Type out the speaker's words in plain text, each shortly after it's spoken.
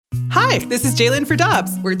Hi, this is Jalen for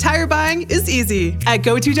Dobbs, where tire buying is easy. At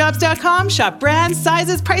GoToDobbs.com, shop brands,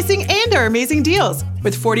 sizes, pricing, and our amazing deals.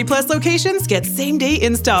 With 40-plus locations, get same-day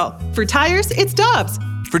install. For tires, it's Dobbs.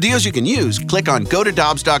 For deals you can use, click on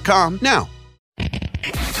GoToDobbs.com now.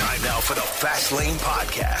 Time now for the Fast Lane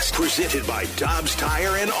Podcast, presented by Dobbs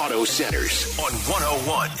Tire and Auto Centers on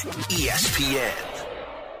 101 ESPN.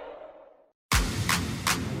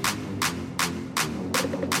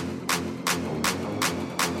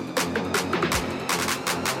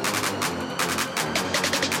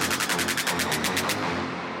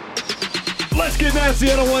 Let's get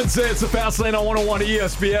nasty on a Wednesday. It's the Fast Lane on 101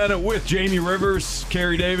 ESPN with Jamie Rivers,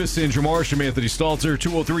 Kerry Davis, Andrew Marsh, and Anthony Stalter.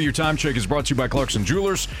 203, your time check is brought to you by Clarkson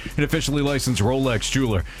Jewelers, an officially licensed Rolex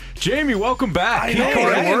jeweler. Jamie, welcome back.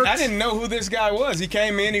 I didn't know who this guy was. He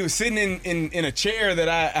came in, he was sitting in a chair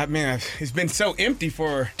that it's been so empty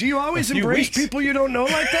for Do you always a few embrace weeks. people you don't know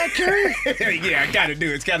like that, Kerry? Yeah, I got to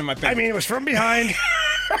do it. It's kind of my thing. I mean, it was from behind.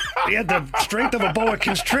 He had the strength of a boa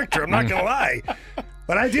constrictor, I'm not going to lie.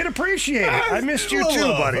 But I did appreciate it. I missed you too,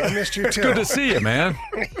 buddy. I missed you too. Good to see you, man.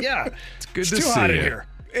 Yeah. It's good It's to too see hot you. in here.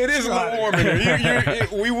 It is a little warm in here.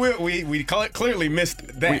 We clearly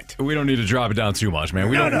missed that. We don't need to drop it down too much, man.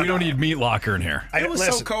 We don't need meat locker in here. It was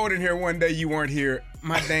so cold in here one day you weren't here.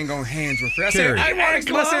 My dang on hands were free. I said, Kerry. I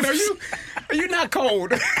said, are you not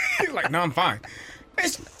cold? He's like, no, I'm fine.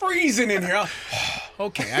 It's freezing in here.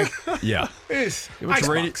 Okay. Yeah. It's You know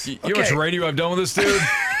how much radio I've done with this dude?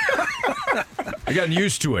 I gotten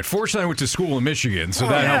used to it. Fortunately, I went to school in Michigan, so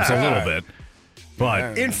that helps a little bit.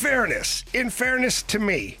 But In fairness to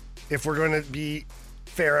me, if we're going to be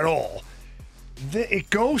fair at all, it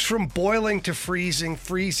goes from boiling to freezing,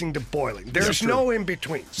 freezing to boiling. There's no in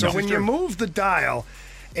between. So when you move the dial,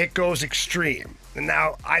 it goes extreme. And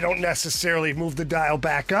now I don't necessarily move the dial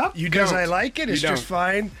back up because I like it. It's just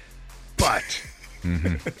fine. But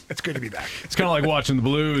it's good to be back. it's kind of like watching the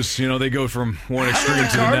Blues. You know, they go from one extreme to the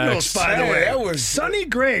Cardinals, next. by the way. That was Sonny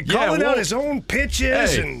Gray Yeah, calling out we'll- his own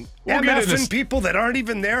pitches Hey, and we'll get into MFing people that aren't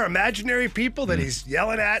even there, imaginary people that he's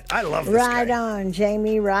yelling at. I love this Right guy. on,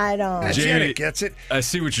 Jamie, right on. Jamie, Janet gets it. I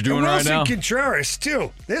see what you're doing And right Wilson now. Contreras,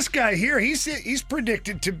 too. This guy here, he's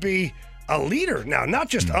predicted to be a leader now, not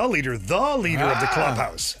just a leader, the leader of the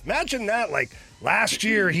clubhouse. Imagine that. Like last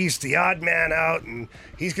year, he's the odd man out, and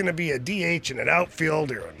he's going to be a DH and an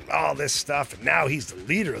outfielder and all this stuff. And now he's the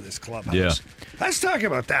leader of this clubhouse. Yeah. Let's talk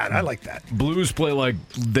about that. I like that. Blues play like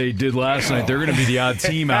they did last night. They're going to be the odd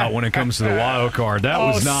team out when it comes to the wild card. That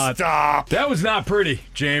was not. Stop. That was not pretty,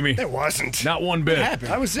 Jamie. It wasn't. Not one bit.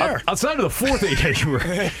 I was there. Outside of the fourth,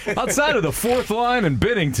 outside of the fourth line in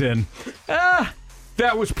Binnington,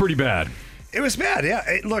 that was pretty bad. It was bad, yeah.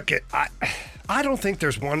 I don't think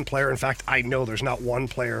there's one player. In fact, I know there's not one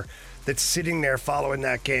player that's sitting there following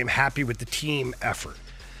that game happy with the team effort.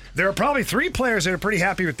 There are probably three players that are pretty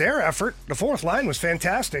happy with their effort. The fourth line was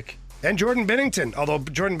fantastic. And Jordan Binnington, although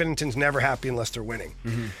Jordan Binnington's never happy unless they're winning.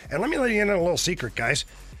 And let me let you in on a little secret, guys.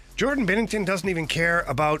 Jordan Binnington doesn't even care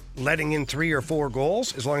about letting in 3 or 4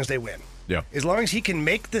 goals as long as they win. Yeah. As long as he can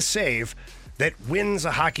make the save that wins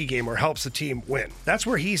a hockey game or helps the team win. That's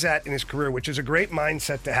where he's at in his career, which is a great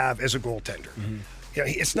mindset to have as a goaltender. You know,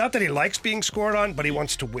 it's not that he likes being scored on, but he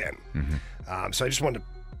wants to win. So I just wanted to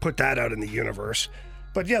put that out in the universe.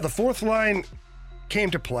 But yeah, the fourth line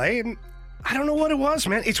came to play, and I don't know what it was,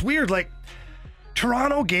 man. It's weird, like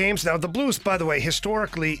Toronto games. Now, the Blues, by the way,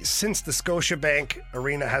 historically, since the Scotiabank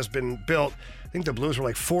Arena has been built, I think the Blues were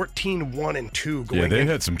like 14-1-2 going Yeah, they in.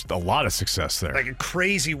 had a lot of success there. Like a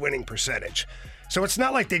crazy winning percentage. So it's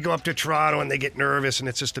not like they go up to Toronto and they get nervous and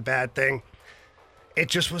it's just a bad thing. It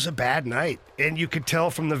just was a bad night. And you could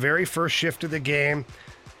tell from the very first shift of the game,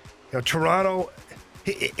 you know, Toronto,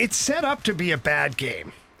 it's set up to be a bad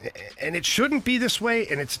game. And it shouldn't be this way.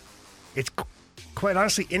 And it's quite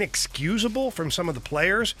honestly inexcusable from some of the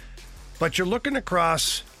players. But you're looking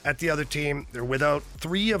across at the other team. They're without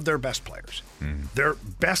 3 of their best players. Their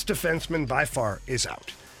best defenseman by far is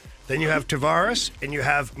out. Then you have Tavares and you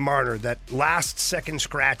have Marner, that last second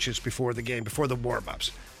scratches before the game, before the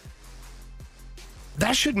warm-ups.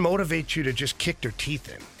 That should motivate you to just kick their teeth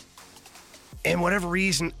in. And whatever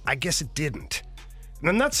reason, I guess it didn't. And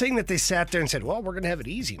I'm not saying that they sat there and said, well, we're going to have it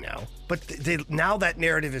easy now. But now that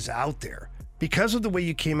narrative is out there. Because of the way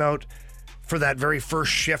you came out for that very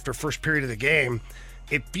first shift or first period of the game,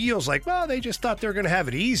 it feels like, well, they just thought they were going to have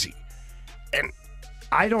it easy. And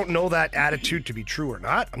I don't know that attitude to be true or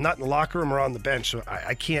not. I'm not in the locker room or on the bench, so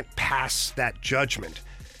I can't pass that judgment.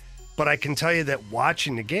 But I can tell you that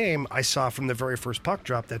watching the game, I saw from the very first puck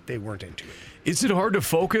drop that they weren't into it. Is it hard to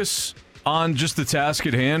focus on just the task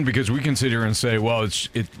at hand? Because we can sit here and say, well,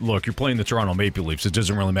 look, you're playing the Toronto Maple Leafs. It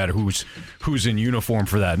doesn't really matter who's in uniform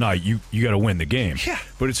for that night. You got to win the game. Yeah.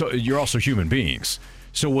 But you're also human beings.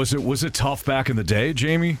 So was it tough back in the day,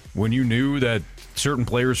 Jamie, when you knew that certain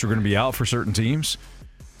players were going to be out for certain teams?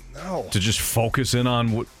 No. To just focus in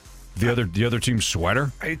on what the other team's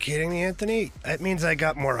sweater? Are you kidding me, Anthony? That means I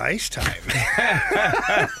got more ice time.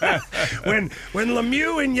 when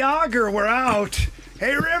Lemieux and Yager were out,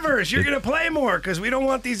 hey, Rivers, you're going to play more because we don't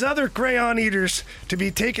want these other crayon eaters to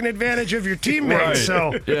be taking advantage of your teammates. Right.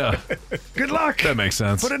 So, yeah, good luck. That makes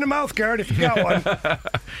sense. Put in a mouth guard if you got one.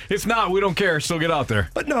 If not, we don't care. Still get out there.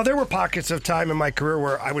 But no, there were pockets of time in my career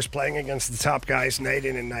where I was playing against the top guys night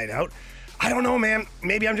in and night out. I don't know, man.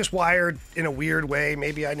 Maybe I'm just wired in a weird way.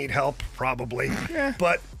 Maybe I need help, probably. Yeah.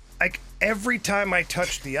 But like every time I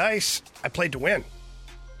touched the ice, I played to win.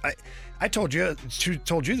 I told you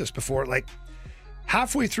this before. Like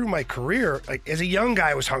halfway through my career, like as a young guy,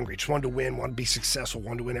 I was hungry, just wanted to win, wanted to be successful,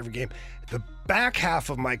 wanted to win every game. The back half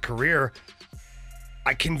of my career,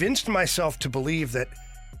 I convinced myself to believe that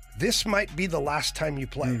this might be the last time you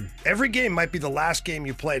play. Every game might be the last game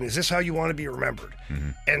you play. And is this how you want to be remembered? Mm-hmm.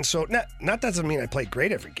 And so, not doesn't mean I played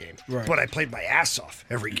great every game, but I played my ass off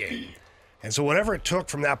every game. And so, whatever it took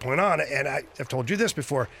from that point on, and I've told you this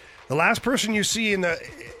before, the last person you see in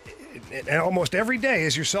almost every day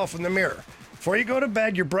is yourself in the mirror. Before you go to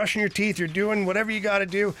bed, you're brushing your teeth, you're doing whatever you got to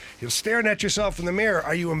do. You're staring at yourself in the mirror.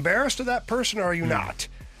 Are you embarrassed of that person or are you not?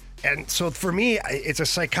 And so for me, it's a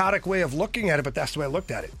psychotic way of looking at it, but that's the way I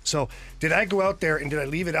looked at it. So did I go out there and did I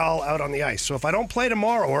leave it all out on the ice? So if I don't play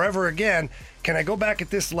tomorrow or ever again, can I go back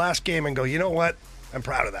at this last game and go, you know what? I'm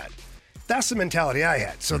proud of that. That's the mentality I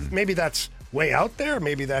had. So maybe that's way out there.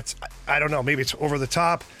 Maybe that's, I don't know, maybe it's over the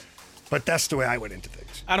top, but that's the way I went into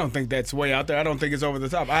things. I don't think that's way out there. I don't think it's over the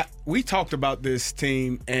top. We talked about this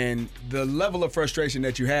team, and the level of frustration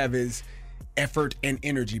that you have is effort and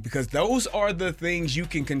energy, because those are the things you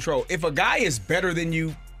can control. If a guy is better than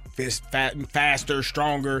you, faster,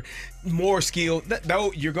 stronger, more skilled,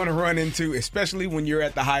 though you're going to run into, especially when you're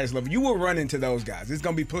at the highest level, you will run into those guys. There's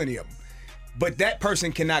going to be plenty of them. But that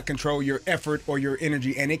person cannot control your effort or your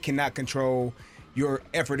energy, and it cannot control your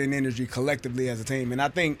effort and energy collectively as a team. And I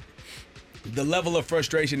think the level of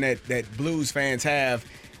frustration that Blues fans have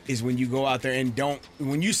is when you go out there and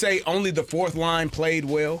when you say only the fourth line played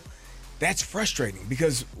well, that's frustrating,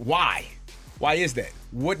 because why? Why is that?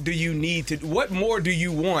 What do you need to? What more do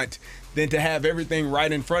you want than to have everything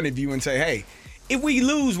right in front of you and say, hey, if we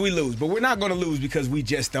lose, we lose, but we're not going to lose because we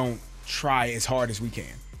just don't try as hard as we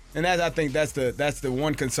can. And I think that's the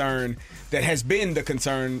one concern that has been the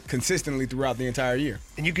concern consistently throughout the entire year.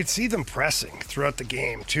 And you could see them pressing throughout the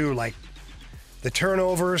game too. Like the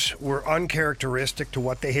turnovers were uncharacteristic to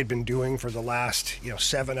what they had been doing for the last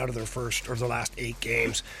 7 out of their first or the last 8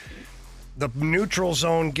 games. The neutral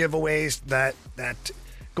zone giveaways, that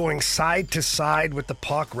going side to side with the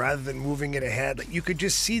puck rather than moving it ahead. Like you could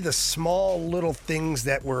just see the small little things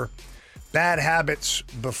that were bad habits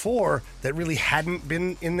before that really hadn't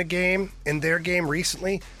been in their game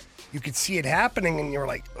recently. You could see it happening and you're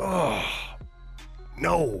like, oh,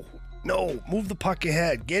 no, move the puck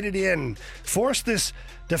ahead, get it in, force this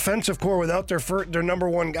defensive core without their number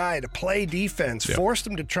one guy to play defense, force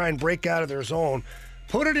them to try and break out of their zone.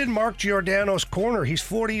 Put it in Mark Giordano's corner. He's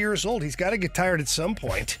 40 years old. He's got to get tired at some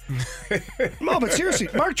point. No, but seriously,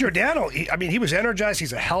 Mark Giordano, he was energized.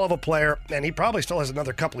 He's a hell of a player, and he probably still has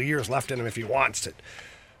another couple of years left in him if he wants it.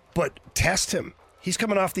 But test him. He's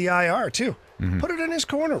coming off the IR, too. Mm-hmm. Put it in his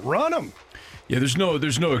corner. Run him. Yeah, there's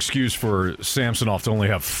no excuse for Samsonov to only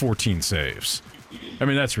have 14 saves. I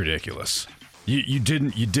mean, that's ridiculous. You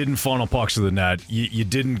didn't funnel pucks to the net. You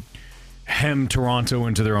didn't hem Toronto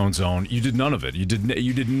into their own zone. You did none of it. You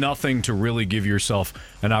did nothing to really give yourself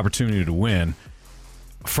an opportunity to win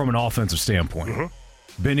from an offensive standpoint.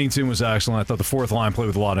 Mm-hmm. Binnington was excellent. I thought the fourth line played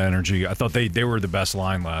with a lot of energy. I thought they were the best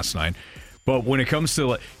line last night. But when it comes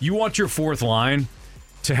to you want your fourth line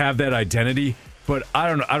to have that identity, but I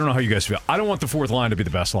don't know how you guys feel. I don't want the fourth line to be the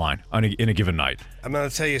best line in a given night. I'm going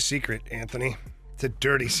to tell you a secret, Anthony. It's a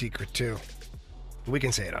dirty secret too. We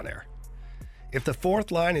can say it on air. If the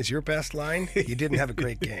fourth line is your best line, you didn't have a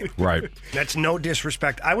great game. Right. That's no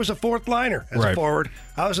disrespect. I was a fourth liner as a forward.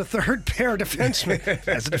 I was a third pair defenseman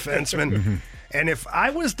as a defenseman. Mm-hmm. And if I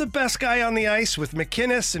was the best guy on the ice with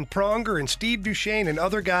McInnes and Pronger and Steve Duchesne and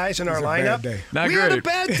other guys in our lineup, we had a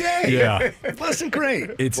bad day. Yeah. It wasn't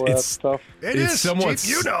great. It's tough. It it's is. somewhat Chief,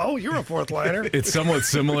 you know, you're a fourth liner. It's somewhat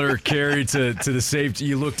similar, Carey, to the safety.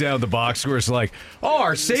 You look down the box score, it's like,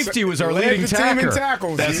 our safety was our Led leading the team in tackler.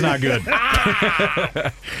 tackles. That's not good.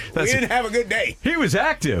 We didn't have a good day. He was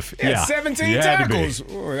active. He had Yeah, 17 He had to be. tackles.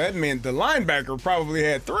 Oh, that meant the linebacker probably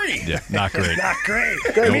had 3. Yeah, not great. Not great.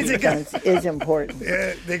 Good means they got, defense is important.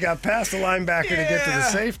 they got past the linebacker to get to the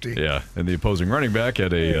safety. Yeah, and the opposing running back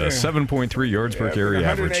had a 7.3 yards per carry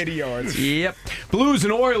 180 average. yards. Yep. Blues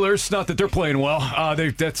and Oilers, not that they're playing well.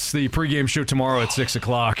 That's the pregame show tomorrow at 6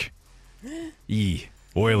 o'clock.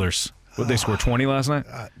 Oilers. What did they score, 20 last night?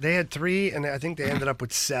 They had 3, and I think they ended up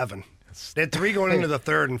with 7. They had 3 going into the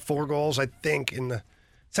third and 4 goals, I think, in the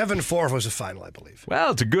 7-4 was the final, I believe.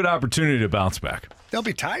 Well, it's a good opportunity to bounce back. They'll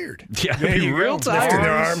be tired. Yeah, they'll be real Lifting tired.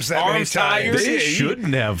 their arms that many Arms tired. times. They Yeah,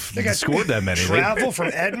 shouldn't have They got scored that many. Travel from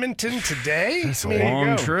Edmonton today. That's a I mean, long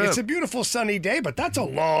there you go. trip. It's a beautiful sunny day, but that's a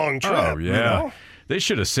long trip. Oh, yeah. You know? They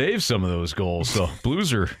should have saved some of those goals. So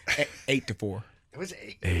Blues are 8-4. It was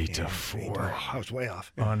 8. 8-4. Oh, I was way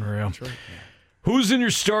off. Unreal. Who's in your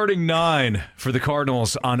starting 9 for the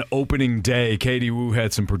Cardinals on opening day? Katie Wu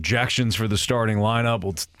had some projections for the starting lineup.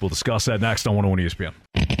 We'll discuss that next on 101 ESPN.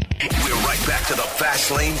 We're right back to the Fast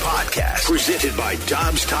Lane Podcast, presented by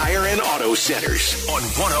Dobbs Tire and Auto Centers on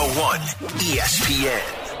 101 ESPN.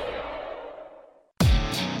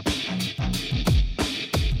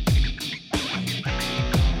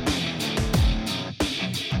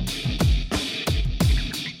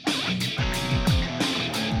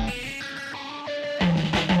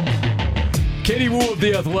 Katie Wu of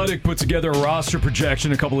The Athletic put together a roster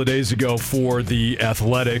projection a couple of days ago for The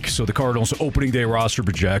Athletic. So the Cardinals' opening day roster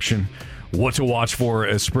projection, what to watch for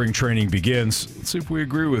as spring training begins. Let's see if we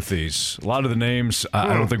agree with these. A lot of the names,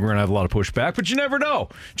 I don't think we're going to have a lot of pushback, but you never know.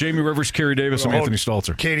 Jamie Rivers, Kerry Davis, I'm Anthony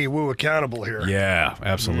Stalter. Katie Wu accountable here. Yeah,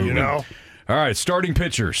 absolutely. You know? All right, starting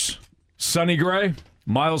pitchers. Sonny Gray,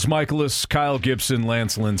 Miles Michaelis, Kyle Gibson,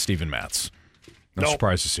 Lance Lynn, Steven Matz. No Nope.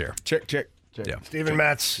 surprises here. Check. Yeah. Steven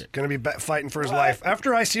Matz going to be fighting for his life.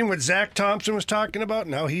 After I seen what Zach Thompson was talking about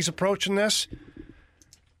and how he's approaching this,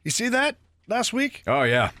 you see that last week? Oh,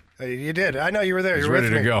 yeah. You did. I know you were there. He's you were ready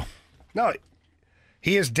with to me. go. No,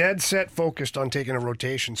 he is dead set focused on taking a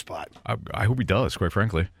rotation spot. I hope he does, quite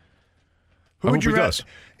frankly. Who I would hope you he rather? does.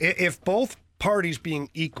 If both parties being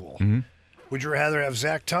equal, would you rather have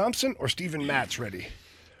Zach Thompson or Steven Matz ready?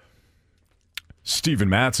 Steven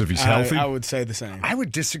Matz, if he's healthy. I would say the same. I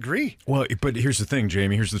would disagree. Well, but here's the thing,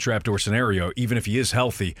 Jamie. Here's the trapdoor scenario. Even if he is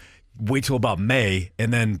healthy, wait till about May,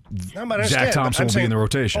 and then No, but I Zach understand, Thompson but I'm will be saying in the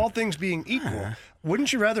rotation. All things being equal,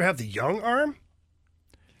 wouldn't you rather have the young arm?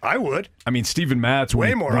 I would. I mean, Steven Matz, Way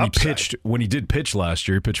when, more when he upside. pitched, when he did pitch last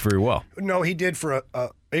year, he pitched very well. No, he did for a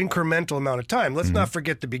incremental amount of time. Let's not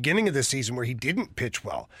forget the beginning of the season where he didn't pitch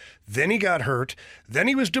well. Then he got hurt. Then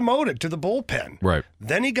he was demoted to the bullpen. Right.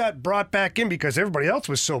 Then he got brought back in because everybody else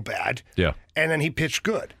was so bad. Yeah. And then he pitched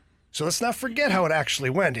good. So let's not forget how it actually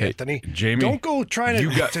went, Anthony. Jamie, don't go trying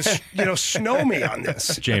to snow me on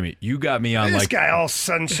this. Jamie, you got me on This like guy all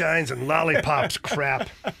sunshines and lollipops crap.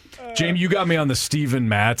 Jamie, you got me on the Steven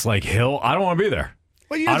Matz like hill. I don't want to be there.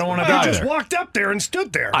 Well, you I don't want to die You just there. walked up there and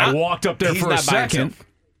stood there. I walked up there He's for a not by second. himself.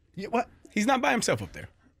 What? He's not by himself up there.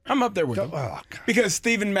 I'm up there with him. Oh, God. Because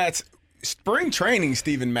Steven Matz, spring training,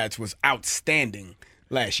 Steven Matz was outstanding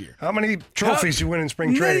last year. How many trophies you win in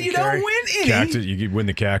spring training, You Kerry? don't win any. Cactus, you could win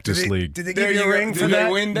the Cactus League. Did they There give you you a go. ring for Did they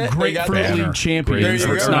that? win that? They got Grapefruit that. League There champions.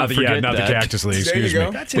 you It's go. not the, Forget not the that. Cactus League. There you Excuse go.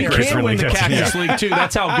 me. That's We an can win the Grapefruit League. Cactus League too.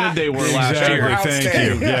 That's how good they were last Exactly. year. Thank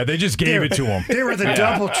Outstanding. you. Yeah, they just gave it to him. They were the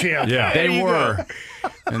double champ. Yeah. They There you were.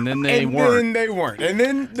 And then they weren't. Then they weren't. And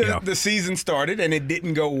then Yeah. the season started, and it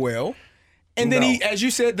didn't go well. And then he, as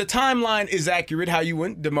you said, the timeline is accurate, how you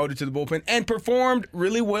went demoted to the bullpen and performed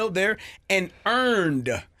really well there and earned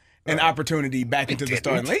an opportunity back into the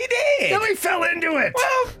starting line. He did. No, he fell into it.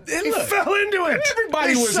 Well, and He look, fell into it.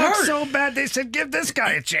 everybody They was sucked hurt. so bad they said, give this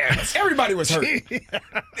guy a chance. Everybody was hurt.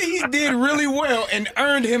 He did really well and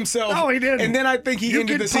earned himself. No, he didn't. And then I think he You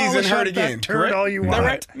ended can the season polish hurt up that again. turd correct? all you Is that want.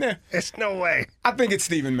 right? Yeah. It's no way. I think it's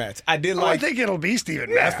Steven Matz. I did Oh, I like. think it'll be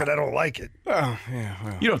Steven Matz, but I don't like it. Oh, yeah.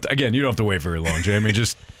 Well. You don't. Again, you don't have to wait very long, Jamie.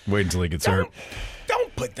 Just wait until he gets hurt.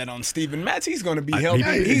 Don't put that on Steven Matz. He's going to be healthy.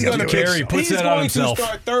 he- He's going to Kerry puts he's that on going himself. to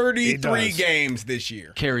start He 33 does. games this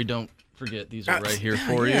year. Carrie, don't forget these are right here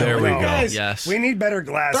for you. There we go. Guys, Yes. We need better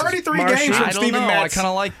glasses. 33 Marshy, games from I don't Steven know. Matz. I kind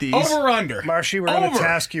of like these. Over under. Marshy, we're going to Over.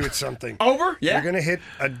 task you with something. Over? Yeah. You're going to hit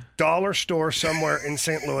a dollar store somewhere in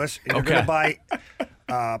St. Louis, and you're Okay. going to buy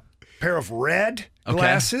a pair of red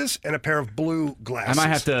glasses and a pair of blue I glasses. might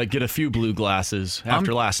have to get a few blue glasses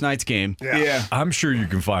after last night's game. Yeah. I'm sure you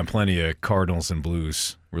can find plenty of Cardinals and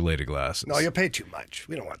Blues related glasses. No, you'll pay too much.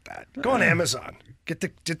 We don't want that. Go on Amazon. Get the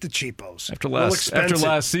cheapos. After Little last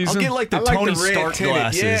expensive. season, I'll get like the I like Tony the red Stark tinted.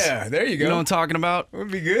 glasses. Yeah, there you go. You know what I'm talking about? It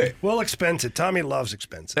would be good. Well, expensive. Tommy loves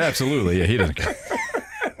expensive. absolutely, yeah, he doesn't care.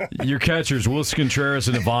 Your catchers, Wilson Contreras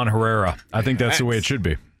and Ivan Herrera. I think that's the way it should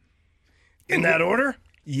be. In that order?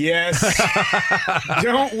 Yes.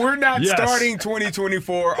 We're not Yes. starting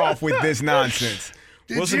 2024 off with this nonsense.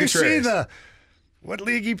 Did Wilson you see Contreras. what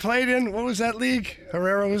league he played in? What was that league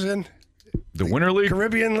Herrera was in? The Winter League?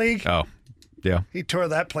 Caribbean League? Oh, yeah. He tore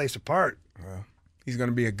that place apart. He's going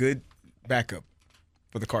to be a good backup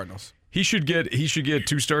for the Cardinals. He should get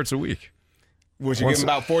 2 starts a week. Would you give him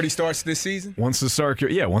about 40 starts this season? Once the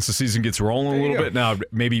season gets rolling a There you little go. bit. Now,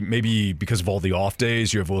 maybe because of all the off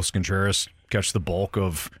days, you have Wilson Contreras catch the bulk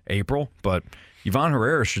of April, but Ivan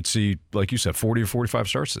Herrera should see, like you said, 40 or 45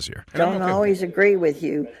 starts this year. Don't always agree with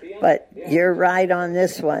you, but you're right on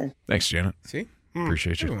this one. Thanks, Janet. See?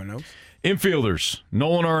 Appreciate you. Everyone knows. Infielders,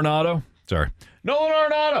 Nolan Arenado.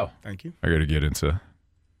 Thank you. I got to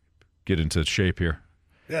get into shape here.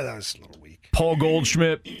 Yeah, that was a little weak. Paul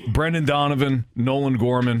Goldschmidt, Brendan Donovan, Nolan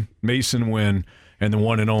Gorman, Mason Wynn, and the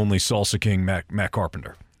one and only Salsa King, Matt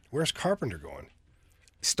Carpenter. Where's Carpenter going?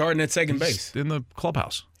 Starting at second base. In the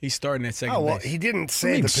clubhouse. He's starting at second Oh, well, base. he didn't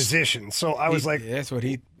say the position, so I was like, That's what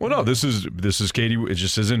he. Well, no, this is Katie. It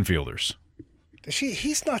just says infielders.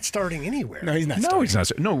 he's not starting anywhere. No, he's not. No, starting. he's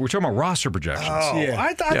not. No, we're talking about roster projections. Oh, Yeah.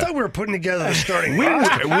 I thought we were putting together the starting We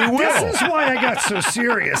roster. will. This is why I got so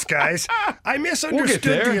serious, guys. I misunderstood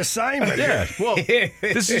there. the assignment. Yeah. Well,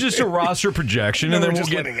 this is just a roster projection, And and then we're we'll just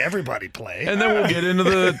get letting everybody play. and then we'll get into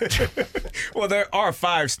the. Well, there are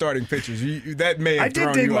 5 starting pitchers. That may have I did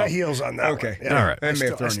thrown dig you my off. heels on that Okay. one. Yeah. All right. That may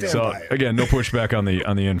have I thrown you stand So by it. again, no pushback on the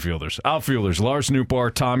infielders. Outfielders: Lars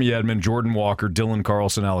Nootbaar, Tommy Edman, Jordan Walker, Dylan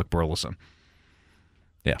Carlson, Alec Burleson.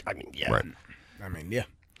 Yeah. I mean, yeah. Right. I mean, yeah.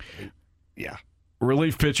 Yeah.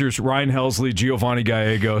 Relief pitchers: Ryan Helsley, Giovanni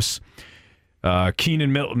Gallegos,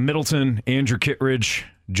 Keenan Middleton, Andrew Kittredge,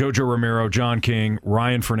 JoJo Romero, John King,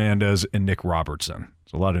 Ryan Fernandez, and Nick Robertson.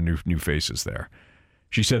 There's a lot of new faces there.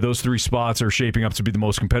 She said those 3 spots are shaping up to be the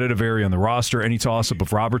most competitive area on the roster. Any toss-up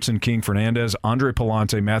of Robertson, King, Fernandez, Andre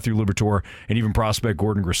Palante, Matthew Liberatore, and even prospect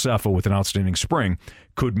Gordon Graceffa with an outstanding spring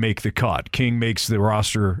could make the cut. King makes the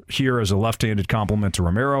roster here as a left-handed complement to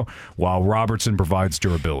Romero, while Robertson provides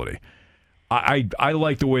durability. I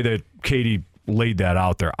like the way that Katie laid that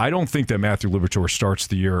out there. I don't think that Matthew Liberatore starts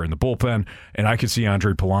the year in the bullpen, and I could see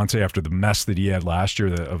Andre Palante after the mess that he had last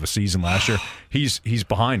year, of a season last year. He's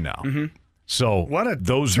behind now. Mm-hmm. So What a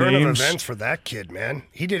those turn names, of events for that kid, man.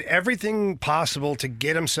 He did everything possible to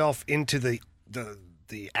get himself into the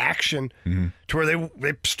action to where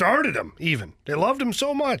they started him even. They loved him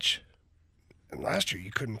so much. And last year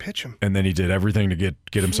you couldn't pitch him. and then he did everything to get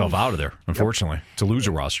himself out of there, unfortunately, to lose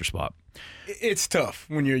a roster spot. It's tough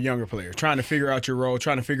when you're a younger player, trying to figure out your role,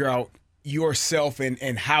 trying to figure out yourself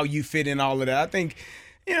and how you fit in all of that. I think,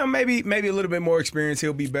 maybe a little bit more experience,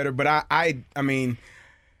 he'll be better. But I mean,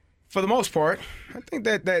 for the most part, I think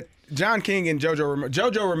that John King and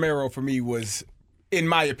JoJo Romero for me was, in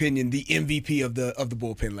my opinion, the MVP of the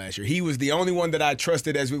bullpen last year. He was the only one that I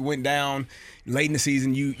trusted as we went down late in the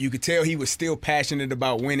season. You could tell he was still passionate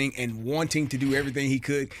about winning and wanting to do everything he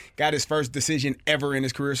could. Got his first decision ever in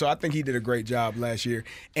his career. So I think he did a great job last year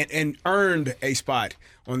and earned a spot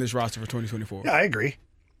on this roster for 2024. Yeah, I agree.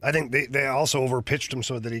 I think they also overpitched him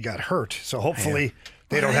so that he got hurt. So hopefully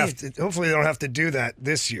they don't have to. Hopefully they don't have to do that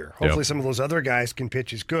this year. Hopefully some of those other guys can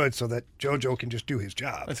pitch as good so that JoJo can just do his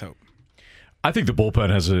job. Let's hope. I think the bullpen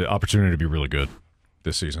has an opportunity to be really good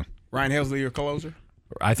this season. Ryan Helsley, your closer?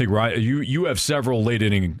 I think you have several late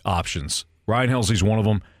inning options. Ryan Helsley's one of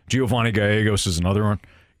them. Giovanni Gallegos is another one.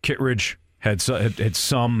 Kittredge had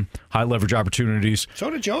some high leverage opportunities. So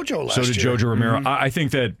did JoJo last So year. did JoJo Romero. I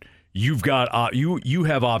think that you've got you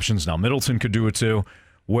have options now. Middleton could do it too,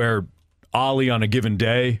 where Ollie on a given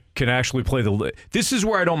day can actually play the. This is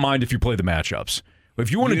where I don't mind if you play the matchups.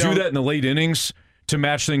 If you want to do that in the late innings to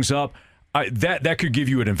match things up, that could give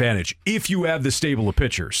you an advantage if you have the stable of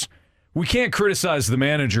pitchers. We can't criticize the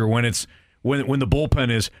manager when the bullpen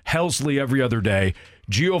is Helsley every other day,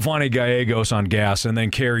 Giovanni Gallegos on gas, and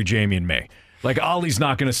then Carey, Jamie, and me. Like Ollie's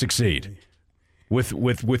not going to succeed with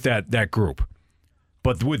that group.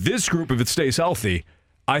 But with this group, if it stays healthy,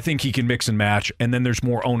 I think he can mix and match, and then there's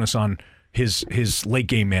more onus on his late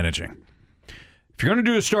game managing. If you're going to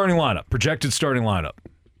do a starting lineup, projected starting lineup,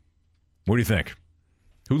 what do you think?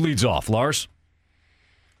 Who leads off? Lars?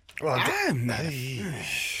 Well,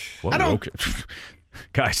 Well, I don't. Okay.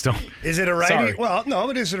 Guys, don't. Is it a righty? Sorry. Well, no,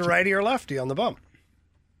 but is it a righty or lefty on the bump?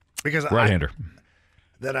 Because Right-hander.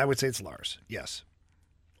 Then I would say it's Lars. Yes.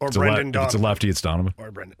 Or If Brendan it's a Donovan. lefty, it's Donovan.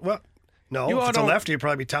 Or Brendan. Well, no, You if all it's a don't- lefty, it'd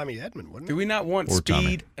probably be Tommy Edman, wouldn't Do it? we not want Or Tommy.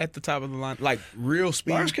 speed at the top of the line? Like real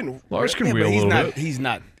speed? Lars can wheel but a little not, bit. He's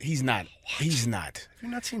not. Have you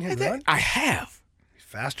not seen him run? I have. He's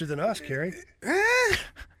faster than us, Kerry.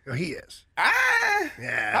 Oh, he is.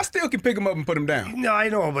 Yeah. I still can pick him up and put him down. No, I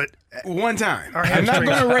know, but One time. Our I'm not hamstrings-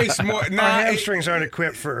 going to race more. our Nah, hamstrings aren't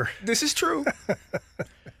equipped for. this is true.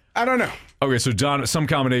 I don't know. Okay, so some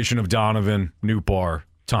combination of Donovan, Newbar,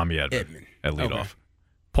 Tommy Edman at leadoff. Okay.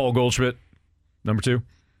 Paul Goldschmidt, number 2.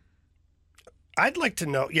 I'd like to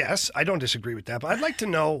know. Yes, I don't disagree with that, but I'd like to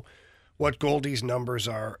know what Goldie's numbers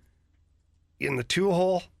are in the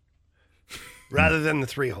 2-hole rather than the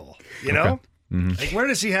 3-hole. You know, like where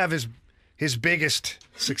does he have his biggest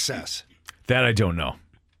success? That I don't know.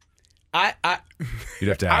 I You'd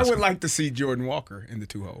have to I ask. would him. like to see Jordan Walker in the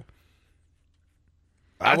 2-hole.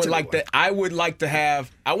 That's I would a like good that. I would like to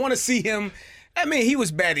have. I want to see him. I mean, he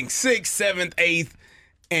was batting 6th, 7th, 8th,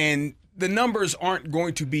 and the numbers aren't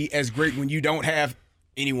going to be as great when you don't have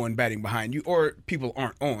anyone batting behind you or people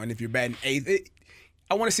aren't on. If you're batting 8th,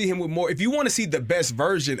 I want to see him with more. If you want to see the best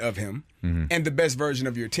version of him and the best version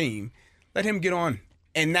of your team, let him get on.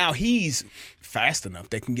 And now he's fast enough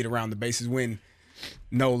that can get around the bases when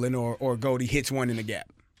Nolan or Goldie hits one in the gap.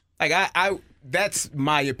 Like I that's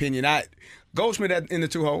my opinion. Goldschmidt in the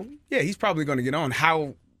 2-hole, yeah, he's probably going to get on.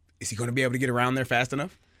 How is he going to be able to get around there fast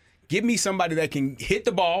enough? Give me somebody that can hit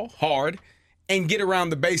the ball hard and get around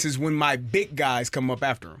the bases when my big guys come up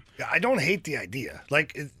after him. I don't hate the idea.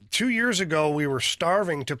 Like 2 years ago, we were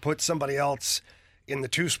starving to put somebody else in the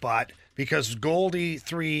 2 spot because Goldie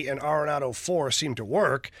 3 and Arenado 4 seemed to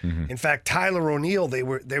work. In fact, Tyler O'Neill, they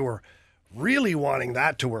were really wanting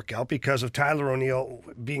that to work out because of Tyler O'Neill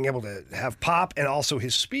being able to have pop and also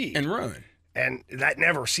his speed. And run. And that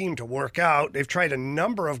never seemed to work out. They've tried a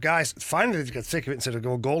number of guys. Finally, they got sick of it and said,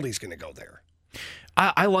 "Go, Goldie's going to go there."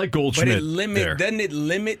 I like But Goldschmidt. doesn't it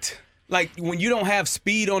limit? Like when you don't have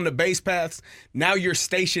speed on the base paths, now you're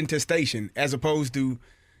station to station as opposed to,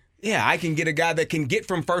 yeah, I can get a guy that can get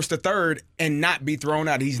from first to third and not be thrown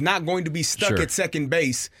out. He's not going to be stuck Sure. at second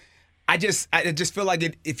base. I just feel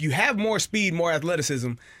like if you have more speed, more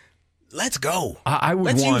athleticism, let's go. I would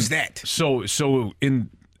let's want, use that. So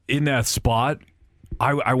in that spot,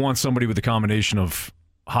 I want somebody with a combination of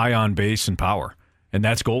high on base and power, and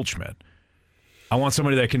that's Goldschmidt. I want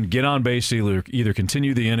somebody that can get on base, either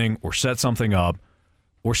continue the inning or set something up,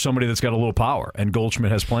 or somebody that's got a little power, and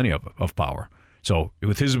Goldschmidt has plenty of power. So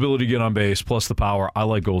with his ability to get on base plus the power, I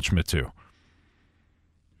like Goldschmidt too.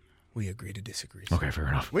 We agree to disagree. Okay, fair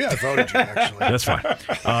enough. We outvoted you, actually. That's fine.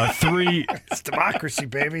 3. It's democracy,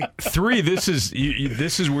 baby. 3, this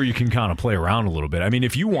is where you can kind of play around a little bit. I mean,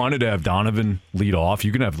 if you wanted to have Donovan lead off,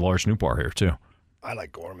 you can have Lars Nootbaar here too. I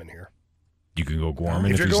like Gorman here. You can go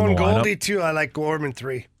Gorman If you're he's going in the lineup. Goldie, too, I like Gorman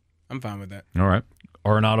 3. I'm fine with that. All right.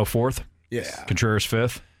 Arenado 4th, Yes. Contreras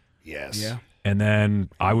 5th, Yes. Yeah. and then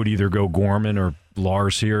I would either go Gorman or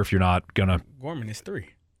Lars here if you're not gonna. Gorman is 3.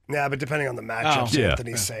 Yeah, but depending on the matchups, Yeah.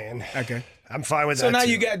 Anthony's saying. Okay. I'm fine with So that. now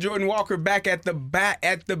too. you got Jordan Walker back at the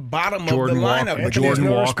bottom Jordan of the lineup. Walker. Anthony has Jordan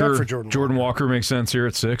no respect Walker. for Jordan Walker makes sense here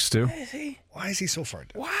at 6 too. Why is he so far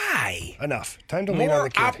down? Why? Enough. Time to lean on More the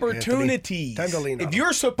kid. opportunities. Anthony. Time to lean on If him.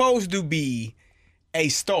 you're supposed to be a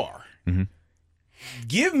star,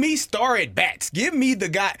 give me star at bats. Give me the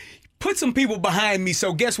guy. Put some people behind me.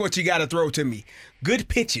 So guess what you got to throw to me? Good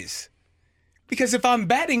pitches. Because if I'm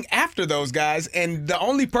batting after those guys, and the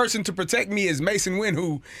only person to protect me is Mason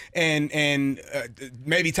Wynn, and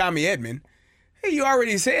maybe Tommy Edman. Hey, you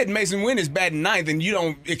already said Mason Wynn is batting 9th, and you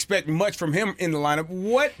don't expect much from him in the lineup.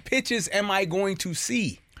 What pitches am I going to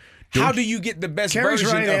see? How do you get the best Carrie's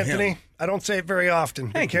version right, of Anthony. him? I don't say it very often.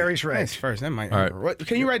 But Thank you. Carrie's right. That's first. That might. All right. What,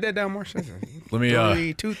 can you write that down, Marsh? Let me.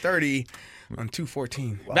 2:30 on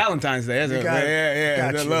 2/14. Valentine's Day. That's got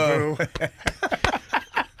yeah. got The you, love. boo.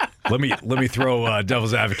 Let me throw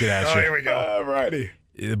devil's advocate at Oh, you. here we go. Alrighty.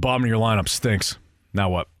 The bottom of your lineup stinks. Now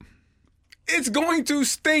what? It's going to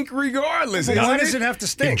stink regardless. Well, why isn't does it have to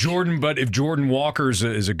stink? If Jordan Walker is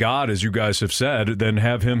a god, as you guys have said, then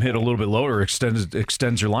have him hit a little bit lower, extends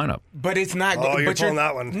your lineup. But it's not. Oh, you're but pulling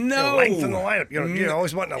that one. No. Lengthen the lineup. You're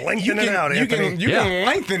always wanting to lengthen it out, you Anthony. can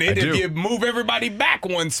lengthen it I do. if you move everybody back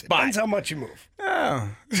one spot. Depends how much you move. Oh.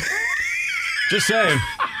 Just saying.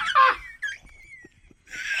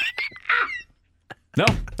 No?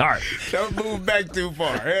 All right. Don't move back too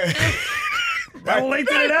far. That'll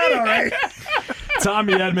lengthen it out, all right.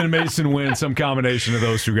 Tommy Edman and Mason Wynn, some combination of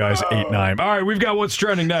those two guys, 8-9. All right, we've got what's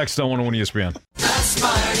trending next on 101 ESPN. The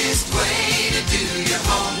smartest way to do your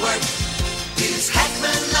homework is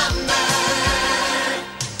Heckman Lumber.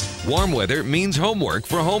 Warm weather means homework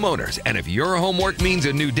for homeowners, and if your homework means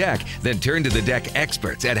a new deck, then turn to the deck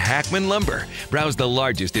experts at Hackman Lumber. Browse the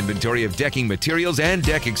largest inventory of decking materials and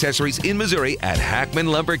deck accessories in Missouri at Hackman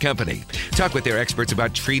Lumber Company. Talk with their experts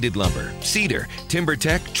about treated lumber, cedar,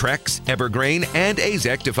 TimberTech, Trex, Evergreen, and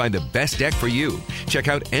Azek to find the best deck for you. Check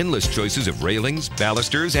out endless choices of railings,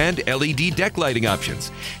 balusters, and LED deck lighting options.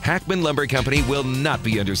 Hackman Lumber Company will not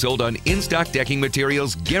be undersold on in-stock decking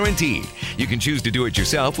materials, guaranteed. You can choose to do it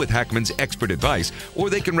yourself with Hackman's expert advice, or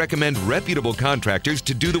they can recommend reputable contractors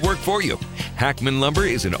to do the work for you. Hackman Lumber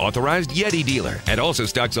is an authorized Yeti dealer and also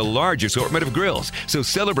stocks a large assortment of grills, so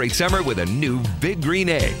celebrate summer with a new Big Green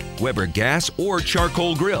Egg, Weber gas or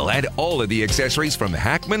charcoal grill, and all of the accessories from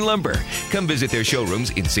Hackman Lumber. Come visit their showrooms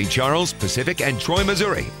in St. Charles, Pacific, and Troy,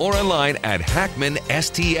 Missouri, or online at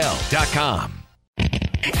hackmanstl.com.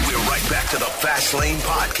 We're right back to the Fast Lane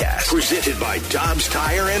Podcast, presented by Dobbs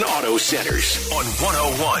Tire and Auto Centers on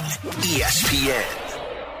 101 ESPN.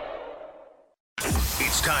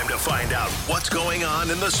 It's time to find out what's going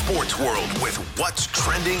on in the sports world with What's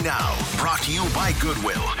Trending Now. Brought to you by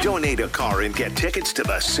Goodwill. Donate a car and get tickets to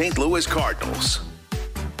the St. Louis Cardinals.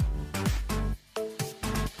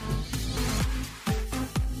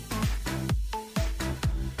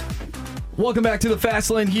 Welcome back to the Fast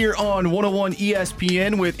Lane here on 101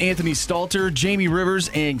 ESPN with Anthony Stalter, Jamie Rivers,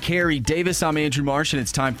 and Carey Davis. I'm Andrew Marsh, and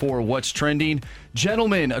it's time for What's Trending.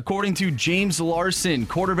 Gentlemen, according to James Larson,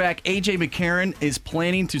 quarterback A.J. McCarron is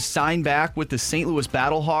planning to sign back with the St. Louis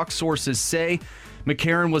Battlehawks, sources say.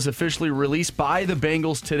 McCarron was officially released by the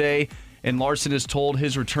Bengals today, and Larson is told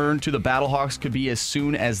his return to the Battlehawks could be as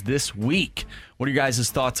soon as this week. What are your guys'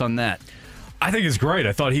 thoughts on that? I think it's great.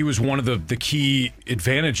 I thought he was one of the key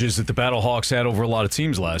advantages that the Battlehawks had over a lot of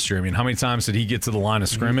teams last year. I mean, how many times did he get to the line of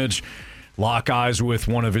scrimmage, lock eyes with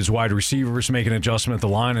one of his wide receivers, make an adjustment at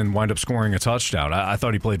the line, and wind up scoring a touchdown? I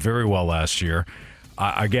thought he played very well last year.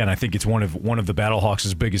 Again, I think it's one of the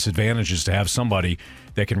Battlehawks' biggest advantages to have somebody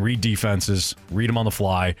that can read defenses, read them on the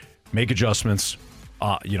fly, make adjustments,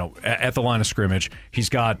 at the line of scrimmage. He's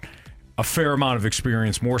got a fair amount of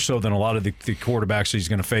experience, more so than a lot of the quarterbacks that he's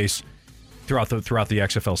going to face throughout the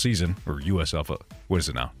XFL season, or USFL. What is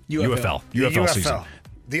it now? UFL season.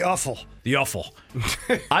 The awful.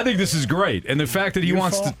 I think this is great, and the fact that he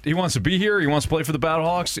wants to be here, he wants to play for the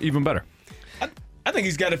Battlehawks, even better. I think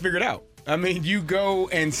he's got it figured out. I mean, you go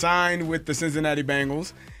and sign with the Cincinnati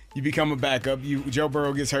Bengals, you become a backup. Joe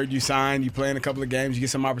Burrow gets hurt, you sign, you play in a couple of games, you get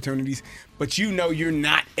some opportunities, but you know you're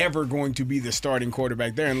not ever going to be the starting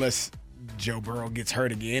quarterback there unless Joe Burrow gets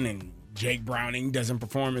hurt again and Jake Browning doesn't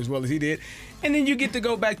perform as well as he did. And then you get to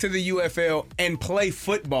go back to the UFL and play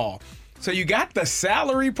football. So you got the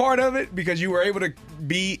salary part of it because you were able to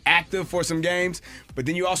be active for some games, but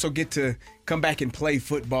then you also get to come back and play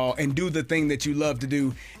football and do the thing that you love to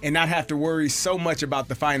do and not have to worry so much about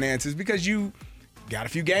the finances because you got a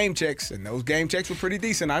few game checks, and those game checks were pretty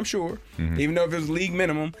decent, I'm sure. Even though if it was league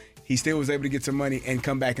minimum, he still was able to get some money and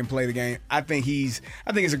come back and play the game. I think it's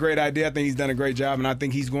a great idea. I think he's done a great job, and I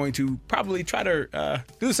think he's going to probably try to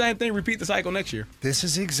do the same thing, repeat the cycle next year. This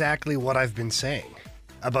is exactly what I've been saying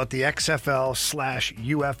about the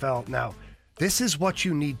XFL/UFL. Now, this is what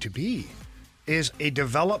you need to be, is a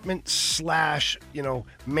development /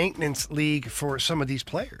 maintenance league for some of these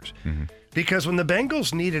players. Because when the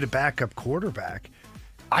Bengals needed a backup quarterback,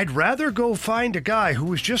 I'd rather go find a guy who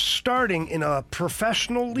was just starting in a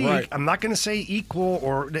professional league. Right. I'm not going to say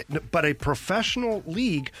equal, but a professional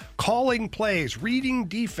league, calling plays, reading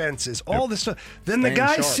defenses, all this stuff. Then the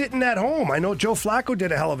guy sitting at home. I know Joe Flacco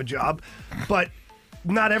did a hell of a job, but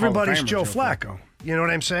not everybody's Joe Flacco. You know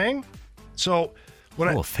what I'm saying? So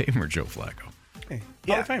Hall of Famer Joe Flacco. Hey,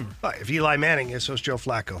 Hall of Famer. If Eli Manning is, so's Joe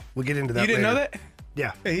Flacco. We'll get into that later. You didn't know that?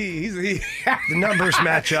 Yeah. The numbers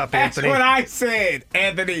match up, Anthony. That's what I said,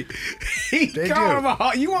 Anthony.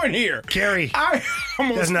 You weren't here. Carey I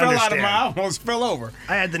almost fell over.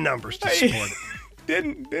 I had the numbers to support it.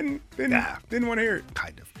 Didn't want to hear it.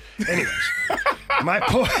 Kind of. Anyways, my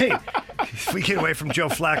point, if we get away from Joe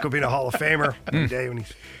Flacco being a Hall of Famer, one day when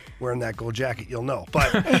he's wearing that gold jacket, you'll know.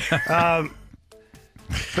 But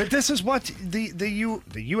this is what the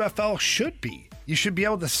UFL should be. You should be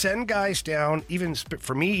able to send guys down, even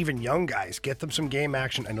for me, even young guys, get them some game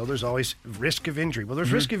action. I know there's always risk of injury. Well,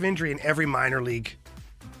 there's risk of injury in every minor league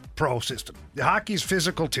pro system. The hockey's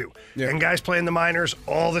physical too, and guys play in the minors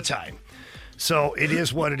all the time. So it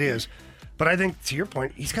is what it is. But I think, to your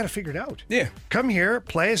point, he's got to figure it out. Yeah. Come here,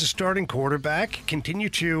 play as a starting quarterback, continue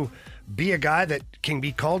to be a guy that can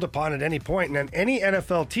be called upon at any point. And then any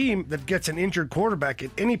NFL team that gets an injured quarterback at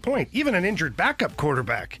any point, even an injured backup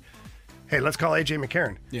quarterback, hey, let's call A.J.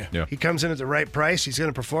 McCarron. Yeah. He comes in at the right price. He's going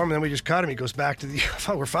to perform, and then we just cut him. He goes back to the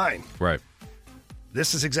we're fine. Right.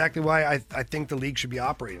 This is exactly why I think the league should be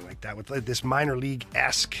operating like that, with this minor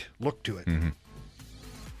league-esque look to it. Mm-hmm.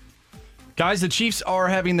 Guys, the Chiefs are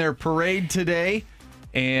having their parade today,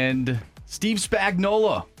 and Steve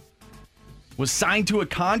Spagnuolo was signed to a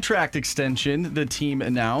contract extension, the team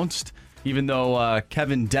announced, even though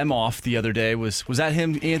Kevin Demoff the other day was that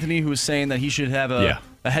him, Anthony, who was saying that he should have a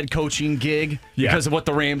head coaching gig because of what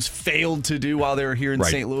the Rams failed to do while they were here in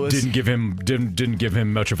St. Louis? Didn't give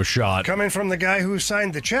him much of a shot. Coming from the guy who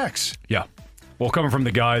signed the checks. Yeah. Well, coming from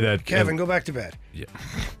the guy that Kevin, go back to bed. Yeah.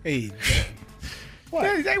 Hey,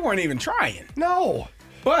 they weren't even trying. No.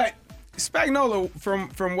 But Spagnuolo,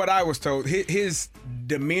 from what I was told, his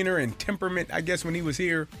demeanor and temperament, I guess, when he was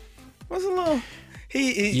here, was a little.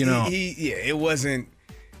 It wasn't.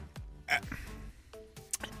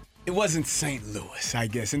 It wasn't St. Louis, I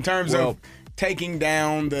guess, in terms of taking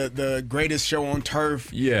down the greatest show on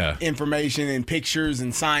turf. Yeah. Information and pictures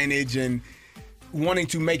and signage and wanting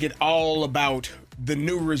to make it all about the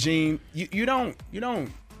new regime. You don't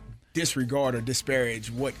disregard or disparage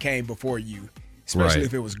what came before you, especially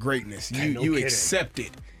if it was greatness. You accept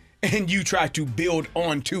it and you try to build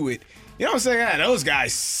onto it. You know what I'm saying? Those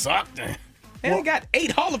guys sucked. And they got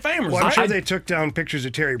 8 Hall of Famers. Well, I'm sure they took down pictures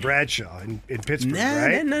of Terry Bradshaw in Pittsburgh,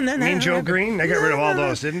 right? No. Mean Joe Green? They got rid of all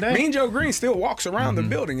those, didn't they? Mean Joe Green still walks around the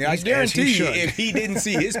building. I guarantee you, if he didn't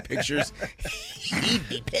see his pictures, he'd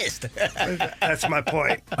be pissed. That's my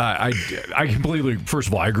point. I completely. First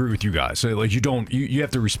of all, I agree with you guys. Like you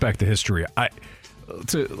have to respect the history.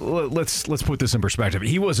 Let's put this in perspective.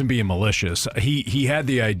 He wasn't being malicious. He had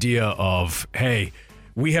the idea of, hey,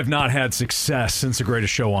 we have not had success since the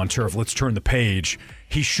greatest show on turf. Let's turn the page.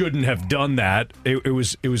 He shouldn't have done that. It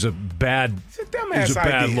was a bad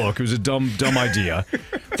look. It was a dumb idea.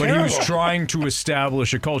 But he was trying to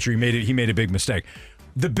establish a culture. He made a big mistake.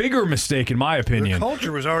 The bigger mistake, in my opinion, the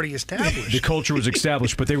culture was already established. The culture was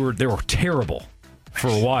established, but they were terrible for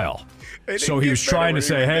a while. So he was trying to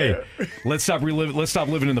say, "Hey, let's stop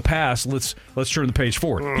living in the past. Let's turn the page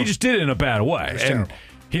forward." He just did it in a bad way, and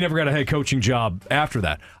he never got a head coaching job after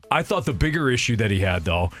that. I thought the bigger issue that he had,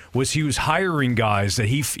 though, was he was hiring guys that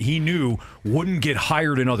he knew wouldn't get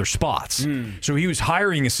hired in other spots. So he was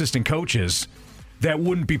hiring assistant coaches that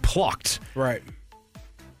wouldn't be plucked. Right.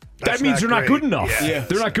 That means they're not good enough. Yeah.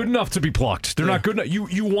 They're not good enough to be plucked. They're not good enough.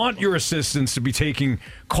 You want your assistants to be taking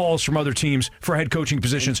calls from other teams for head coaching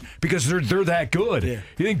positions because they're that good. Yeah.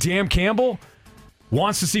 You think Dan Campbell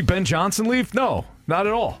wants to see Ben Johnson leave? No, not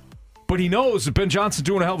at all. But he knows that Ben Johnson's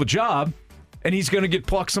doing a hell of a job, and he's going to get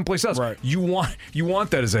plucked someplace else. Right. You want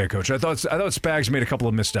that as a head coach. I thought Spags made a couple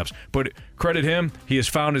of missteps, but credit him. He has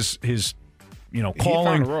found his calling. He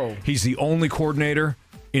found a role. He's the only coordinator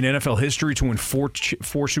in NFL history to win four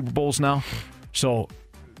Super Bowls now. So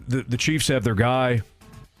the Chiefs have their guy.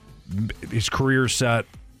 His career's set.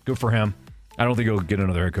 Good for him. I don't think he'll get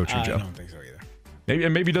another head coaching job. I don't think so either.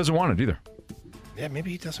 Maybe he doesn't want it either. Yeah,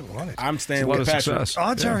 maybe he doesn't want it. I'm staying It's a lot with of Patrick. success.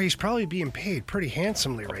 Odds are he's probably being paid pretty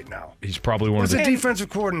handsomely right now. He's probably one What's of a the. defensive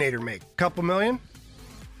coordinator make? Couple million?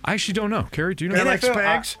 I actually don't know. Carrie, do you know? Yeah, like NFL,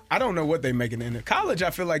 Spags? I don't know what they make in the college.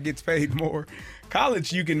 I feel like gets paid more.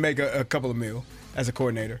 College, you can make a couple of mil as a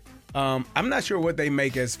coordinator. I'm not sure what they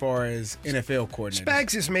make as far as NFL coordinators.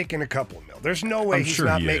 Spags is making a couple mil. There's no way I'm he's sure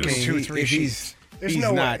not he making is. 2-3 sheets. There's he's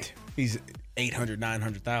no not. way. He's 800,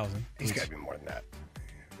 900,000. He's got to be more than that.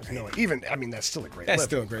 There's no way. Even, I mean, that's still a great That's living.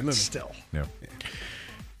 still a great living. Still. Yeah.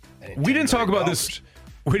 And We didn't talk about $10 million. this.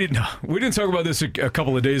 We didn't talk about this a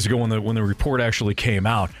couple of days ago when the report actually came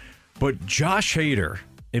out. But Josh Hader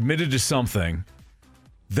admitted to something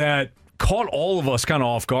that caught all of us kind of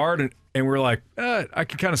off guard, and we're like, I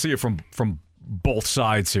can kind of see it from both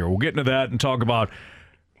sides here. We'll get into that and talk about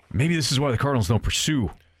maybe this is why the Cardinals don't pursue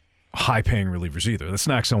high-paying relievers either. That's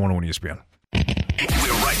next on 101 ESPN.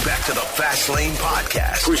 We're right back to the Fast Lane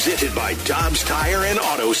Podcast, presented by Dobbs Tire and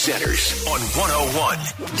Auto Centers on 101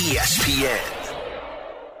 ESPN.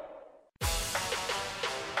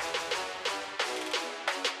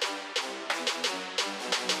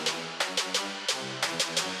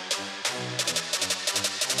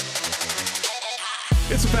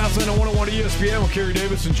 It's a Fast Lane on 101 ESPN with Kerry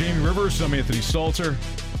Davis and Jamie Rivers. I'm Anthony Stalter.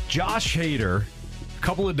 Josh Hader, a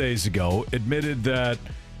couple of days ago, admitted that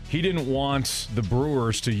he didn't want the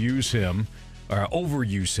Brewers to use him or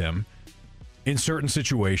overuse him in certain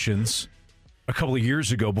situations a couple of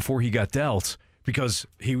years ago before he got dealt because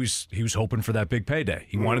he was hoping for that big payday.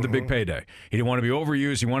 He wanted the big payday. He didn't want to be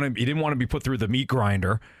overused. He didn't want to be put through the meat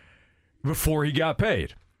grinder before he got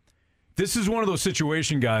paid. This is one of those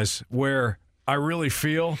situations, guys, where I really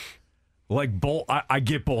feel like I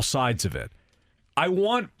get both sides of it. I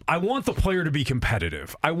want the player to be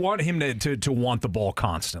competitive. I want him to want the ball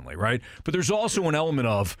constantly, right? But there's also an element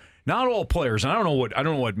of not all players. And I don't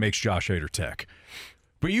know what makes Josh Hader tick,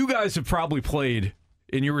 but you guys have probably played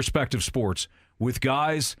in your respective sports with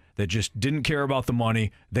guys that just didn't care about the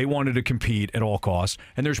money. They wanted to compete at all costs,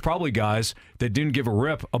 and there's probably guys that didn't give a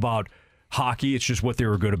rip about hockey. It's just what they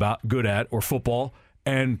were good at, or football,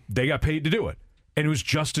 and they got paid to do it, and it was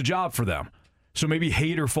just a job for them. So maybe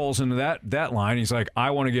Hader falls into that line. He's like,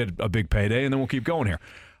 I want to get a big payday, and then we'll keep going here.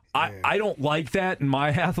 I don't like that in my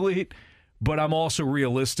athlete, but I'm also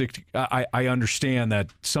realistic. I understand that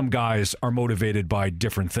some guys are motivated by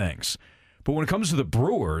different things. But when it comes to the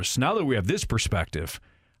Brewers, now that we have this perspective,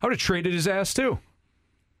 I would have traded his ass too.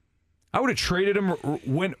 I would have traded him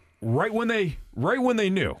right when they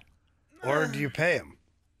knew. Or do you pay him?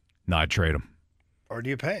 No, I'd trade him. Or do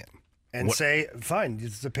you pay him? And say, fine,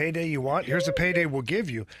 this is the payday you want. Here's the payday we'll give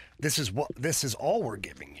you. This is all we're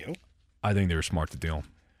giving you. I think they were smart to deal.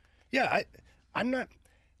 Yeah, I'm not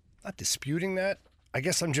disputing that. I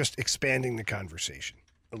guess I'm just expanding the conversation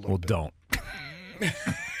a little bit. Well, don't.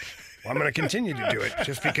 Well, I'm going to continue to do it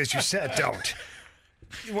just because you said don't.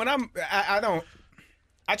 When I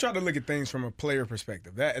try to look at things from a player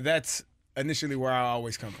perspective. That's initially where I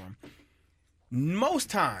always come from. Most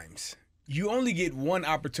times, you only get one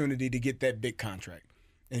opportunity to get that big contract.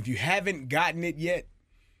 And if you haven't gotten it yet,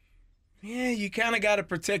 you kind of got to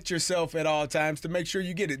protect yourself at all times to make sure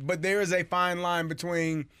you get it. But there is a fine line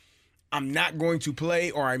between I'm not going to play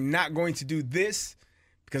or I'm not going to do this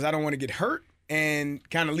because I don't want to get hurt and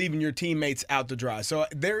kind of leaving your teammates out to dry. So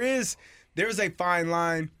there's a fine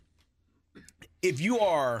line. If you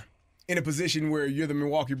are in a position where you're the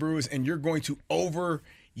Milwaukee Brewers and you're going to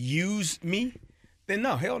overuse me, then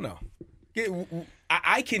no, hell no.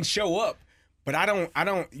 I can show up, but I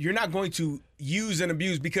don't. You're not going to use and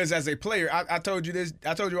abuse because as a player, I told you this.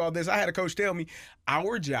 I told you all this. I had a coach tell me,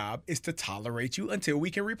 our job is to tolerate you until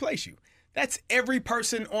we can replace you. That's every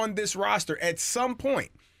person on this roster. At some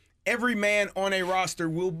point, every man on a roster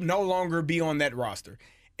will no longer be on that roster.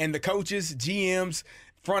 And the coaches, GMs,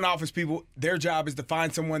 front office people, their job is to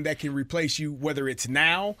find someone that can replace you, whether it's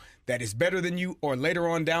now, that is better than you, or later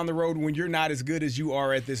on down the road when you're not as good as you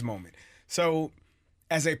are at this moment. So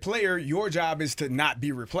as a player, your job is to not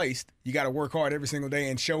be replaced. You got to work hard every single day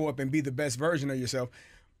and show up and be the best version of yourself,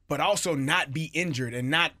 but also not be injured and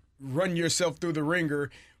not run yourself through the ringer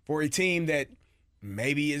for a team that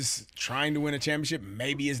maybe is trying to win a championship,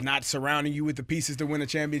 maybe is not surrounding you with the pieces to win a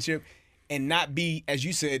championship, and not be, as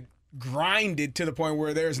you said, grinded to the point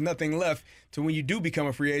where there's nothing left to when you do become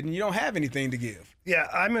a free agent, you don't have anything to give. Yeah,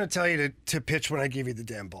 I'm going to tell you to pitch when I give you the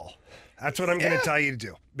damn ball. That's what I'm going to tell you to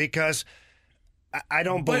do because I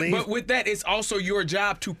don't believe. But with that, it's also your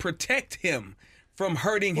job to protect him from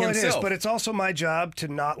hurting himself. It is, but it's also my job to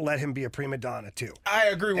not let him be a prima donna, too. I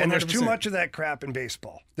agree 100%. And there's too much of that crap in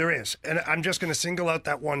baseball. There is. And I'm just going to single out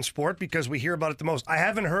that one sport because we hear about it the most. I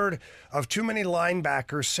haven't heard of too many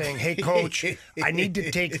linebackers saying, hey, coach, I need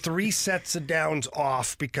to take 3 sets of downs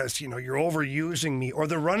off because, you're overusing me, or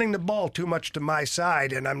they're running the ball too much to my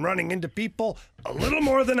side and I'm running into people a little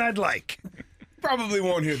more than I'd like. Probably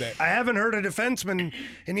won't hear that. I haven't heard a defenseman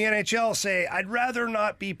in the NHL say, I'd rather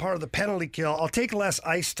not be part of the penalty kill. I'll take less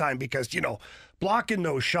ice time because, blocking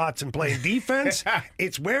those shots and playing defense,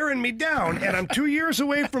 it's wearing me down, and I'm 2 years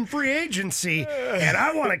away from free agency, and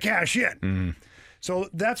I want to cash in. Mm-hmm. So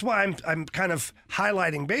that's why I'm kind of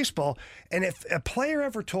highlighting baseball. And if a player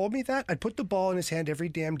ever told me that, I'd put the ball in his hand every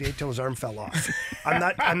damn day till his arm fell off.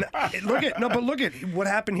 Look at what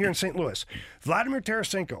happened here in St. Louis. Vladimir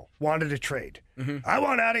Tarasenko wanted a trade. Mm-hmm. I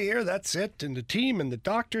want out of here. That's it. And the team and the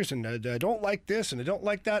doctors and I don't like this and I don't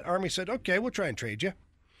like that. Army said, okay, we'll try and trade you.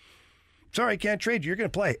 Sorry, I can't trade you. You're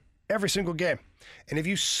going to play every single game. And if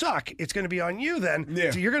you suck, it's going to be on you then.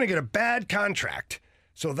 Yeah. So you're going to get a bad contract.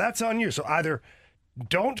 So that's on you. So either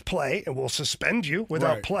don't play and we'll suspend you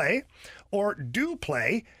without play, or do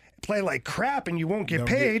play like crap and you won't get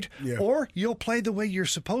paid, or you'll play the way you're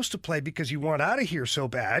supposed to play because you want out of here so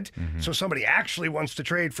bad, so somebody actually wants to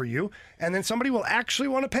trade for you, and then somebody will actually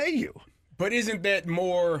want to pay you. But isn't that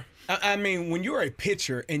more, I mean, when you're a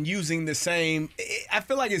pitcher and using the same, I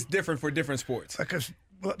feel like it's different for different sports. Because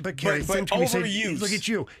But Gary, overused. Look at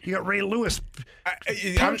you. You got Ray Lewis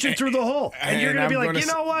punching through the hole. And you're going to be like, you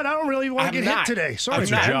know what? I don't really want to get hit today. Sorry,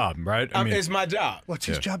 That's your job, right? I mean, it's my job. What's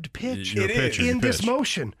his job? To pitch. You're a pitcher, In you this pitch.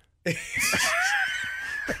 motion.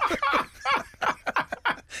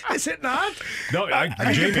 Is it not? No, I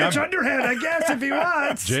can Jamie, pitch underhand, I guess, if he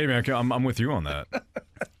wants. Jamie, I'm with you on that.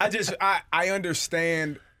 I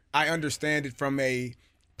understand it from a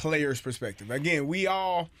player's perspective. Again, we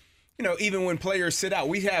all, even when players sit out,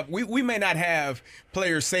 we may not have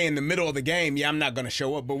players say in the middle of the game, yeah, I'm not going to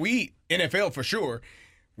show up, but we, NFL for sure,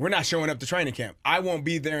 we're not showing up to training camp. I won't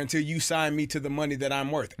be there until you sign me to the money that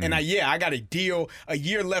I'm worth. And I got a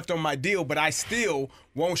year left on my deal, but I still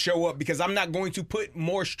won't show up because I'm not going to put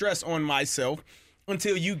more stress on myself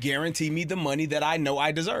until you guarantee me the money that I know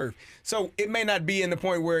I deserve. So it may not be in the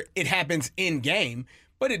point where it happens in game,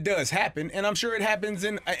 but it does happen. And I'm sure it happens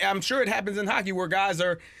in hockey where guys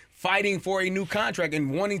are fighting for a new contract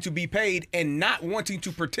and wanting to be paid and not wanting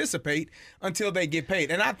to participate until they get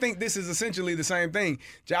paid. And I think this is essentially the same thing.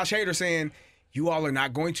 Josh Hader saying, you all are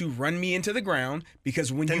not going to run me into the ground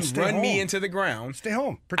because when you run me into the ground, stay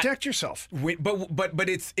home, protect yourself. But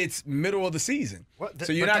it's middle of the season,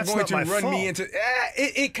 so you're but not that's going to not my run fault. me into.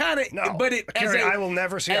 It kind of. No, but it Kerry, I will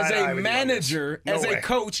never see as eye to eye a with you on manager, this. No as way. a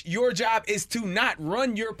coach, your job is to not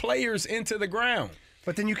run your players into the ground.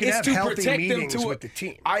 But then you can It's have to healthy protect them meetings to with the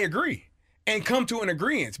team. I agree, and come to an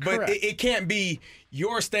agreement. But Correct. it can't be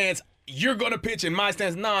your stance. You're going to pitch in my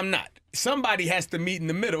stance. No, I'm not. Somebody has to meet in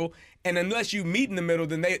the middle, and unless you meet in the middle,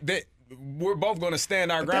 then we're both going to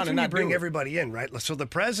stand our But ground that's and when not you bring do it. everybody in, right? So the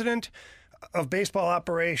president of baseball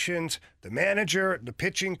operations, the manager, the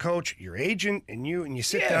pitching coach, your agent, and you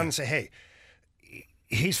sit down and say, hey,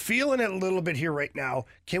 he's feeling it a little bit here right now.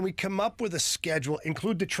 Can we come up with a schedule,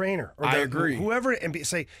 include the trainer or I agree. whoever, and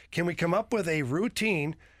say, can we come up with a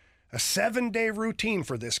routine, a 7-day routine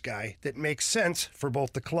for this guy that makes sense for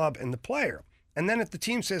both the club and the player? And then if the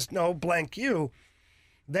team says, no, blank you,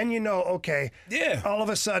 then you know, okay, all of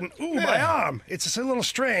a sudden, my arm, it's just a little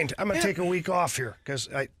strained. I'm going to take a week off here because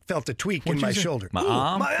I felt a tweak in my shoulder. My Ooh,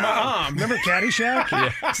 arm? My arm. Remember Caddyshack?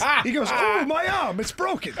 Yes. He goes, oh, my arm, it's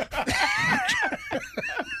broken. I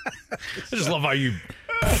just love how you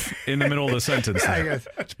in the middle of the sentence.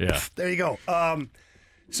 Yeah. There you go.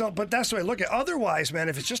 But that's the way I look at it. Otherwise, man,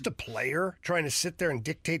 if it's just a player trying to sit there and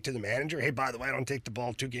dictate to the manager, hey, by the way, I don't take the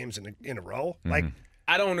ball 2 games in a row. Like,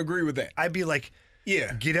 I don't agree with that. I'd be like,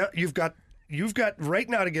 get out. You've got right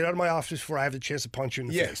now to get out of my office before I have the chance to punch you in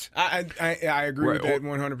the face. I agree with that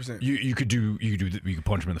 100%. You could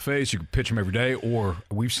punch him in the face. You could pitch him every day, or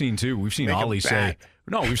we've seen Ollie say,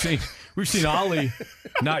 no, we've seen Ollie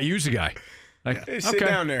not use a guy. Like, Hey, sit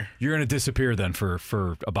down there. You're going to disappear then for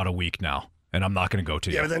about a week now, and I'm not going to go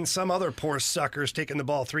to you. Yeah, but then some other poor sucker's taking the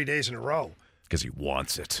ball 3 days in a row. Because he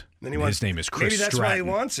wants it. Then His name is Chris Maybe that's Stratton. why he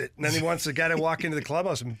wants it. And then he wants the guy to walk into the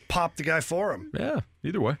clubhouse and pop the guy for him. Yeah,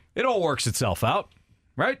 either way. It all works itself out,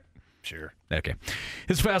 right? Sure. Okay.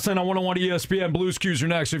 It's Fastlane on 101 ESPN. Blues Cues are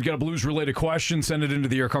next. If you've got a Blues-related question, send it into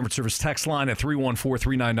the Air Comfort Service text line at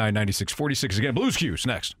 314-399-9646. Again, Blues Cues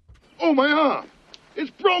next. Oh, my arm.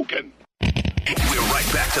 It's broken. We're right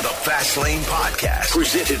back to the Fast Lane Podcast,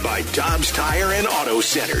 presented by Dobbs Tire and Auto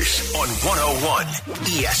Centers on 101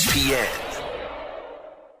 ESPN.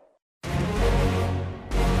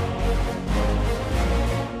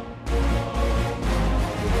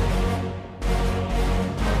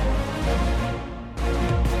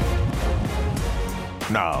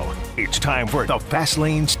 Now, it's time for the Fast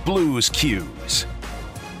Lane's Blues Cues.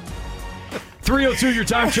 302, your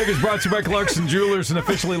time check is brought to you by Clarkson Jewelers, an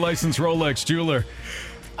officially licensed Rolex jeweler.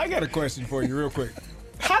 I got a question for you real quick.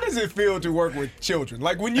 How does it feel to work with children?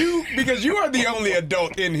 Like because you are the only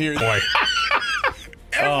adult in here. Boy.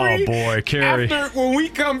 Oh, boy, Carrie. When we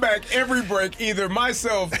come back every break, either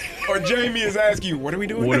myself or Jamie is asking you, what are we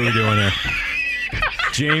doing? What are we doing here?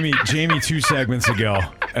 Jamie, 2 segments ago,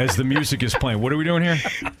 as the music is playing, what are we doing here?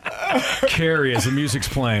 Carrie, as the music's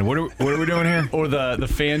playing, what are we doing here? Or the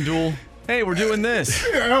FanDuel. Hey, we're doing this.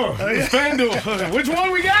 FanDuel. Which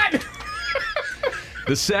one we got?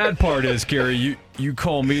 The sad part is, Carrie, you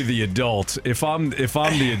call me the adult. If I'm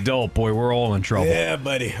the adult, boy, we're all in trouble. Yeah,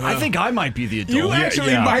 buddy. I think I might be the adult. You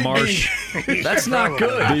actually might Marsh. be. That's not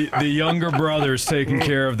good. The younger brot's taking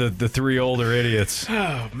care of the 3 older idiots.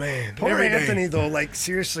 Oh, man. Poor Every day. Anthony, though, like,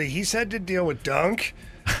 seriously, he's had to deal with Dunk,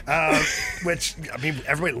 which, I mean,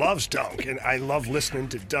 everybody loves Dunk, and I love listening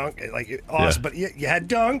to Dunk. Like, awesome. Yeah. But you had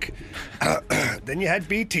Dunk, then you had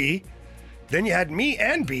BT, Then you had me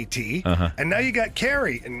and BT, and now you got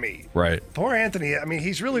Carey and me. Right. Poor Anthony. I mean,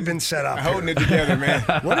 he's really been set up. Holding it together, man.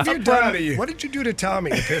 What have you I'm done? proud of you. What did you do to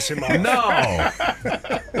Tommy to piss him off?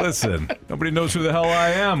 No. Listen, nobody knows who the hell I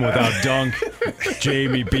am without Dunk,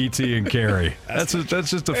 Jamie, BT, and Carey. That's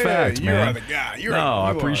just a fact, you man. are the guy.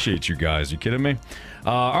 I appreciate you guys. You kidding me?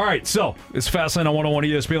 All right, so it's Fastlane on 101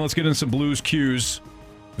 ESPN. Let's get in some Blues cues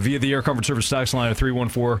via the Air Comfort Service tax line at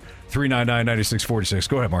 314-399-9646.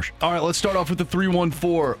 Go ahead, Marsh. All right, let's start off with the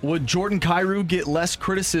 314. Would Jordan Kyrou get less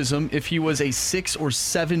criticism if he was a $6 or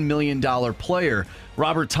 $7 million player?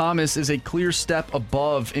 Robert Thomas is a clear step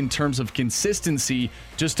above in terms of consistency.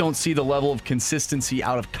 Just don't see the level of consistency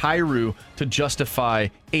out of Kyrou to justify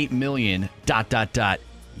 $8 million, ...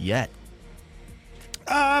 yet.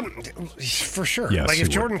 For sure. Yes, like he if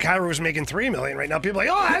would. Jordan Kyrou was making $3 million right now, people are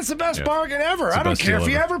like, oh, that's the best bargain ever. It's the I don't best care deal if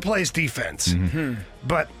he ever. ever plays defense.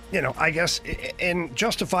 But, I guess, and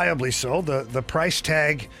justifiably so, the price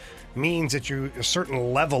tag means that you a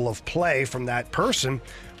certain level of play from that person.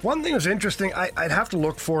 One thing was interesting, I'd have to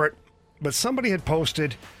look for it, but somebody had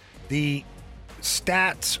posted the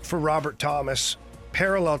stats for Robert Thomas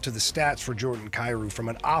parallel to the stats for Jordan Kyrou from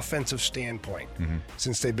an offensive standpoint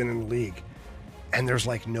since they've been in the league. And there's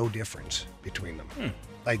like no difference between them.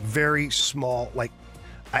 Like very small,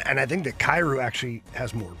 and I think that Kyrou actually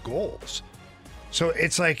has more goals. So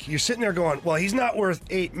it's like you're sitting there going, well, he's not worth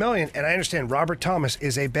 $8 million. And I understand Robert Thomas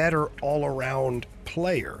is a better all-around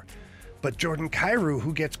player. But Jordan Kyrou,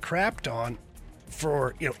 who gets crapped on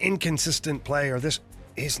for, inconsistent play or this,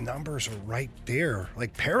 his numbers are right there,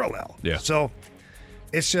 like parallel. Yeah. So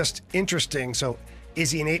it's just interesting. So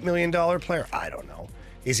is he an $8 million player? I don't know.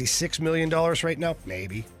 Is he $6 million right now?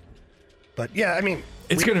 Maybe. But yeah, I mean,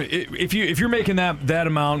 It's if you're making that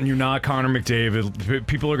amount and you're not Connor McDavid,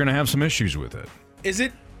 people are gonna have some issues with it. Is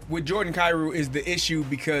it with Jordan Kyrou is the issue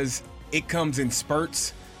because it comes in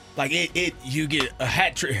spurts? Like you get a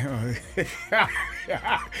hat trick.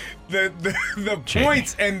 the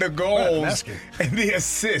points and the goals and the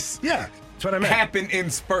assists. Yeah, that's what I meant. Happen in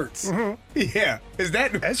spurts. Yeah, is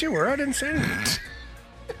that as you were? I didn't say anything.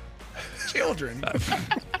 Children.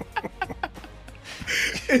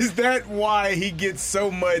 Is that why he gets so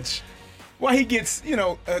much? Why he gets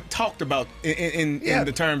talked about in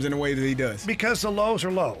the terms in the way that he does? Because the lows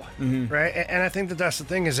are low, right? And I think that's the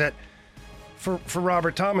thing is that for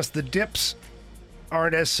Robert Thomas, the dips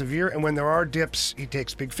aren't as severe, and when there are dips, he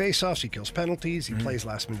takes big faceoffs, he kills penalties, he plays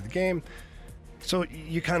last minute of the game, so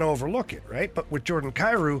you kind of overlook it, right? But with Jordan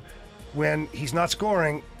Kyrou, when he's not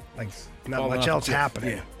scoring, like not much else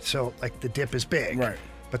happening. Yeah. So like the dip is big, Right.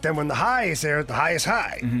 But then when the high is there, the high is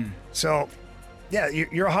high. So yeah,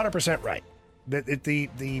 you're 100% right.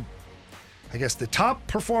 I guess the top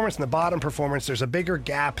performance and the bottom performance, there's a bigger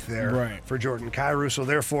gap there for Jordan Kyrou. So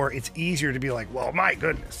therefore, it's easier to be like, well, my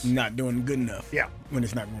goodness, Not doing good enough. Yeah. When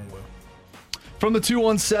it's not going well. From the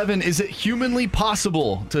 217, is it humanly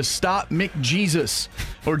possible to stop McJesus?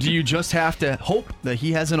 Or do you just have to hope that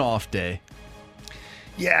he has an off day?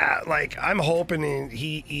 Yeah, like I'm hoping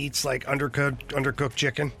he eats like undercooked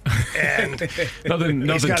chicken, and Nothing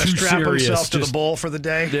he's got to too strap serious. himself to the Just- bowl for the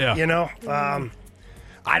day. Yeah.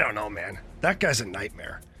 I don't know, man. That guy's a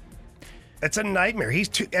nightmare. It's a nightmare. He's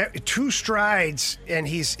two strides and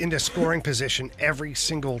he's into scoring position every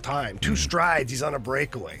single time. Two strides, he's on a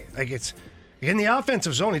breakaway. Like it's in the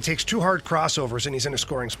offensive zone. He takes two hard crossovers and he's in a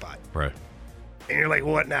scoring spot. Right. And you're like,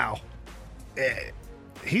 what now?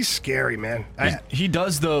 He's scary, man. He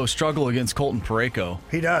does, though, struggle against Colton Parayko.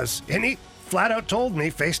 He does. And he flat out told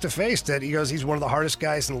me face to face that he's one of the hardest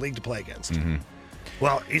guys in the league to play against.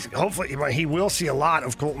 Well, hopefully he will see a lot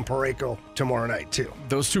of Colton Parayko tomorrow night too.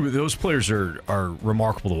 Those players are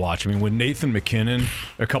remarkable to watch. I mean, when Nathan McKinnon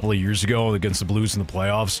a couple of years ago against the Blues in the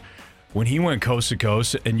playoffs, when he went coast to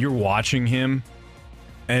coast and you're watching him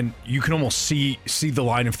and you can almost see the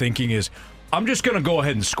line of thinking is, I'm just going to go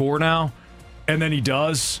ahead and score now. And then he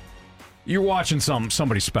does. You're watching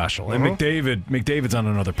somebody special. And McDavid's on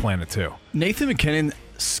another planet too. Nathan McKinnon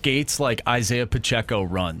skates like Isaiah Pacheco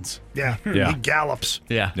runs. Yeah. Yeah. He gallops.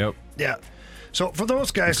 Yeah. Yep. Yeah. So for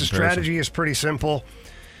those guys, the strategy is pretty simple.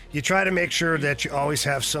 You try to make sure that you always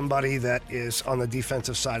have somebody that is on the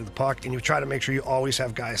defensive side of the puck, and you try to make sure you always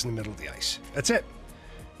have guys in the middle of the ice. That's it.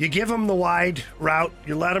 You give him the wide route,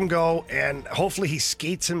 you let him go, and hopefully he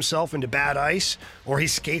skates himself into bad ice, or he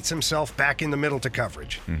skates himself back in the middle to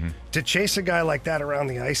coverage. To chase a guy like that around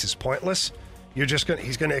the ice is pointless.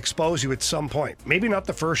 He's gonna expose you at some point. Maybe not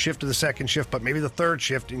the first shift or the second shift, but maybe the third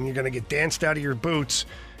shift, and you're gonna get danced out of your boots,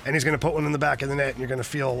 and he's gonna put one in the back of the net, and you're gonna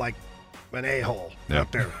feel like an a-hole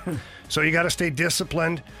out there. So you got to stay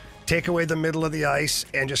disciplined, take away the middle of the ice,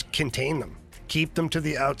 and just contain them. keep them to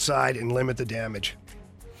the outside and limit the damage.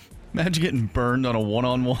 Imagine getting burned on a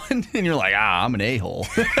one-on-one, and you're like, I'm an a-hole.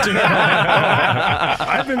 I've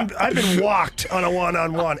been walked on a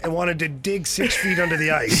one-on-one and wanted to dig 6 feet under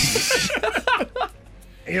the ice.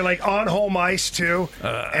 And you're like on home ice too,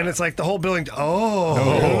 and it's like the whole building.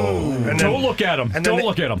 And then, Don't look at him. Don't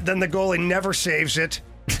look at him. Then the goalie never saves it.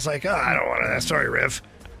 It's like, I don't want to. Sorry, Riv.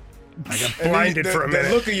 I got blinded for a minute.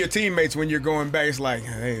 The look of your teammates when you're going back, it's like,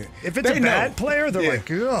 hey. If it's a bad player, they're like,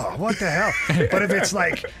 oh, what the hell? But if it's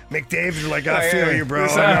like McDavid, they're like, I feel you, bro.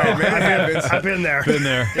 I've been there. Been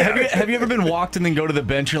there. Have you ever been walked and then go to the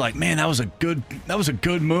bench? You're like, man, that was a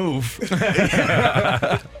good move.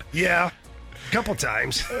 Yeah, a couple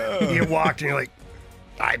times. You walked and you're like,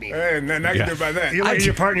 I mean, and then I can do by that. You look at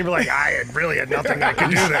your partner, you're like, I really had nothing I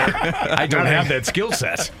could do there. I don't have that skill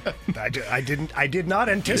set. I did not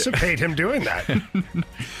anticipate him doing that.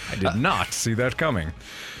 I did not see that coming.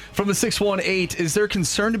 From the 618, is there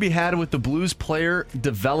concern to be had with the Blues player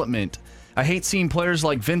development? I hate seeing players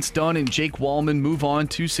like Vince Dunn and Jake Wallman move on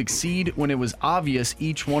to succeed when it was obvious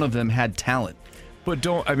each one of them had talent. But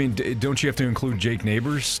don't you have to include Jake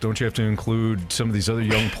Neighbors? Don't you have to include some of these other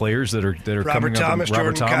young players that are Robert coming Thomas, up?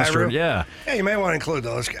 Robert Jordan Thomas, Kyrou. yeah. Yeah, you might want to include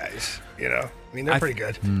those guys. I mean, they're pretty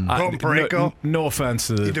good. Colton Parayko. No offense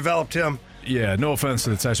to You developed him. Yeah, no offense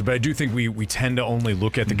to the session, but I do think we tend to only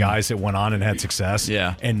look at the guys that went on and had success,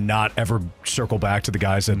 and not ever circle back to the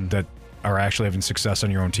guys that are actually having success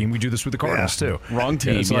on your own team. We do this with the Cardinals too. Wrong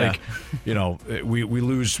team. It's like, we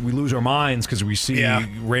lose our minds because we see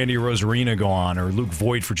Randy Rosarina go on or Luke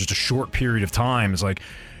Voigt for just a short period of time. It's like,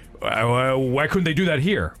 why couldn't they do that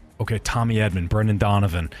here? Okay, Tommy Edman, Brendan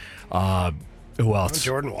Donovan, who else?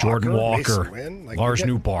 Jordan Walker, Wynn. Lars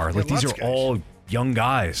Newbar. Like these are all young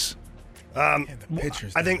guys. I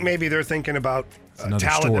think maybe they're thinking about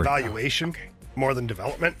talent evaluation more than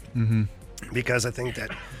development, because I think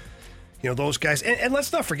that those guys. And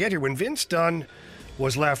let's not forget here, when Vince Dunn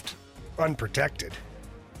was left unprotected,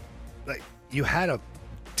 like you had a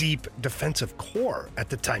deep defensive core at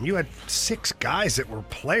the time. You had 6 guys that were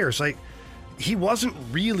players. Like he wasn't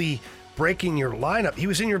really breaking your lineup. He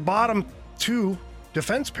was in your bottom 2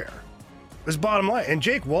 defense pair. His bottom line. And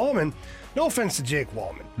Jake Wallman. No offense to Jake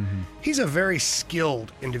Wallman. He's a very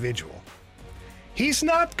skilled individual. He's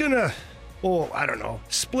not going to,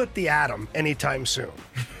 split the atom anytime soon.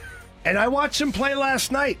 And I watched him play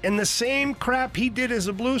last night, and the same crap he did as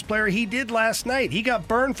a Blues player, he did last night. He got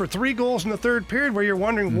burned for 3 goals in the third period where you're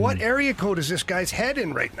wondering, what area code is this guy's head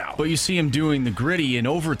in right now? But you see him doing the gritty in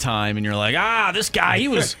overtime, and you're like, this guy, he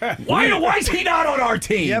was, why is he not on our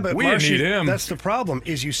team? Yeah, but we didn't need him. That's the problem,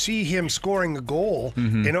 is you see him scoring a goal,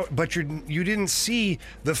 but you didn't see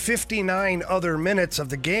the 59 other minutes of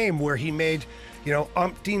the game where he made,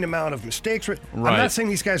 umpteen amount of mistakes. Right. I'm not saying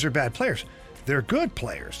these guys are bad players. They're good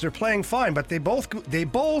players. They're playing fine, but they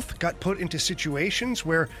both got put into situations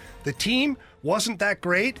where the team wasn't that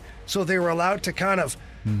great, so they were allowed to kind of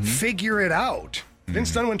figure it out.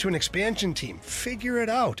 Vince Dunn went to an expansion team. Figure it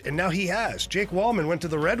out. And now he has. Jake Wallman went to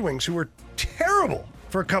the Red Wings, who were terrible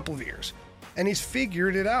for a couple of years, and he's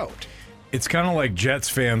figured it out. It's kind of like Jets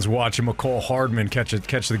fans watching McCall Hardman catch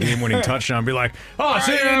the game-winning touchdown and be like, we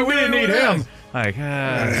didn't need him. Like,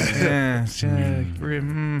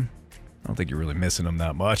 I don't think you're really missing him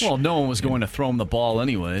that much. Well, no one was going to throw him the ball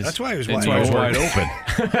anyways. That's why he was wide open.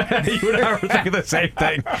 You and I were thinking the same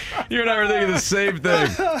thing. You and I were thinking the same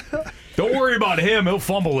thing. Don't worry about him. He'll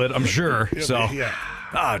fumble it, I'm sure.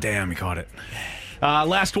 Oh, damn, he caught it.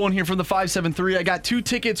 Last one here from the 573. I got 2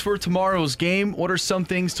 tickets for tomorrow's game. What are some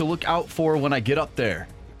things to look out for when I get up there?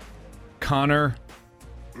 Connor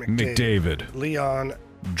McDavid. Leon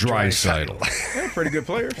Draisaitl. They're pretty good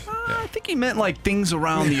players. I think he meant like things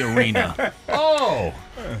around the arena. Oh,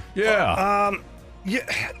 yeah.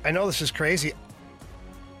 Yeah, I know this is crazy.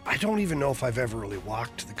 I don't even know if I've ever really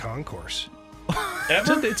walked the concourse.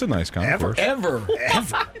 Ever? It's a nice concourse. Ever.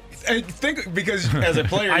 And think, because as a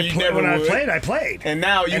player, I played. And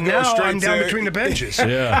now I'm down between the benches.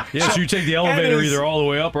 Yeah. So you take the elevator either all the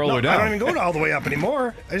way up or all the way down. I don't even go all the way up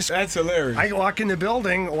anymore. That's hilarious. I walk in the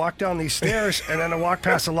building, walk down these stairs, and then I walk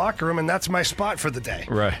past the locker room, and that's my spot for the day.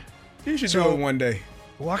 Right. You should do it one day.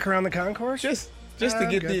 Walk around the concourse? Just to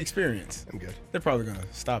get the experience. I'm good. They're probably going to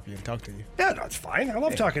stop you and talk to you. Yeah, that's fine. I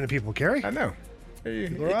love talking to people, Kerry. I know.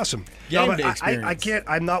 They're awesome. Game day experience. I can't.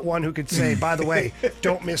 I'm not one who could say, by the way,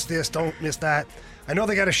 don't miss this, don't miss that. I know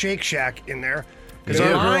they got a Shake Shack in there.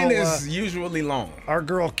 The line is usually long. Our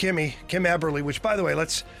girl, Kim Eberly, which, by the way,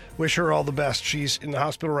 let's wish her all the best. She's in the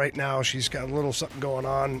hospital right now. She's got a little something going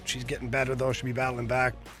on. She's getting better, though. She'll be battling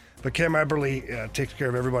back. But Kim Eberly takes care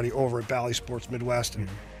of everybody over at Bally Sports Midwest. And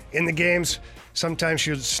in the games, sometimes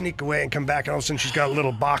she'll sneak away and come back, and all of a sudden she's got a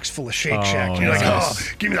little box full of Shake Shack. You're like, oh,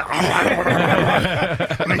 give me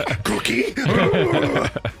that. I'm like, cookie?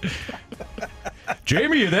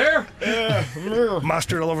 Jamie, you there?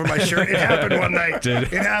 Mustard all over my shirt. It happened one night. Did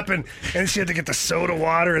it happened. And she had to get the soda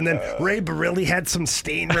water, and then Ray Barilli had some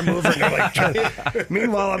stain remover. And they're like,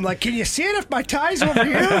 meanwhile, I'm like, can you see it if my tie's over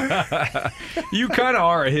here? You kind of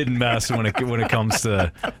are a hidden mess when it comes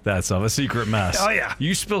to that stuff. A secret mess. Oh, yeah.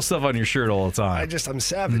 You spill stuff on your shirt all the time. I'm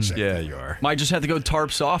savage. Yeah, you are. Might just have to go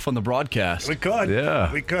tarps off on the broadcast. We could.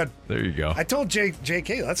 Yeah. We could. There you go. I told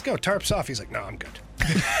JK, let's go tarps off. He's like, no, I'm good.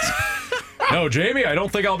 No, Jamie, I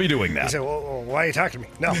don't think I'll be doing that. He said, well, why are you talking to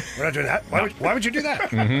me? No, we're not doing that. Why would you do that?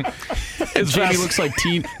 Jamie looks like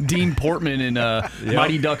Dean Portman in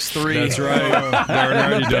Mighty Ducks 3. That's right.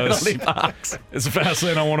 Darn right he does. It's a Fast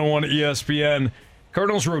Lane on 101 ESPN.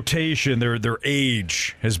 Cardinals rotation, their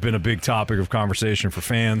age has been a big topic of conversation for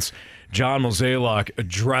fans. John Mozeliak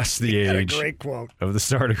addressed the age a great quote. of the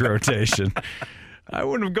starting rotation. I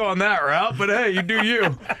wouldn't have gone that route, but hey, you do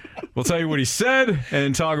you. We'll tell you what he said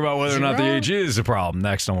and talk about whether or not the age is a problem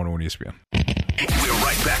next on 101 ESPN. We're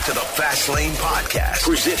right back to the Fast Lane Podcast,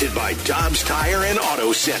 presented by Dobbs Tire and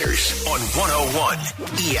Auto Centers on 101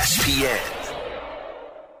 ESPN.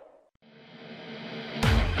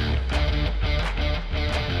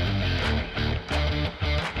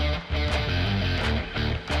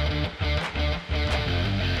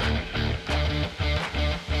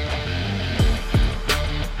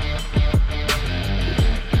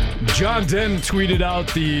 John Den tweeted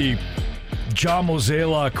out the John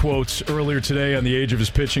Mozeliak quotes earlier today on the age of his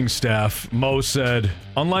pitching staff. Mo said,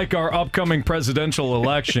 unlike our upcoming presidential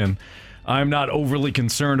election, I'm not overly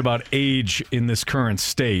concerned about age in this current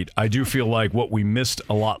state. I do feel like what we missed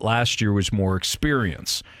a lot last year was more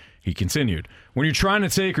experience. He continued, when you're trying to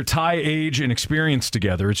take or tie age and experience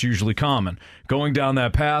together, it's usually common. Going down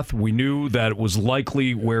that path, we knew that it was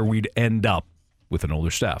likely where we'd end up with an older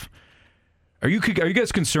staff. Are you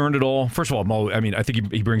guys concerned at all? First of all, Mo, I mean, I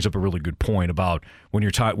think he brings up a really good point about when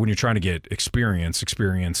you're trying to get experience.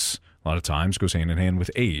 Experience a lot of times goes hand in hand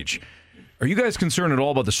with age. Are you guys concerned at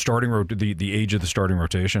all about the age of the starting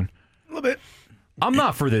rotation? A little bit. I'm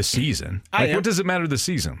not for this season. What does it matter this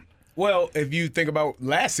season? Well, if you think about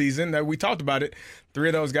last season, that we talked about it, 3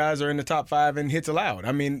 of those guys are in the top 5 in hits allowed.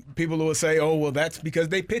 I mean, people will say, oh, well, that's because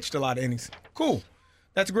they pitched a lot of innings. Cool.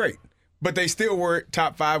 That's great. But they still were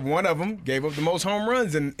top 5. One of them gave up the most home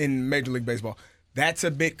runs in Major League Baseball. That's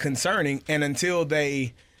a bit concerning. And until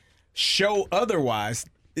they show otherwise,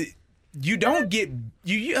 you don't get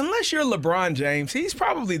unless you're LeBron James. He's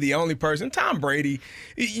probably the only person. Tom Brady.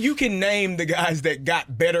 You can name the guys that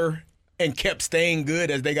got better and kept staying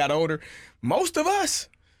good as they got older. Most of us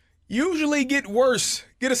usually get worse,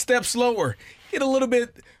 get a step slower, get a little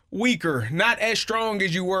bit weaker, not as strong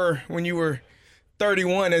as you were when you were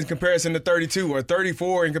 31 in comparison to 32 or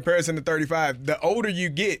 34 in comparison to 35. The older you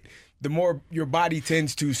get, the more your body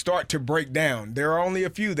tends to start to break down. There are only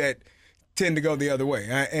a few that tend to go the other way.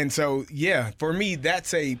 And so, yeah, for me,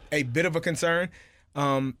 that's a bit of a concern.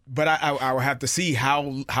 But I will have to see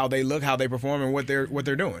how they look, how they perform, and what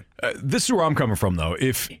they're doing. This is where I'm coming from, though.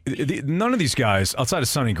 If none of these guys, outside of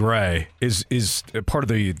Sonny Gray, is part of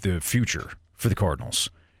the future for the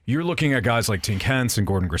Cardinals. You're looking at guys like Tink Hence and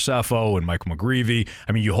Gordon Graceffo and Michael McGreevy.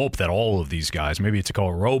 I mean, you hope that all of these guys, maybe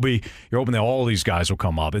Takao Roby, you're hoping that all of these guys will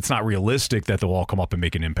come up. It's not realistic that they'll all come up and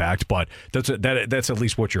make an impact, but that's at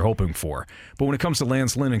least what you're hoping for. But when it comes to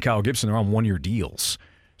Lance Lynn and Kyle Gibson, they're on one-year deals.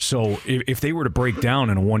 So if they were to break down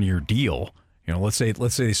in a one-year deal, let's say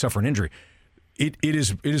they suffer an injury, it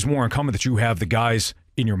is more incumbent that you have the guys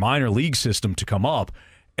in your minor league system to come up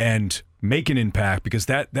and make an impact, because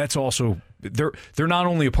that's also they're not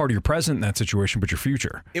only a part of your present in that situation, but your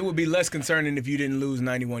future. It would be less concerning if you didn't lose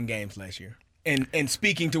 91 games last year. And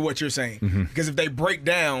speaking to what you're saying, because if they break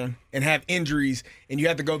down and have injuries and you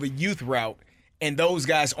have to go the youth route and those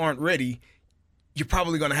guys aren't ready, you're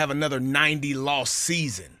probably going to have another 90-loss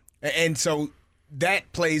season. And so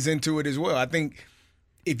that plays into it as well. I think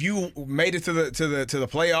if you made it to the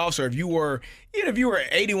playoffs, or if you were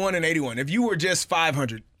 81-81, if you were just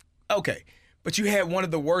 500, okay. But you had one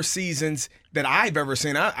of the worst seasons that I've ever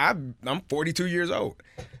seen. I'm 42 years old.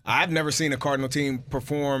 I've never seen a Cardinal team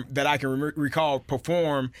perform that I can recall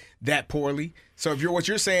perform that poorly. So if what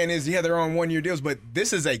you're saying is, yeah, they're on one-year deals, but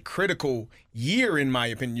this is a critical year in my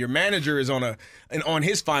opinion. Your manager is on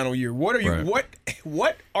his final year. What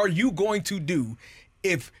are you going to do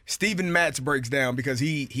if Steven Matz breaks down, because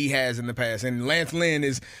he has in the past, and Lance Lynn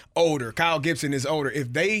is older, Kyle Gibson is older?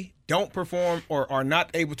 If they don't perform or are not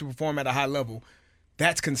able to perform at a high level,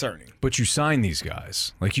 That's concerning. But you signed these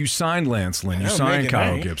guys. Like you signed Lance Lynn, you know, signed Megan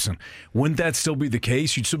Kyle May. Gibson. Wouldn't that still be the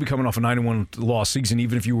case? You'd still be coming off a 91-loss season,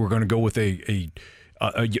 even if you were going to go with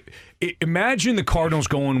imagine the Cardinals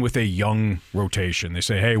going with a young rotation. They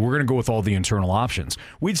say, hey, we're going to go with all the internal options.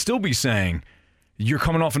 We'd still be saying, you're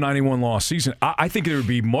coming off a 91-loss season. I think there'd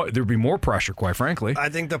be more pressure, quite frankly. I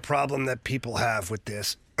think the problem that people have with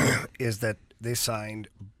this is that they signed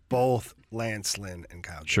both Lance Lynn and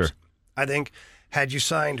Kyle Gibson. Sure. I think had you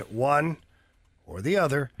signed one or the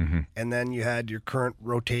other, and then you had your current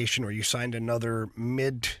rotation, or you signed another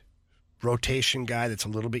mid-rotation guy that's a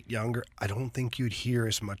little bit younger, I don't think you'd hear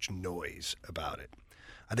as much noise about it.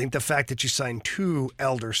 I think the fact that you signed two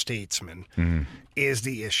elder statesmen is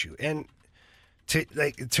the issue. And to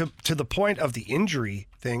the point of the injury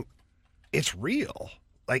thing, it's real.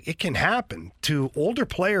 Like, it can happen. To older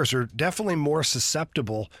players are definitely more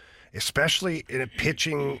susceptible, especially in a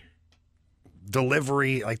pitching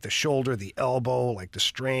delivery, like the shoulder, the elbow, like the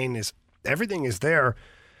strain is, everything is there.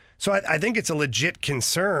 So I think it's a legit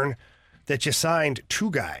concern that you signed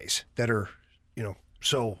two guys that are,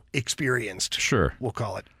 so experienced. Sure. We'll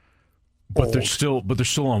call it. But they're still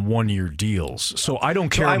on 1-year deals. So I don't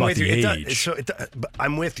care about the age. But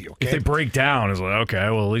I'm with you. Okay? If they break down, it's like, okay,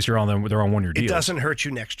 well, at least they're on 1-year deals. It doesn't hurt you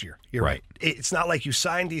next year. You're right. It's not like you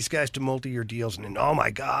signed these guys to multi-year deals and then, oh my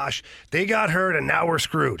gosh, they got hurt and now we're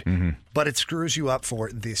screwed. But it screws you up for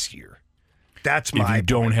this year. That's my point. If you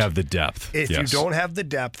don't have the depth. If you don't have the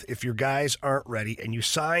depth, if your guys aren't ready, and you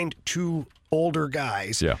signed two older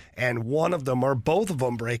guys, and one of them or both of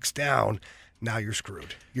them breaks down, now you're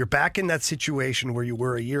screwed. You're back in that situation where you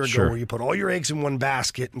were a year ago, where you put all your eggs in one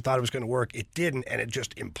basket and thought it was going to work. It didn't, and it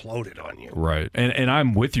just imploded on you. Right, and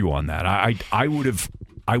I'm with you on that. I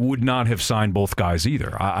would not have signed both guys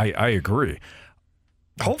either. I agree.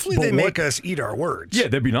 Hopefully they make us eat our words. Yeah,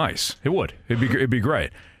 that'd be nice. It would. It'd be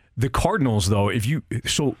great. The Cardinals, though,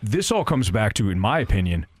 so this all comes back to, in my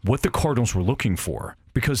opinion, what the Cardinals were looking for,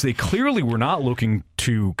 because they clearly were not looking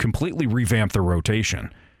to completely revamp their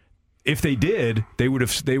rotation. If they did, they would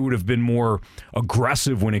have been more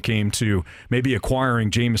aggressive when it came to maybe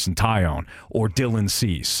acquiring Jameson Taillon or Dylan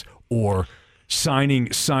Cease or signing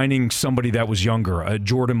somebody that was younger,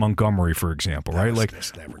 Jordan Montgomery, for example, right? Like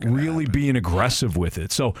really being aggressive with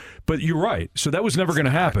it. So, but you're right. So that was never going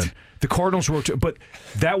to happen. The Cardinals were, but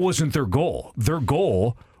that wasn't their goal. Their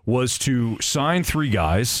goal was to sign three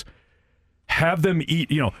guys, have them eat,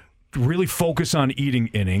 really focus on eating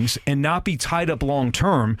innings and not be tied up long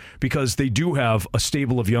term, because they do have a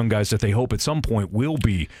stable of young guys that they hope at some point will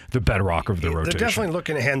be the bedrock of their rotation. They're definitely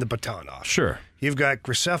looking to hand the baton off. Sure. You've got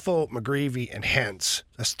Graceffo, McGreevy, and Hentz.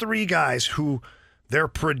 That's three guys who they're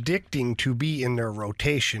predicting to be in their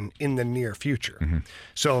rotation in the near future.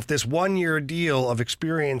 So if this 1-year deal of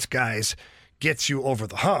experienced guys gets you over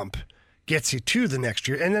the hump, gets you to the next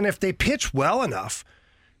year, and then if they pitch well enough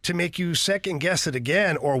to make you second guess it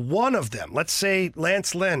again, or one of them, let's say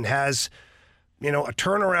Lance Lynn has, a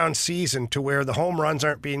turnaround season to where the home runs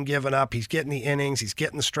aren't being given up, he's getting the innings, he's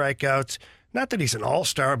getting the strikeouts. Not that he's an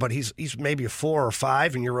all-star, but he's maybe a 4 or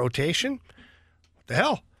 5 in your rotation. What the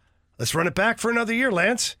hell? Let's run it back for another year,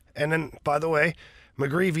 Lance. And then, by the way,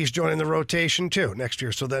 McGreevy's joining the rotation too next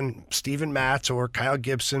year. So then Steven Matz or Kyle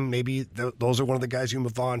Gibson, maybe those are one of the guys you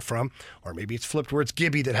move on from. Or maybe it's flipped where it's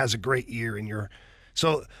Gibby that has a great year in your.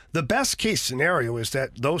 So the best case scenario is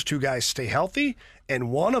that those two guys stay healthy, and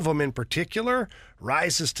one of them in particular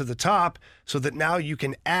rises to the top, so that now you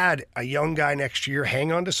can add a young guy next year,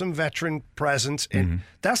 hang on to some veteran presence, and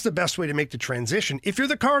that's the best way to make the transition. If you're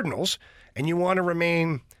the Cardinals and you want to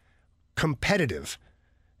remain competitive,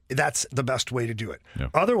 that's the best way to do it. Yeah.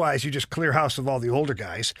 Otherwise, you just clear house of all the older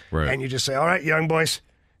guys, and you just say, all right, young boys,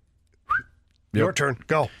 your turn,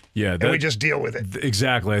 go. Yeah, and we just deal with it.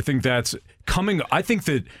 Exactly. I think that's coming. I think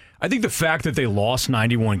the fact that they lost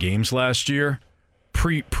 91 games last year,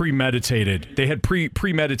 premeditated. They had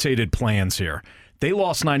premeditated plans here. They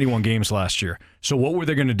lost 91 games last year. So what were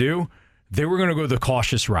they going to do? They were going to go the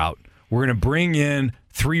cautious route. We're going to bring in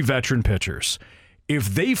 3 veteran pitchers.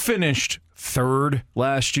 If they finished third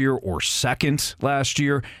last year or second last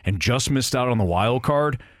year and just missed out on the wild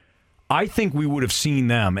card, I think we would have seen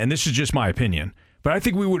them, and this is just my opinion, but I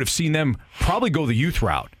think we would have seen them probably go the youth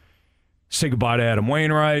route. Say goodbye to Adam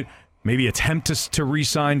Wainwright, maybe attempt to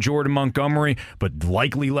re-sign Jordan Montgomery, but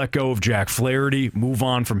likely let go of Jack Flaherty, move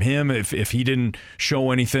on from him if he didn't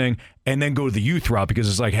show anything, and then go to the youth route, because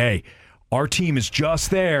it's like, hey, our team is just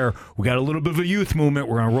there. We got a little bit of a youth movement.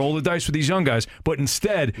 We're going to roll the dice with these young guys. But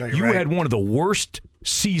instead, had one of the worst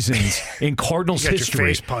seasons in Cardinals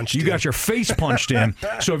history. You got your face punched in.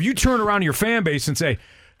 So if you turn around to your fan base and say,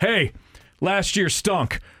 hey, last year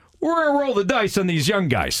stunk. We're going to roll the dice on these young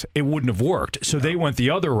guys. It wouldn't have worked. So they went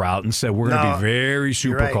the other route and said, we're going to be very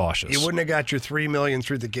super cautious. You wouldn't have got your $3 million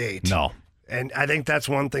through the gate. No. And I think that's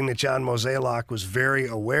one thing that John Mozeliak was very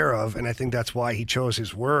aware of, and I think that's why he chose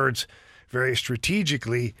his words very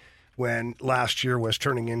strategically when last year was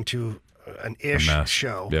turning into an ish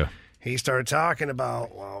show. Yeah. He started talking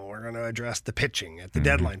about, well, we're going to address the pitching at the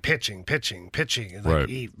deadline. Pitching. And Right.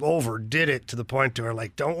 he overdid it to the point to where,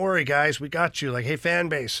 like, don't worry, guys, we got you. Like, hey, fan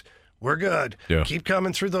base, we're good. Yeah. Keep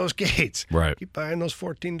coming through those gates. Right. Keep buying those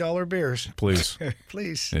 $14 beers. Please.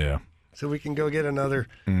 Please. Yeah. So we can go get another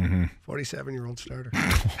 47-year-old starter.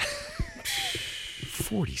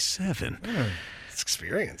 47. It's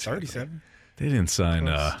experience. 37. They didn't sign,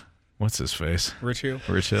 what's his face? Rich Hill.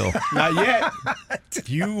 Rich Hill. Not yet.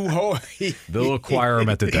 They'll acquire him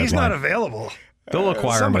at the deadline. He's not available. They'll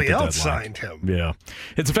acquire Somebody him at the else deadline. signed him. Yeah.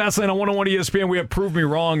 It's a Fastlane on 101 ESPN. We have Prove Me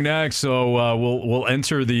Wrong next, so we'll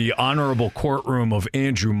enter the honorable courtroom of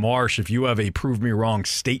Andrew Marsh. If you have a Prove Me Wrong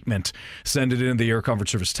statement, send it in the Air Comfort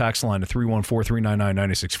Service text line to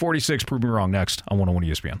 314-399-9646. Prove Me Wrong next on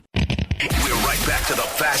 101 ESPN. We're right back to the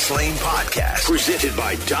Fast Lane Podcast, presented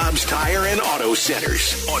by Dobbs Tire and Auto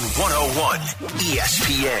Centers on 101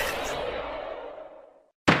 ESPN.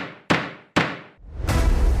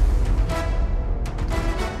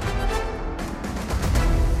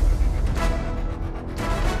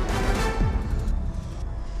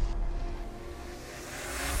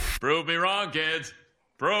 Prove me wrong, kids.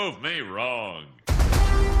 Prove me wrong.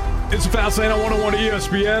 It's a Fastlane on 101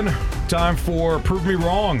 ESPN. Time for Prove Me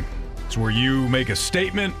Wrong. It's where you make a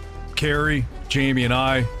statement. Carrie, Jamie, and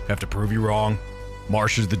I have to prove you wrong.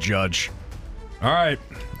 Marsh is the judge. All right,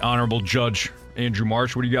 honorable judge Andrew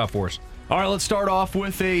Marsh, what do you got for us? All right, let's start off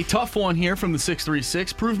with a tough one here from the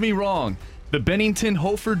 636. Prove me wrong. The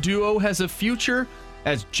Bennington-Hofer duo has a future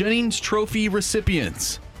as Jennings Trophy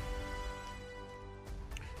recipients.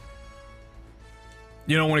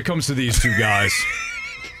 You know, when it comes to these two guys,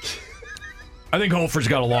 I think Hofer's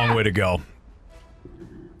got a long way to go.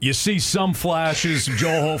 You see some flashes of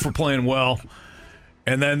Joel Hofer playing well,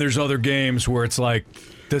 and then there's other games where it's like,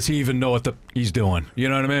 does he even know what he's doing? You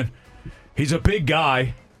know what I mean? He's a big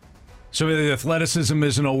guy, so the athleticism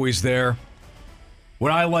isn't always there.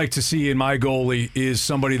 What I like to see in my goalie is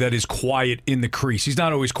somebody that is quiet in the crease. He's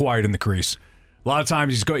not always quiet in the crease. A lot of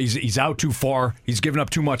times he's out too far. He's giving up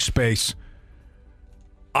too much space.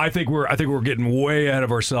 I think we're getting way ahead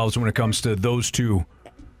of ourselves when it comes to those two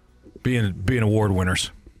being award winners.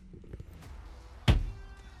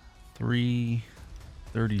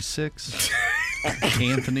 336.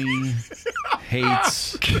 Anthony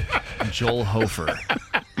hates Joel Hofer.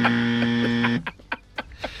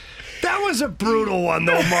 That was a brutal one,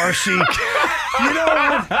 though, Marshy. You know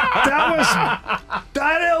what? I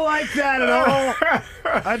didn't like that at all.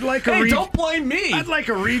 I'd like a don't blame me. I'd like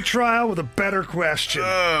a retrial with a better question.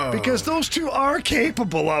 Because those two are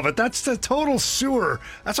capable of it. That's the total sewer.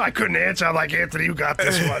 That's why I couldn't answer. I'm like, Anthony, you got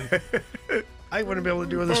this one. I wouldn't be able to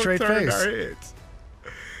do it with a straight face.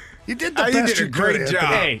 You did the best you did a you great could, job.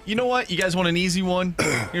 Anthony. Hey, you know what? You guys want an easy one?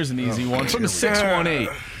 Here's an easy one from the 618.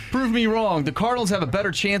 Prove me wrong. The Cardinals have a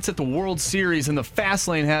better chance at the World Series than the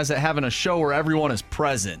Fastlane has at having a show where everyone is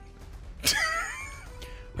present.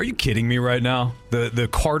 Are you kidding me right now? The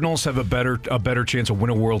Cardinals have a better chance of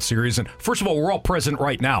winning a World Series. And first of all, we're all present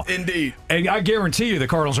right now. Indeed. And I guarantee you the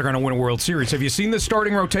Cardinals are going to win a World Series. Have you seen the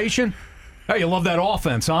starting rotation? Hey, you love that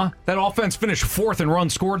offense, huh? That offense finished fourth in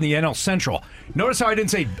runs scored in the NL Central. Notice how I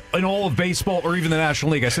didn't say in all of baseball or even the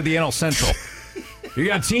National League. I said the NL Central. You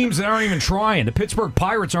got teams that aren't even trying. The Pittsburgh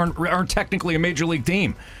Pirates aren't technically a major league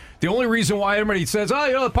team. The only reason why everybody says,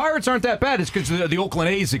 the Pirates aren't that bad is because the Oakland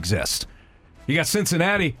A's exist. You got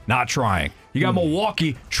Cincinnati not trying. You got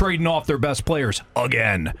Milwaukee trading off their best players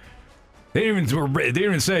again. They didn't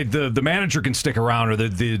even say the manager can stick around or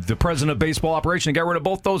the president of baseball operation and get rid of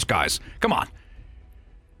both those guys. Come on.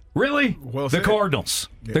 Really? Well the said. Cardinals.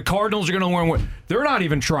 Yeah. The Cardinals are going to win. They're not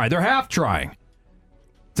even trying. They're half trying.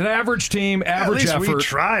 It's an average team, average At least effort. we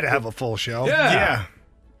try to have a full show. Yeah.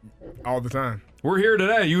 All the time. We're here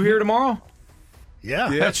today. You here tomorrow? Yeah.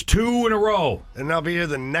 That's 2 in a row. And I'll be here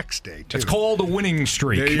the next day, too. It's called a winning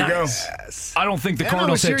streak. There you go. Yes. I don't think the And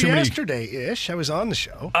Cardinals I have was too here many. yesterday-ish. I was on the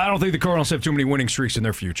show. I don't think the Cardinals have too many winning streaks in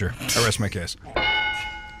their future. I rest my case.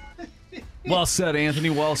 Well said, Anthony.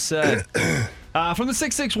 Well said. From the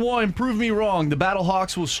 661, prove me wrong. The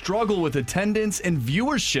Battlehawks will struggle with attendance and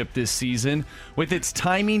viewership this season with its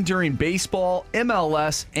timing during baseball,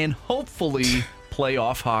 MLS, and hopefully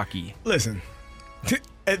playoff hockey. Listen,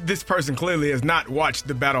 this person clearly has not watched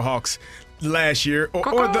the Battlehawks last year or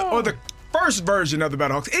first version of the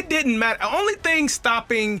Battlehawks. It didn't matter. The only thing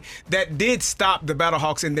that did stop the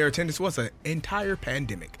Battlehawks in their attendance was an entire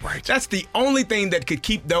pandemic. Right. That's the only thing that could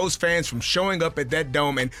keep those fans from showing up at that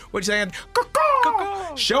dome and what you saying?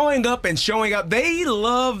 Showing up and showing out. They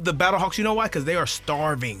love the Battlehawks. You know why? Because they are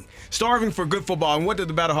starving for good football. And what did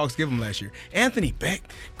the Battlehawks give them last year? Anthony Beck,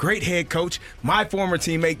 great head coach, my former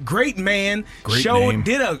teammate, great man. Great name.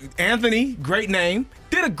 Anthony, great name,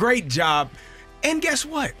 did a great job. And guess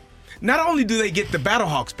what? Not only do they get the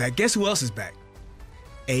Battlehawks back, guess who else is back?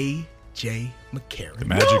 A.J. McCarron. The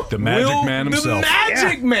magic man himself. The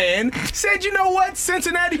magic man said, you know what,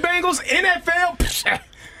 Cincinnati Bengals, NFL, what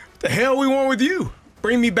the hell we want with you?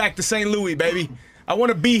 Bring me back to St. Louis, baby. I want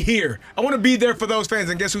to be here. I want to be there for those fans.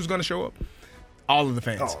 And guess who's going to show up? All of the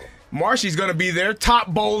fans. Oh. Marshy's going to be there, top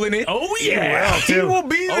bowling it. Oh, yeah. He will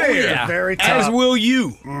be there. Yeah. Very top. As will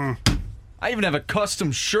you. I even have a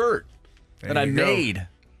custom shirt that I made.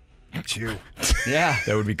 That's you. Yeah.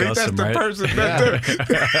 That would be That's custom, the right? person.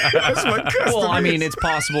 That's what custom Well, I is. mean, it's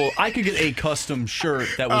possible. I could get a custom shirt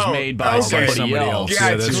that was made by okay. somebody else.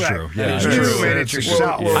 Yeah, that's true. Yeah, That's that's true. true. You made it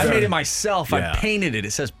yourself. I made it myself. Yeah. I painted it.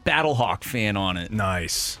 It says Battlehawk fan on it.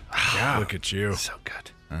 Nice. Yeah. Look at you. So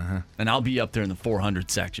good. And I'll be up there in the 400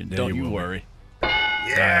 section. Yeah, Don't you you will. worry.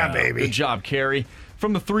 Yeah, baby. Good job, Carrie.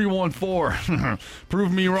 From the 314,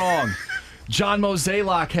 prove me wrong. John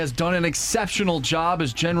Mozeliak has done an exceptional job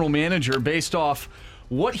as general manager based off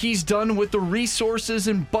what he's done with the resources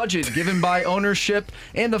and budget given by ownership,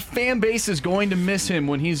 and the fan base is going to miss him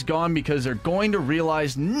when he's gone because they're going to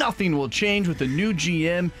realize nothing will change with the new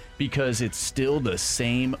GM because it's still the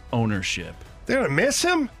same ownership. They're going to miss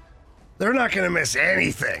him? They're not going to miss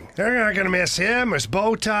anything. They're not going to miss him, his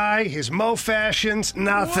bow tie, his Mo fashions,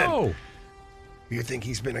 nothing. Whoa. You think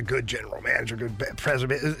he's been a good general manager, good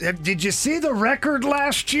president? Did you see the record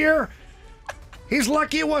last year? He's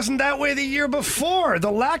lucky it wasn't that way the year before.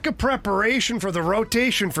 The lack of preparation for the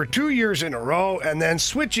rotation for 2 years in a row and then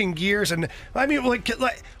switching gears. And I mean, like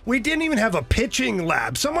we didn't even have a pitching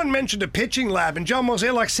lab. Someone mentioned a pitching lab, and John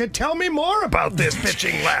Mozeliak said, tell me more about this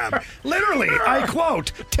pitching lab. Literally, I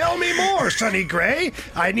quote, tell me more, Sonny Gray.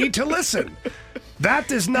 I need to listen. That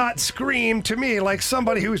does not scream to me like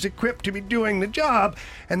somebody who's equipped to be doing the job.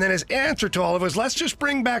 And then his answer to all of it was, let's just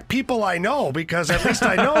bring back people I know because at least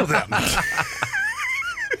I know them.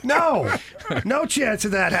 No chance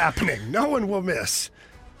of that happening. No one will miss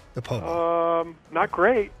the Pomo. Not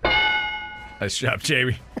great. Nice job,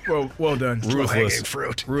 Jamie. Well done. Low-hanging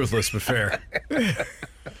fruit. Ruthless but fair.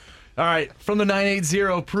 All right, from the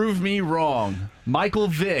 980, prove me wrong. Michael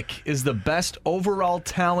Vick is the best overall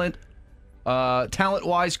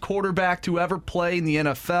talent-wise quarterback to ever play in the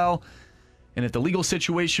NFL. And if the legal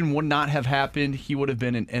situation would not have happened, he would have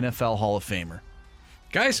been an NFL Hall of Famer.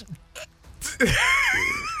 Guys,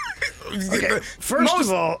 Okay, first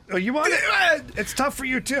of all, you want it's tough for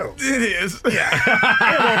you too. It is. Yeah,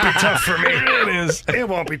 it won't be tough for me. it is. It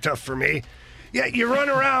won't be tough for me. Yeah, you run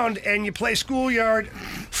around and you play schoolyard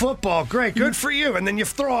football. Great, good for you. And then you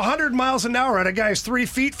throw 100 miles an hour at a guy's 3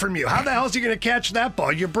 feet from you. How the hell is he going to catch that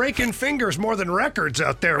ball? You're breaking fingers more than records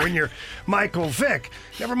out there when you're Michael Vick.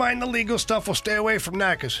 Never mind the legal stuff. We'll stay away from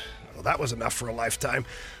that because that was enough for a lifetime.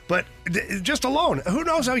 But just alone, who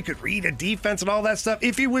knows how he could read a defense and all that stuff.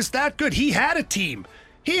 If he was that good, he had a team.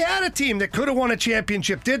 He had a team that could have won a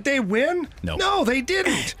championship. Did they win? No, they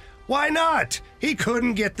didn't. Why not? He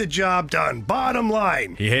couldn't get the job done. Bottom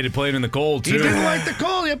line. He hated playing in the cold, too. He didn't like the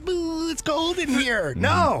cold. Yeah, boo, it's cold in here.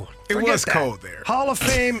 No. It forget was that. cold there. Hall of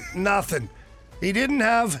Fame, nothing. He didn't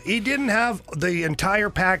have the entire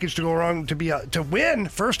package to go wrong to win,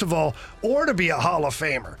 first of all, or to be a Hall of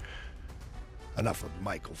Famer. Enough of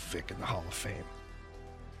Michael Vick in the Hall of Fame.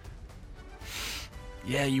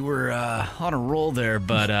 Yeah, you were on a roll there,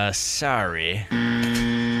 but sorry.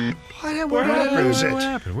 Where did I lose it? What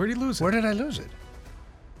happened? Where did he lose it? Where did I lose it?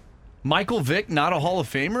 Michael Vick, not a Hall of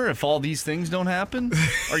Famer if all these things don't happen?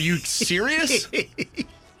 Are you serious?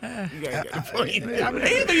 Anthony, you don't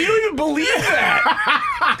even believe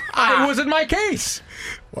that. It wasn't my case.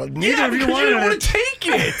 Well, neither of you wanted didn't want it. to take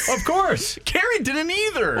it. Of course. Carrie didn't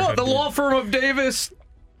either. Well, the law firm of Davis,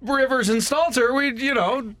 Rivers, and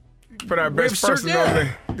Stalter, put our best person on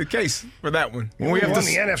the case for that one. We won the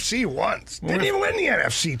NFC once. Didn't even win the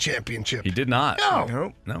NFC championship. He did not.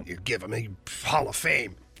 No. No. You give him a Hall of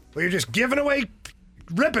Fame. Well, you're just giving away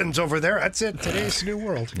ribbons over there. That's it. Today's new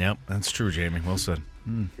world. Yep, that's true, Jamie. Well said.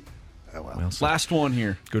 Oh, well. Well said. Last one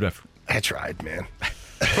here. Good effort. I tried, man.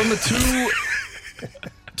 From the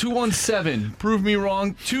 217, prove me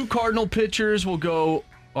wrong. 2 Cardinal pitchers will go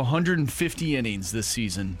 150 innings this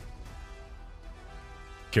season.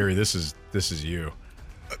 Carrie, this is you.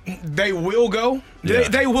 They will go. Yeah.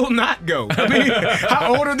 They will not go. I mean,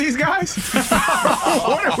 how old are these guys?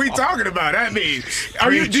 What are we talking about? I mean,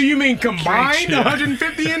 do you mean combined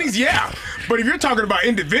 150 innings? Yeah. But if you're talking about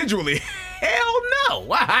individually, hell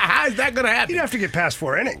no. How is that going to happen? You'd have to get past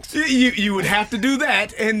 4 innings. You would have to do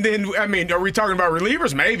that, and then I mean, are we talking about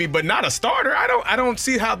relievers? Maybe, but not a starter. I don't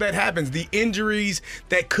see how that happens. The injuries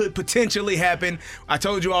that could potentially happen. I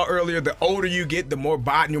told you all earlier. The older you get, the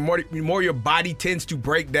more your body tends to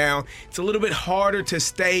break down. It's a little bit harder to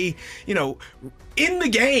stay, in the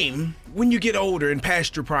game when you get older and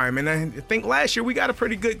past your prime. And I think last year we got a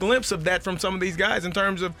pretty good glimpse of that from some of these guys in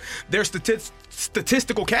terms of their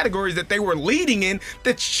statistical categories that they were leading in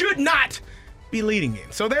that should not be leading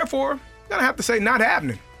in. So therefore, I'm going to have to say not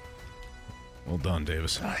happening. Well done,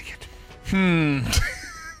 Davis. I like it.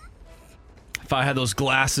 If I had those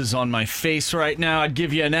glasses on my face right now, I'd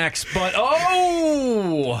give you an X, but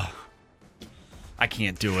I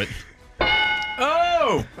can't do it.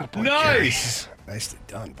 Oh, boy, nice. Gary. Nicely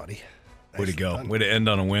done, buddy. Way to go. Way to end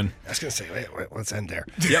on a win. I was going to say, wait, let's end there.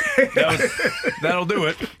 Yep. That'll do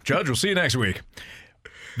it. Judge, we'll see you next week.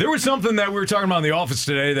 There was something that we were talking about in the office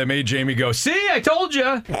today that made Jamie go, see, I told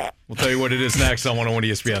you. We'll tell you what it is next on 101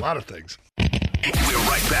 ESPN. A lot of things. We're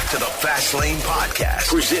right back to the Fast Lane Podcast,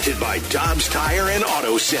 presented by Dobbs Tire and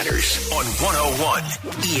Auto Centers on 101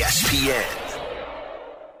 ESPN.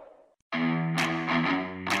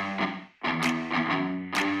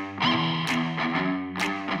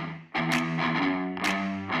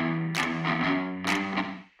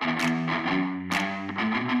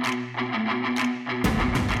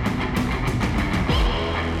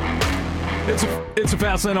 It's a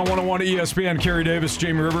Fast Lane on 101 ESPN. Kerry Davis,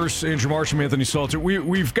 Jamie Rivers, Andrew Marsham, Anthony Stalter.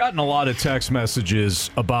 We've gotten a lot of text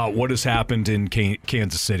messages about what has happened in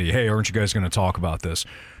Kansas City. Hey, aren't you guys going to talk about this?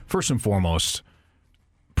 First and foremost,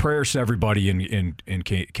 prayers to everybody in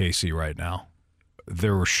KC right now.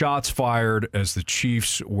 There were shots fired as the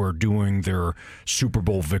Chiefs were doing their Super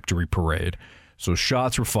Bowl victory parade. So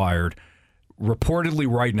shots were fired. Reportedly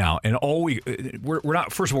right now, and we're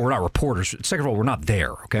not. First of all, we're not reporters. Second of all, we're not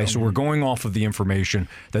there. Okay, so we're going off of the information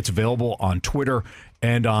that's available on Twitter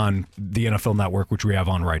and on the NFL Network, which we have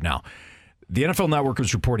on right now. The NFL Network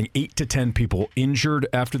is reporting 8 to 10 people injured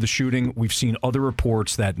after the shooting. We've seen other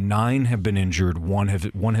reports that 9 have been injured, one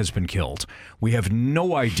has been killed. We have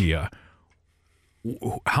no idea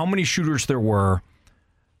how many shooters there were.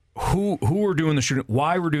 Who were doing the shooting?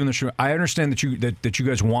 Why we're doing the shooting? I understand that you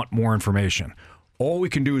guys want more information. All we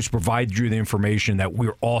can do is provide you the information that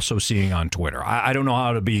we're also seeing on Twitter. I don't know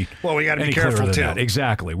how to be. Well, we got to be careful too. That.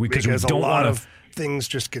 Exactly, because we a don't lot want of things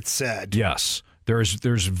just get said. Yes,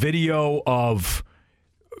 there's video of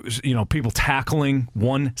people tackling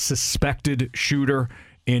one suspected shooter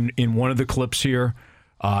in one of the clips here.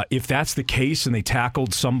 If that's the case, and they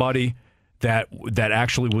tackled somebody that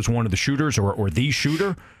actually was one of the shooters or the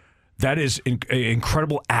shooter. That is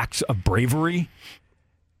incredible acts of bravery,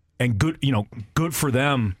 and good for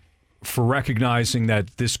them for recognizing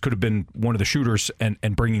that this could have been one of the shooters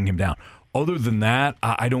and bringing him down. Other than that,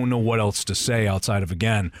 I don't know what else to say outside of,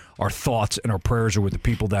 again, our thoughts and our prayers are with the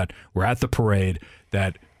people that were at the parade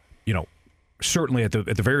that, certainly at the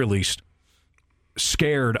very least,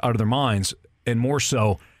 scared out of their minds, and more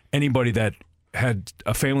so anybody that had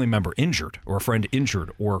a family member injured or a friend injured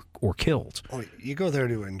or killed. Well, you go there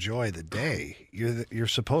to enjoy the day. You're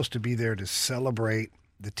supposed to be there to celebrate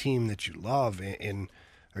the team that you love in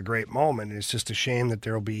a great moment. It's just a shame that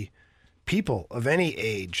there will be people of any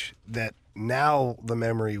age that now the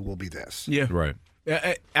memory will be this. Yeah. Right.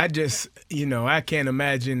 I just, I can't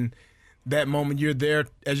imagine that moment. You're there,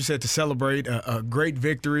 as you said, to celebrate a great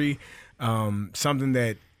victory, something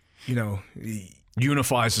that,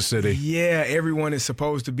 unifies the city. Yeah, everyone is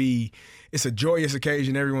supposed to be, it's a joyous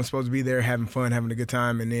occasion. Everyone's supposed to be there having fun, having a good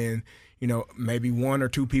time. And then, maybe one or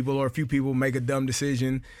two people or a few people make a dumb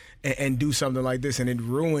decision and do something like this, and it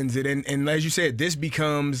ruins it. And as you said, this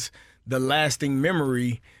becomes the lasting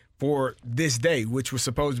memory for this day, which was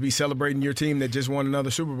supposed to be celebrating your team that just won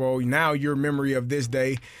another Super Bowl. Now your memory of this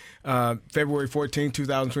day, February 14,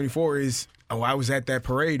 2024, is, I was at that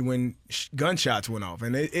parade when gunshots went off.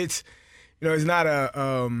 And it's it's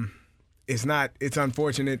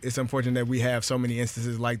unfortunate. It's unfortunate that we have so many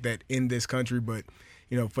instances like that in this country. But,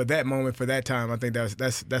 for that moment, for that time, I think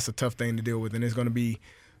that's a tough thing to deal with. And it's going to be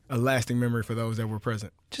a lasting memory for those that were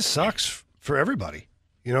present. It just sucks for everybody.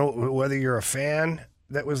 Whether you're a fan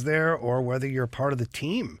that was there or whether you're part of the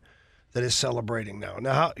team that is celebrating now.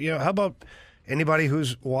 Now, how about anybody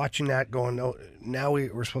who's watching that going, no, now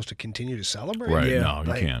we're supposed to continue to celebrate? Right, yeah. no,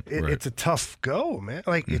 you can't. It's a tough go, man.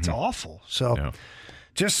 It's awful. So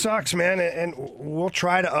Just sucks, man, and we'll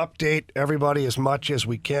try to update everybody as much as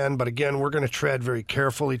we can. But again, we're going to tread very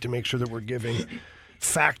carefully to make sure that we're giving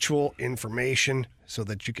factual information so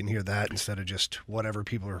that you can hear that instead of just whatever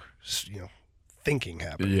people are, thinking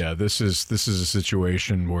happened. Yeah, this is a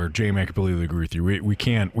situation where, Jamie, I completely agree with you. We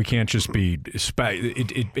can't just be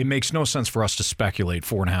it makes no sense for us to speculate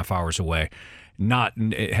 4.5 hours away, not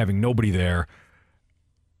having nobody there.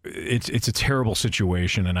 It's a terrible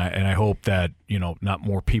situation, and I hope that not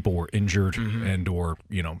more people were injured and or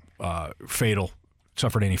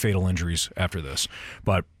suffered any fatal injuries after this.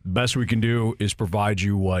 But best we can do is provide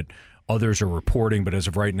you what others are reporting. But as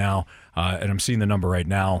of right now, and I'm seeing the number right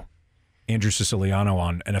now, Andrew Siciliano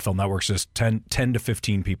on NFL Network says 10 to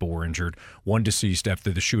 15 people were injured, 1 deceased after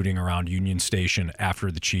the shooting around Union Station after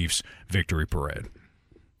the Chiefs' victory parade.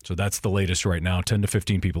 So that's the latest right now. 10 to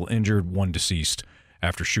 15 people injured, 1 deceased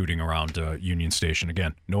after shooting around Union Station.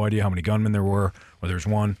 Again, no idea how many gunmen there were, whether there's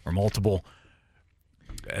one or multiple.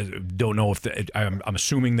 Don't know if I'm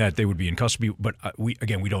assuming that they would be in custody, but we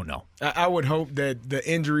don't know. I would hope that the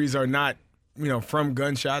injuries are not, from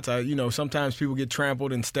gunshots. Sometimes people get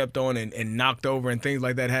trampled and stepped on and knocked over and things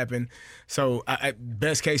like that happen. So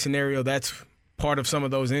best case scenario, that's part of some of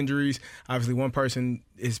those injuries. Obviously, one person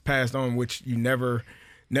is passed on, which you never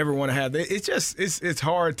want to have. It's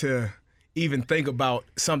hard to even think about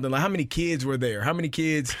something like how many kids were there, how many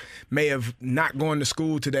kids may have not gone to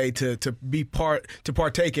school today to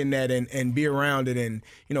partake in that and be around it, and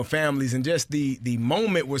families, and just the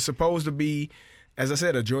moment was supposed to be, as I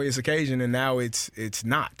said, a joyous occasion, and now it's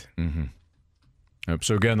not. Mm-hmm.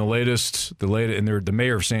 So again, the latest, and the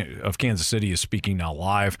mayor of Kansas City is speaking now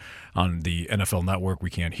live on the NFL Network.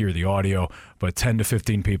 We can't hear the audio, but 10 to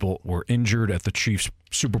 15 people were injured at the Chiefs'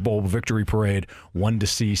 Super Bowl victory parade. 1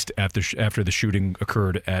 deceased after the shooting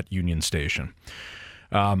occurred at Union Station.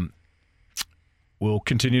 We'll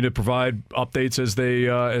continue to provide updates as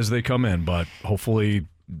they come in, but hopefully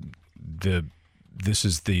this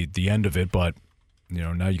is the end of it. But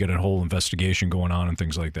now you got a whole investigation going on and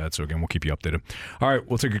things like that. So, again, we'll keep you updated. All right,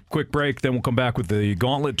 we'll take a quick break. Then we'll come back with the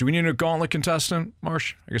gauntlet. Do we need a gauntlet contestant,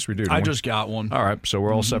 Marsh? I guess we do. I just got one. All right, so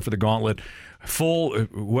we're all set for the gauntlet.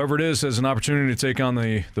 Whoever it is has an opportunity to take on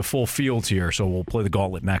the full field here. So we'll play the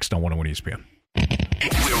gauntlet next on 101 ESPN.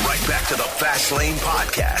 We're right back to the Fast Lane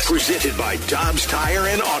Podcast, presented by Dobbs Tire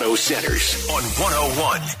and Auto Centers on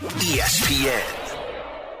 101 ESPN.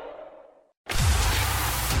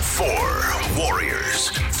 4 warriors,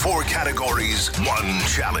 4 categories, 1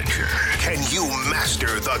 challenger. Can you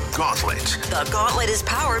master the gauntlet? The Gauntlet is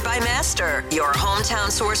powered by Master, your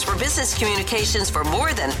hometown source for business communications for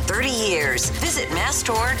more than 30 years. Visit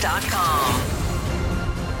Mastor.com.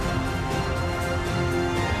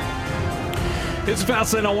 It's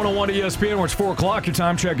Fastlane on 101 ESPN, where it's 4 o'clock. Your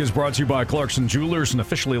time check is brought to you by Clarkson Jewelers, an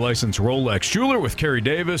officially licensed Rolex jeweler, with Kerry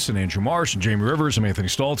Davis and Andrew Marsh and Jamie Rivers. I'm Anthony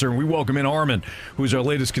Stalter, and we welcome in Armin, who's our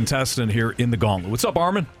latest contestant here in the gauntlet. What's up,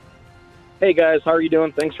 Armin? Hey, guys. How are you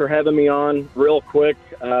doing? Thanks for having me on. Real quick,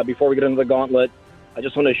 before we get into the gauntlet, I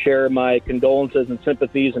just want to share my condolences and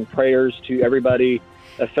sympathies and prayers to everybody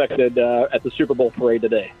affected at the Super Bowl parade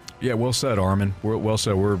today. Yeah, well said, Armin. Well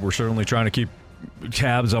said. We're certainly trying to keep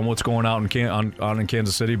tabs on what's going on in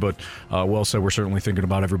Kansas City, but well said. We're certainly thinking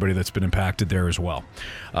about everybody that's been impacted there as well.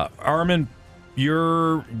 Armin,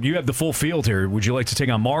 you have the full field here. Would you like to take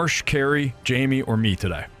on Marsh, Kerry, Jamie, or me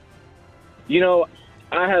today?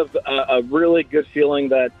 I have a really good feeling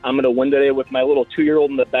that I'm going to win today with my little 2-year-old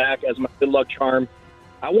in the back as my good luck charm.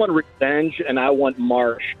 I want revenge, and I want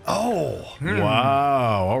Marsh. Oh.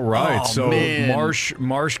 Wow. All right. Man.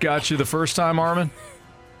 Marsh got you the first time, Armin?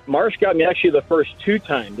 Marsh got me actually the first 2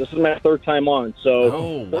 times. This is my 3rd time on. So.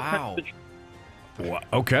 Oh, wow.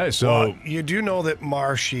 Okay, so. Well, you do know that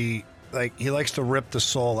Marshy, he likes to rip the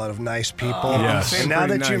soul out of nice people. Yes. And now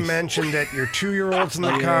that you mentioned that your 2-year-old's in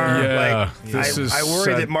the car, I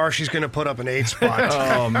worry that Marshy's going to put up an 8 spot.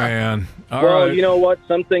 Oh, man. All well, right. you know what?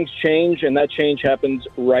 Some things change, and that change happens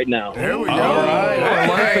right now. There we go. All right. I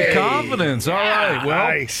like the confidence. All Yeah, right. Well,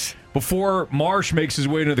 nice. Before Marsh makes his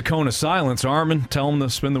way to the cone of silence, Armin, tell him to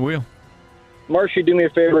spin the wheel. Marshy, do me a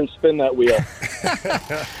favor and spin that wheel.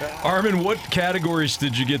 Armin, what categories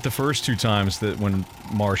did you get the first 2 times that when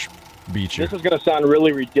Marsh beat you? This is going to sound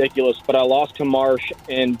really ridiculous, but I lost to Marsh,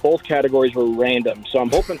 and both categories were random. So I'm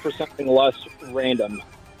hoping for something less random.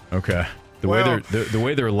 Okay. The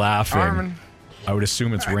way they're laughing, Armin, I would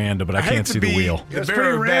assume it's random, but I can't see the wheel. It's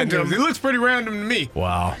pretty random. It looks pretty random to me.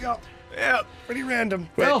 Wow. Yeah, pretty random.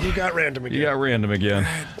 Well, you got random again. You got random again.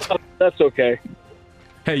 That's okay.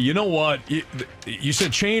 Hey, you know what? You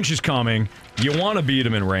said change is coming. You want to beat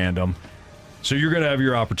him in random, so you're going to have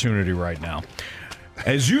your opportunity right now.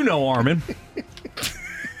 As you know, Armin,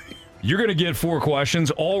 you're going to get 4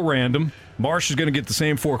 questions, all random. Marsh is going to get the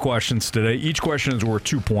same 4 questions today. Each question is worth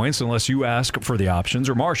 2 points unless you ask for the options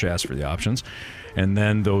or Marsh asks for the options. And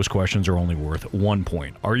then those questions are only worth 1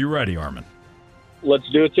 point. Are you ready, Armin? Let's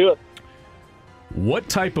do it to it. What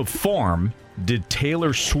type of farm did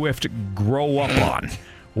Taylor Swift grow up on?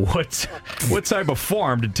 What type of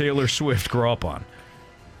farm did Taylor Swift grow up on?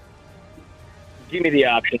 Give me the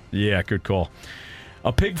option. Yeah, good call.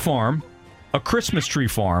 A pig farm, a Christmas tree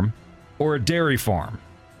farm, or a dairy farm?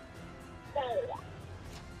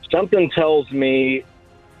 Something tells me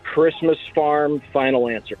Christmas farm, final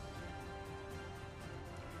answer.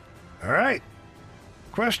 All right.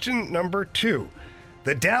 Question number 2.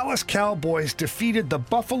 The Dallas Cowboys defeated the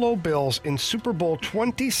Buffalo Bills in Super Bowl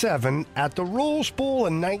 27 at the Rose Bowl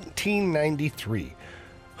in 1993.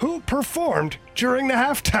 Who performed during the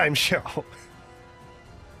halftime show?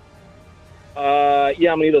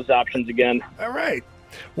 Yeah, I'm going to need those options again. All right.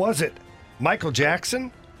 Was it Michael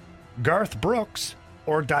Jackson, Garth Brooks,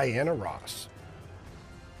 or Diana Ross?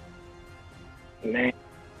 Man,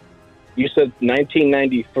 you said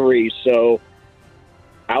 1993, so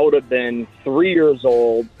I would have been 3 years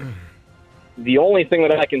old. The only thing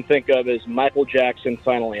that I can think of is Michael Jackson,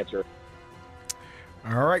 final answer.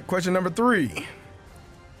 All right, question number 3.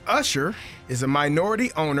 Usher is a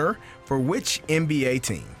minority owner for which NBA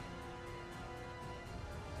team?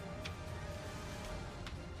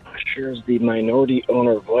 Usher is the minority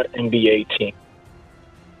owner of what NBA team?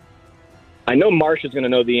 I know Marsh is going to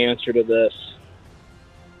know the answer to this.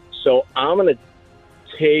 So I'm going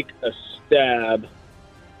to take a stab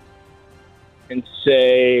and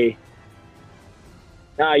say,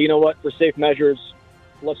 you know what? For safe measures,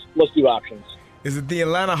 let's do options. Is it the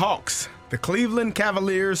Atlanta Hawks, the Cleveland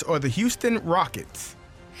Cavaliers, or the Houston Rockets?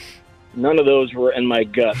 None of those were in my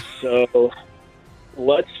gut. So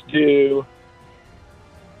let's do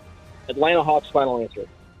Atlanta Hawks, final answer.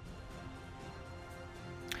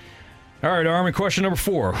 All right, Armin, question number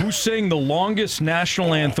 4. Who sang the longest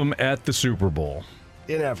national anthem at the Super Bowl?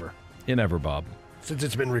 In ever. In ever, Bob. Since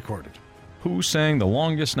it's been recorded. Who sang the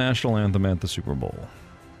longest national anthem at the Super Bowl?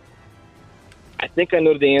 I think I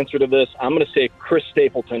know the answer to this. I'm going to say Chris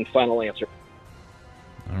Stapleton, final answer.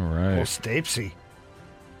 All right. Well, Stapesy.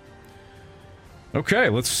 Okay,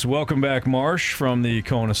 let's welcome back Marsh from the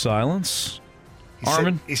Cone of Silence.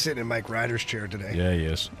 Armin? He's sitting in Mike Ryder's chair today. Yeah, he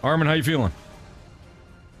is. Armin, how you feeling?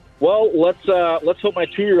 Well, let's hope my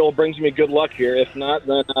 2-year-old brings me good luck here. If not,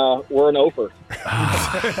 then we're an over.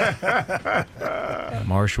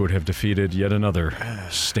 Marsh would have defeated yet another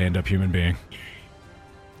stand-up human being.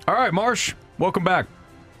 All right, Marsh, welcome back.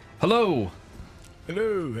 Hello.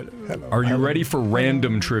 Hello. Are you ready for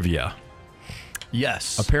random trivia?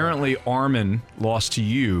 Yes. Apparently, Armin lost to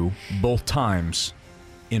you both times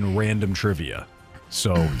in random trivia.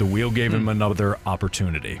 So the wheel gave him another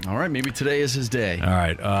opportunity. All right, maybe today is his day. All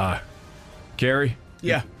right. Gary?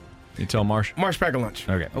 Yeah. You tell Marsh? Marsh, pack a lunch.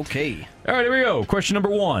 Okay. Okay. All right, here we go. Question number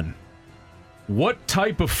 1. What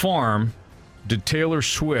type of farm did Taylor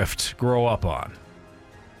Swift grow up on?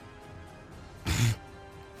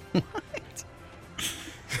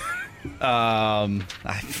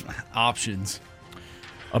 Options.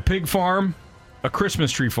 A pig farm, a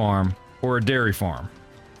Christmas tree farm, or a dairy farm?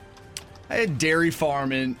 I had dairy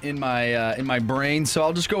farm in my brain, so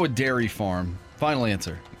I'll just go with dairy farm. Final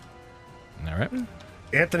answer. All right.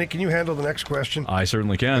 Anthony, can you handle the next question? I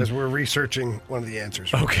certainly can. As we're researching one of the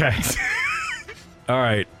answers. Okay. All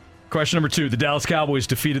right. Question number 2. The Dallas Cowboys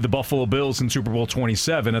defeated the Buffalo Bills in Super Bowl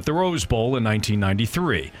 27 at the Rose Bowl in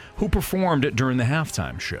 1993. Who performed it during the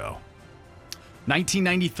halftime show?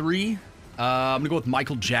 1993. I'm going to go with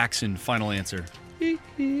Michael Jackson. Final answer.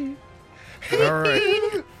 All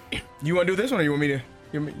right. You want to do this one, or you want me to?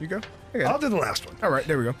 You go? Okay. I'll do the last one. All right,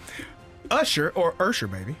 there we go. Usher, or Usher,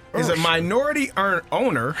 baby, is a minority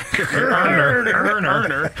owner.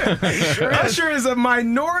 Usher is a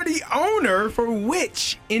minority owner for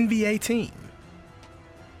which NBA team?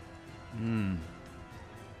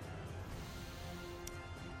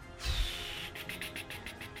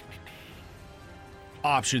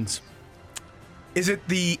 Options. Is it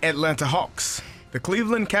the Atlanta Hawks, the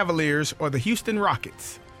Cleveland Cavaliers, or the Houston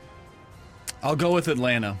Rockets? I'll go with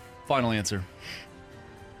Atlanta. Final answer.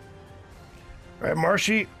 All right,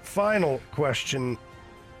 Marshy, final question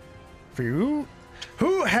for you.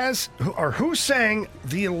 Who sang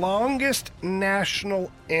the longest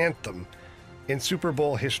national anthem in Super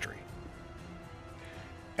Bowl history?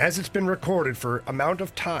 As it's been recorded for amount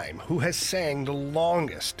of time, who has sang the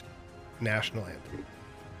longest national anthem?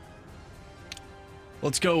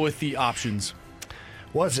 Let's go with the options.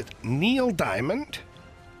 Was it Neil Diamond,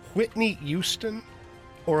 Whitney Houston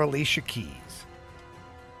or Alicia Keys?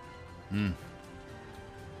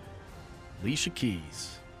 Alicia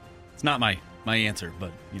Keys. It's not my answer,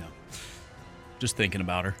 but, just thinking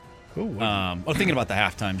about her. Thinking about the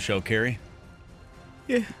halftime show, Carrie.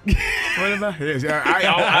 Yeah. What about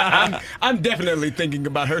her? I'm definitely thinking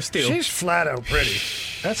about her still. She's flat out pretty.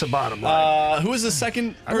 That's a bottom line. Who is the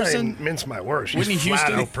second I'm not person? even mince my words. She's Whitney flat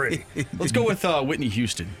Houston. out pretty. Let's go with Whitney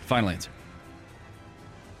Houston. Final answer.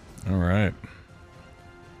 All right.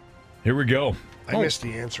 Here we go. I missed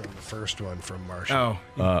the answer on the first one from Marshall.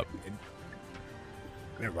 Never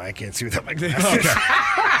mind, I can't see without my glasses.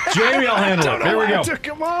 Jamie, I'll handle it. Here we go. I took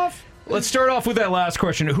him off. Let's start off with that last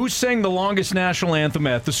question. Who sang the longest national anthem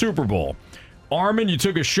at the Super Bowl? Armin, you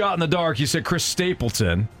took a shot in the dark. You said Chris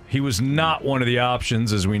Stapleton. He was not one of the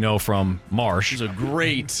options, as we know from Marsh. It was a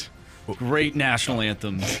great national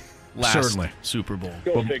anthem last Certainly. Super Bowl.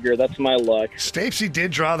 Go figure. That's my luck. Stapesy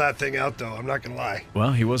did draw that thing out, though. I'm not going to lie.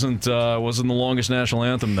 Well, he wasn't the longest national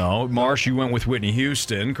anthem, though. Marsh, you went with Whitney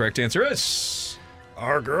Houston. Correct answer is...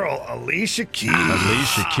 Our girl, Alicia Keys.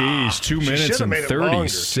 Alicia Keys, 2 minutes and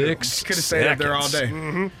 36 Could have stayed up there all day.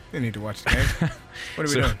 Mm-hmm. You need to watch the game. What are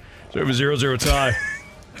we doing? So it was 0-0 tie.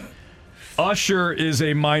 Usher is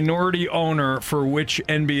a minority owner for which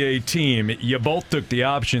NBA team? You both took the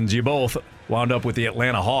options. You both wound up with the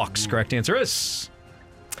Atlanta Hawks. Correct answer is...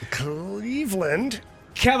 Cleveland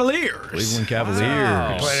Cavaliers. Cleveland Cavaliers.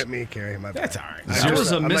 You pointed at me, Carrie. My bad. That's all right. That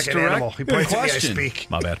was a I'm like an animal. He points at me, I question. speak.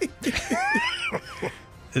 My bad.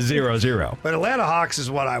 0-0. But Atlanta Hawks is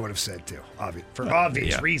what I would have said, too, for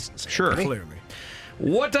obvious reasons. Sure. Anthony. Clearly.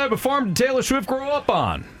 What type of farm did Taylor Swift grow up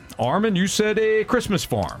on? Armin, you said a Christmas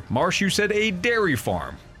farm. Marsh, you said a dairy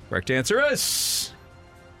farm. Correct answer is...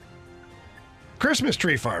 Christmas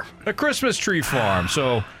tree farm. A Christmas tree farm.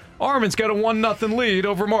 So Armin's got a 1-0 lead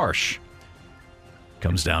over Marsh.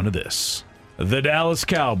 Comes down to this. The Dallas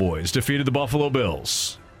Cowboys defeated the Buffalo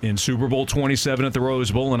Bills in Super Bowl 27 at the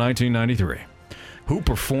Rose Bowl in 1993. Who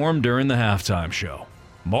performed during the halftime show?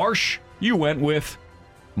 Marsh, you went with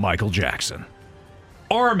Michael Jackson.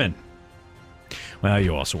 Armin. Well,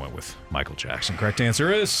 you also went with Michael Jackson. Correct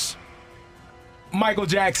answer is... Michael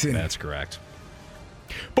Jackson. That's correct.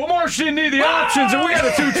 But Marsh didn't need the options, and we got a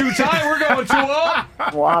 2-2 tie. We're going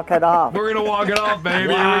 2-0. Walk it off. We're going to walk it off,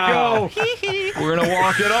 baby. Wow. Here we go. We're going to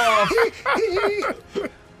walk it off.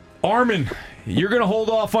 Armin, you're going to hold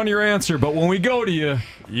off on your answer, but when we go to you,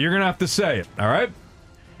 you're going to have to say it, all right?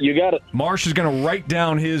 You got it. Marsh is going to write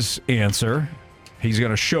down his answer. He's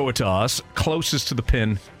going to show it to us. Closest to the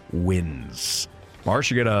pin wins.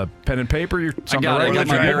 Marsh, you got a pen and paper? I got it. I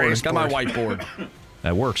got my whiteboard.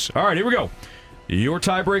 That works. All right, here we go. Your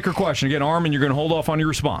tiebreaker question. Again, Armin, you're going to hold off on your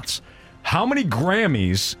response. How many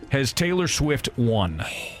Grammys has Taylor Swift won?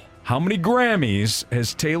 How many Grammys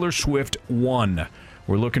has Taylor Swift won?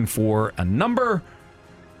 We're looking for a number.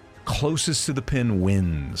 Closest to the pin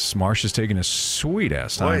wins. Marsh is taking a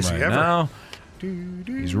sweet-ass time right now.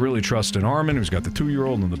 He's really trusting Armin, who's got the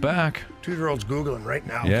 2-year-old in the back. 2-year-old's Googling right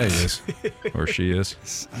now. Yeah, he is. Or she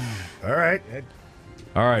is. All right.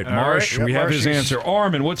 All right, Marsh, we have his answer.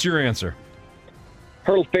 Armin, what's your answer?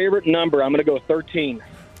 Her favorite number, I'm going to go 13.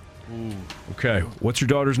 Okay, what's your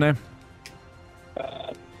daughter's name?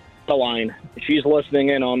 Line. She's listening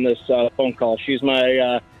in on this phone call. She's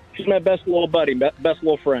my best little buddy, best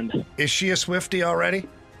little friend. Is she a Swiftie already?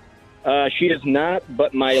 She is not,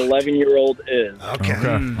 but my 11-year-old is. Okay.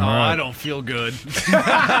 I don't feel good.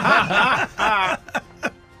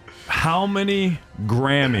 How many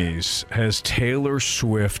Grammys has Taylor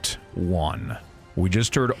Swift won? We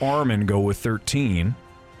just heard Armin go with 13,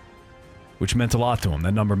 which meant a lot to him.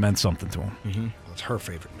 That number meant something to him. Mm-hmm. Well, it's her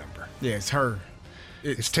favorite number. Yeah, it's her.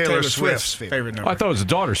 It's Taylor Swift's favorite number. I thought it was the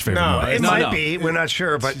daughter's favorite No, number. It might be. We're not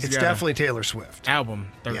sure, but She's it's got a definitely Taylor Swift. Album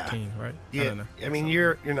 13, right? Yeah. I don't know. I mean,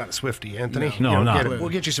 you're not a Swiftie, Anthony. No, I'm not. We'll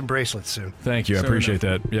get you some bracelets soon. Thank you. I Soon appreciate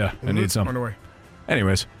that. Yeah, I need some. On the way.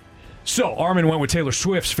 Anyways, so Armin went with Taylor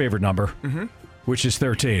Swift's favorite number, which is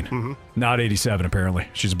 13. Not 87, apparently.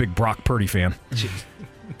 She's a big Brock Purdy fan.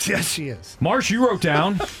 Yes, she is. Marsh, you wrote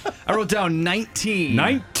down. I wrote down 19.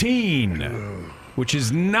 19, which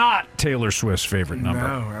is not Taylor Swift's favorite number.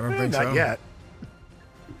 No, I don't think so. Not yet.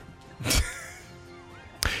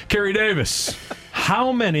 Carrie Davis,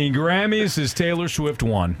 how many Grammys has Taylor Swift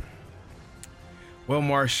won? Well,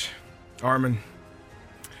 Marsh, Armin,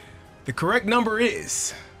 the correct number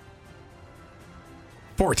is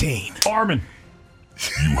 14. Armin.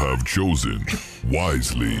 You have chosen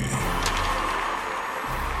wisely.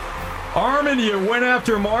 Armin, you went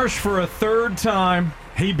after Marsh for a third time.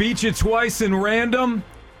 He beat you twice in random.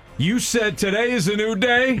 You said today is a new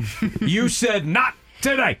day. You said not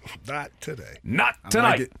today. Not today. Not I tonight.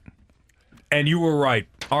 like it. And you were right.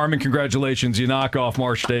 Armin, congratulations. You knock off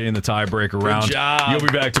Marsh Day in the tiebreaker round. job. You'll be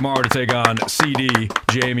back tomorrow to take on CD,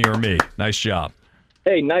 Jamie, or me. Nice job.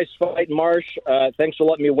 Hey, nice fight, Marsh. Thanks for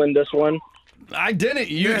letting me win this one. I didn't.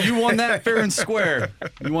 You won that fair and square.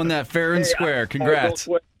 You won that fair and square. Congrats.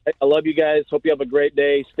 I love you guys. Hope you have a great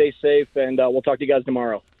day. Stay safe, and we'll talk to you guys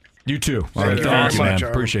tomorrow. You too. All Thank right, you very awesome, much, man. Armin.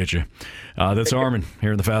 Appreciate you. That's Armin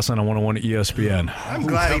here in the Fast Lane on 101 ESPN. I'm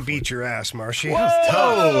glad he beat your ass, Marshy. Whoa,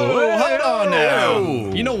 hold on now.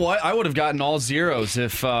 You know what? I would have gotten all zeros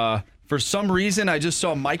if, for some reason, I just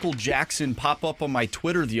saw Michael Jackson pop up on my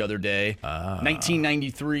Twitter the other day.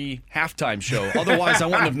 1993 halftime show. Otherwise, I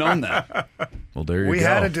wouldn't have known that. Well, there you We go.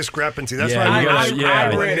 had a discrepancy. That's Yeah, why you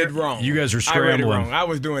guys- I read it wrong. You guys are I read it scrambling. wrong. I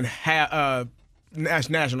was doing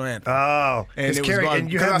national anthem. Oh, And it's it was Carrie, Garth-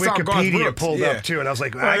 and you because had I saw Garth Wikipedia Brooks, pulled yeah. up too, and I was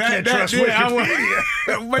like, Well, I can't trust yeah, I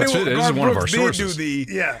Wikipedia. but That's it. This is Garth one of our Brooks sources. did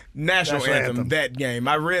do the national anthem that game.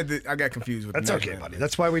 I got confused with That's the okay, national buddy. anthem.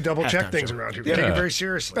 That's why we double check Halftime things show. around here. We Yeah. take it very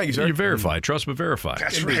seriously. Thank you, sir. You verify. Trust but verify.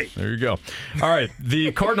 That's right. There you go. All right.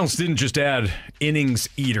 The Cardinals didn't just add innings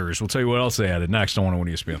eaters. We'll tell you what else they added next on 101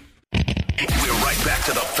 ESPN. We're right back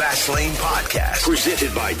to the Fast Lane Podcast,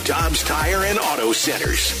 presented by Dobbs Tire and Auto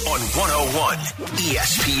Centers on 101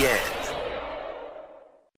 ESPN.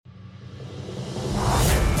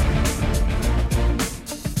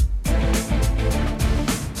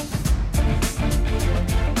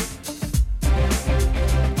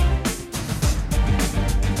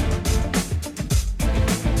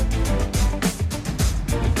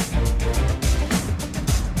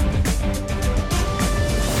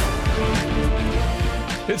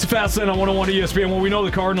 It's a Fast Lane on 101 ESPN. Well, we know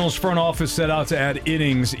the Cardinals front office set out to add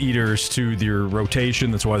innings eaters to their rotation.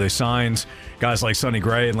 That's why they signed guys like Sonny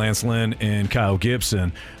Gray and Lance Lynn and Kyle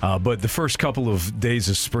Gibson. But the first couple of days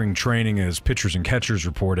of spring training, as pitchers and catchers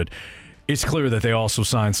reported, it's clear that they also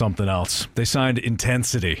signed something else. They signed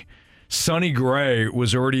intensity. Sonny Gray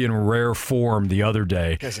was already in rare form the other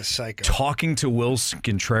day, Guy's a psycho. talking to Wilson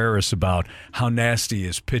Contreras about how nasty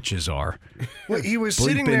his pitches are. Well, he was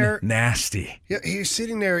sitting Bleeping there. nasty. Yeah, he's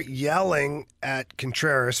sitting there yelling at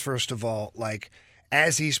Contreras, first of all, like,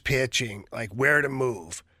 as he's pitching, like, where to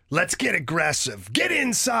move. Let's get aggressive. Get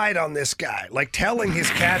inside on this guy. Like, telling his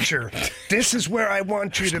catcher, this is where I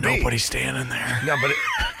want you to be. Nobody standing there. No, but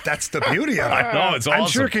that's the beauty of it. I know, it's I'm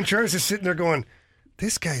awesome. sure Contreras is sitting there going,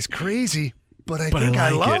 this guy's crazy, but I But think I I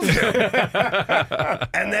like love him.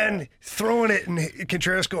 And then throwing it, and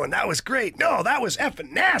Contreras going, that was great. No, that was effing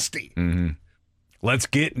nasty. Mm-hmm. Let's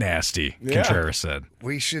get nasty, Contreras said.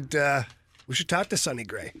 We should talk to Sonny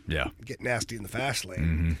Gray. Yeah. Get nasty in the fast lane.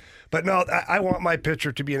 Mm-hmm. But no, I want my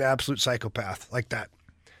pitcher to be an absolute psychopath like that.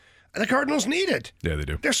 And the Cardinals need it. Yeah, they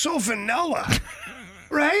do. They're so vanilla.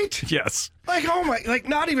 Right? Yes. Like, oh my, like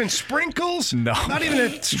not even sprinkles? No. Not even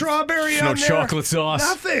a strawberry No on there? chocolate sauce?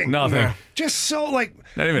 Nothing. Nothing. No. Just so, like,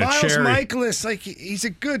 Not even a Miles cherry. Michaelis, like, he's a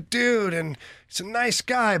good dude and he's a nice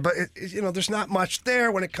guy, but, there's not much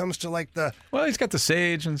there when it comes to, like, the... Well, he's got the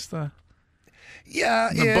sage and stuff. Yeah,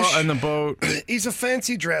 And the boat. He's a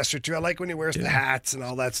fancy dresser, too. I like when he wears the hats and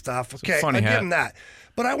all that stuff. Okay, funny I give hat. him that.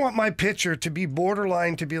 But I want my pitcher to be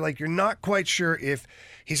borderline, to be like, you're not quite sure if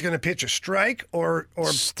he's going to pitch a strike or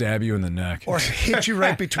Stab you in the neck. or hit you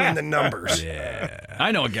right between the numbers. Yeah.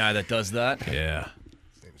 I know a guy that does that. Yeah.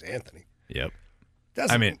 His name's Anthony. Yep.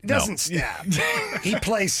 Doesn't stab. He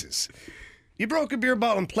places. You broke a beer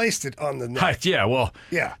bottle and placed it on the neck. Yeah, well,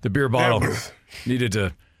 Yeah. the beer bottle needed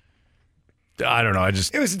to... I don't know.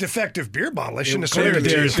 It was a defective beer bottle. I shouldn't have said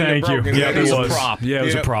Clearly, it. thank you. broken. Yeah, It it was was a prop. Yeah, it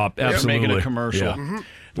was a Yep. prop. Yep. Absolutely. Making a commercial. Yeah.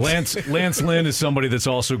 Lance Lynn is somebody that's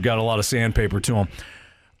also got a lot of sandpaper to him.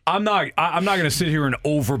 I'm not going to sit here and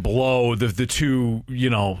overblow the two,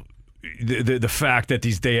 the fact that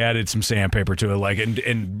they added some sandpaper to it, like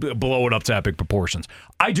and blow it up to epic proportions.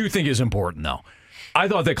 I do think is important though. I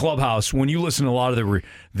thought that Clubhouse, when you listen to a lot of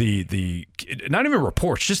the not even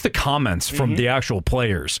reports, just the comments from the actual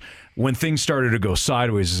players, when things started to go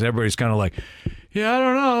sideways, is everybody's kind of like, yeah, I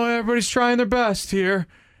don't know, everybody's trying their best here.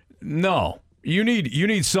 No. You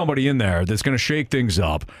need somebody in there that's going to shake things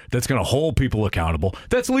up, that's going to hold people accountable.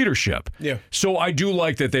 That's leadership. Yeah. So I do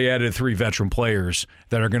like that they added 3 veteran players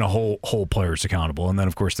that are going to hold players accountable. And then,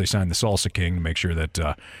 of course, they signed the Salsa King to make sure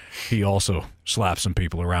that he also slaps some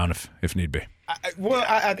people around if need be.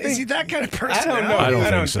 I think Is he that kind of person? I don't know. I don't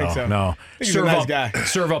I think so. No. I think he's a nice guy.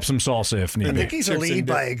 Serve up some salsa if need I be. think he's a Chips lead and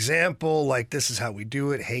by dip. example. Like, this is how we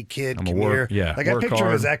do it. Hey, kid, I'm a come work- here. yeah, Like, I work picture him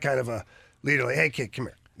hard. as that kind of a leader. Like, hey, kid, come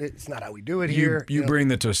here. It's not how we do it You, here. you bring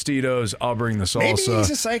the Tostitos, I'll bring the salsa. Maybe he's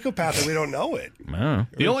a psychopath and we don't know it.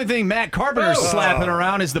 The only thing Matt Carpenter's slapping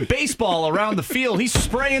around is the baseball around the field. He's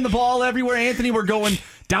spraying the ball everywhere. Anthony, we're going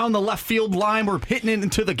down the left field line. We're hitting it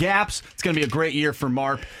into the gaps. It's going to be a great year for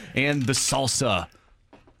Marp and the salsa.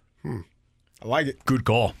 I like it. Good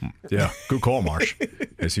call. Yeah, good call, Marsh,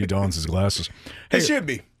 as he dons his glasses. It should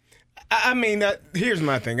be. I mean, here's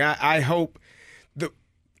my thing. I hope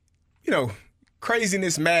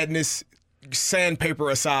craziness, madness, sandpaper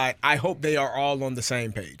aside, I hope they are all on the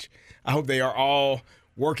same page. I hope they are all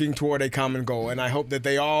working toward a common goal, and I hope that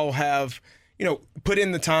they all have, put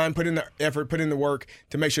in the time, put in the effort, put in the work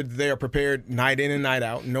to make sure that they are prepared night in and night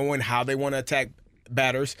out, knowing how they want to attack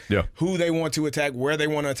batters, who they want to attack, where they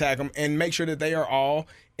want to attack them, and make sure that they are all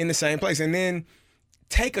in the same place. And then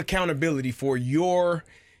take accountability for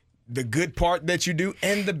the good part that you do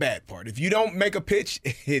and the bad part. If you don't make a pitch,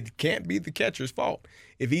 it can't be the catcher's fault.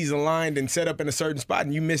 If he's aligned and set up in a certain spot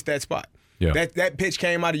and you miss that spot, that pitch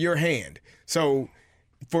came out of your hand. So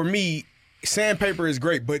for me, sandpaper is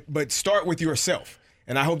great, but start with yourself.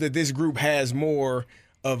 And I hope that this group has more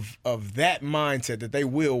of that mindset, that they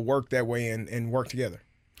will work that way and work together.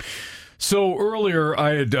 So earlier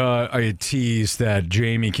I had teased that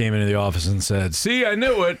Jamie came into the office and said, "See, I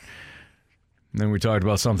knew it." And then we talked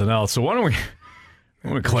about something else. So why don't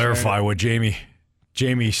we clarify what Jamie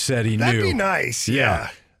said he knew? That'd be nice. Yeah.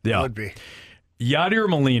 It would be. Yadier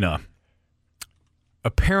Molina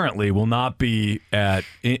apparently will not be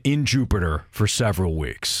in Jupiter for several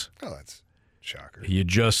weeks. Oh, that's shocker. He had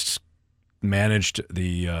just managed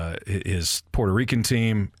his Puerto Rican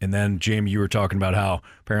team, and then Jamie, you were talking about how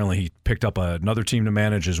apparently he picked up another team to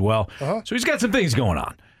manage as well. So he's got some things going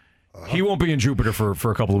on. He won't be in Jupiter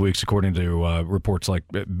for a couple of weeks, according to reports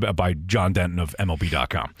by John Denton of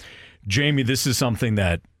MLB.com. Jamie, this is something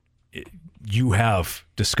that you have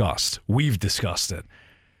discussed. We've discussed it.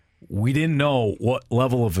 We didn't know what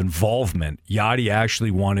level of involvement Yadi actually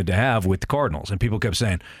wanted to have with the Cardinals, and people kept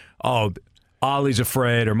saying, "Oh, Ollie's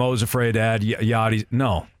afraid or Mo's afraid to add Yadi."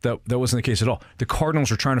 No, that wasn't the case at all. The Cardinals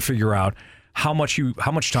are trying to figure out how much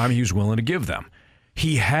time he was willing to give them.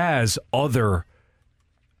 He has other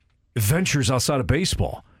ventures outside of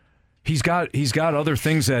baseball. He's got other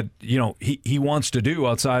things that he wants to do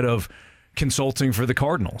outside of consulting for the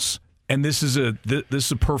Cardinals, and this is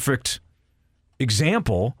a perfect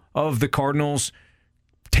example of the Cardinals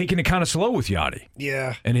taking it kind of slow with Yadi.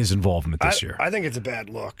 Yeah, and his involvement this year. I think it's a bad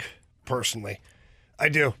look, personally. I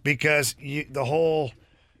do, because the whole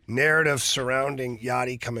narrative surrounding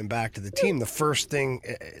Yadi coming back to the team, the first thing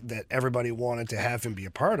that everybody wanted to have him be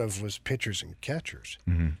a part of was pitchers and catchers,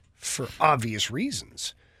 for obvious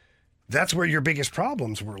reasons. That's where your biggest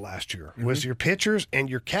problems were last year, was your pitchers and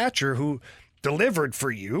your catcher, who delivered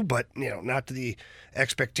for you, but not to the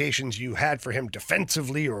expectations you had for him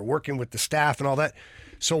defensively or working with the staff and all that.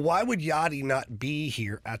 So why would Yadi not be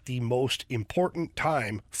here at the most important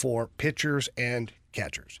time for pitchers and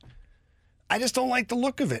catchers? I just don't like the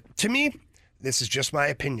look of it. To me, this is just my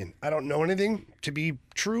opinion. I don't know anything to be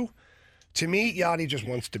true. To me, Yadi just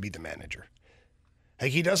wants to be the manager.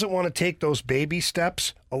 Like, he doesn't want to take those baby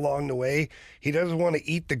steps along the way. He doesn't want to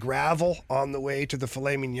eat the gravel on the way to the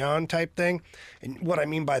filet mignon type thing. And what I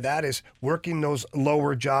mean by that is working those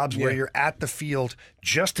lower jobs where you're at the field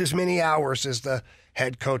just as many hours as the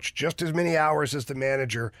head coach, just as many hours as the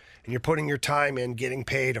manager, and you're putting your time in, getting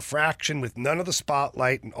paid a fraction with none of the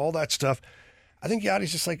spotlight and all that stuff. I think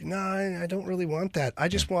Yadi's just like, I don't really want that. I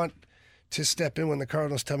just want to step in when the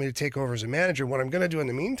Cardinals tell me to take over as a manager. What I'm going to do in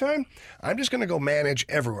the meantime, I'm just going to go manage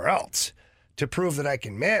everywhere else to prove that I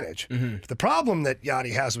can manage. The problem that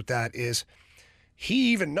Yadi has with that is,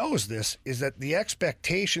 he even knows this, is that the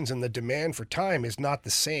expectations and the demand for time is not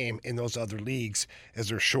the same in those other leagues, as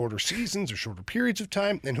there's shorter seasons or shorter periods of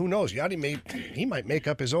time. And who knows, Yadi might make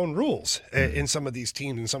up his own rules in some of these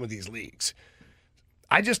teams, in some of these leagues.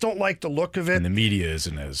 I just don't like the look of it. And the media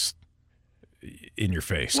isn't as in your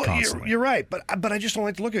face constantly. You're right, but I just don't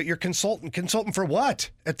like to look at it. You're consultant for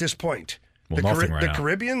what at this point? Well, nothing right now. The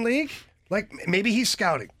Caribbean League? Like, maybe he's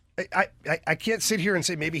scouting. I can't sit here and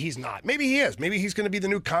say maybe he's not. Maybe he is. Maybe he's going to be the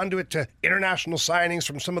new conduit to international signings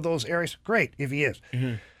from some of those areas. Great, if he is.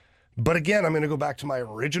 But again, I'm going to go back to my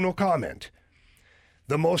original comment.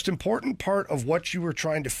 The most important part of what you were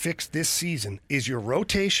trying to fix this season is your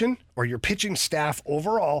rotation or your pitching staff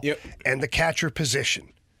overall and the catcher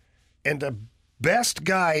position. And the best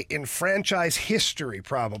guy in franchise history,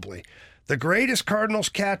 probably, the greatest Cardinals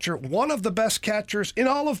catcher, one of the best catchers in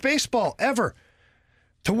all of baseball ever,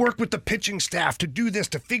 to work with the pitching staff, to do this,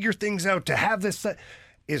 to figure things out, to have this,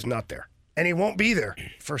 is not there. And he won't be there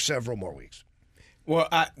for several more weeks. Well,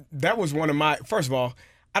 that was one of my – first of all,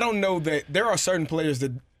 I don't know that there are certain players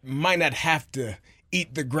that might not have to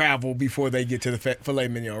eat the gravel before they get to the filet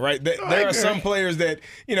mignon, right? There are some players that,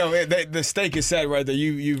 the steak is set right there.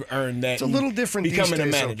 You've earned that. It's a little different becoming these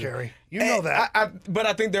days, a manager. Gary. You know that. But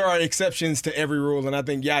I think there are exceptions to every rule, and I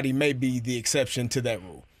think Yachty may be the exception to that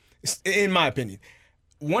rule, in my opinion.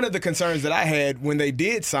 One of the concerns that I had when they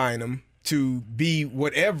did sign him to be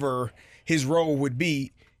whatever his role would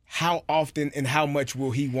be, how often and how much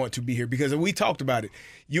will he want to be here? Because we talked about it.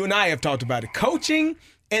 You and I have talked about it. Coaching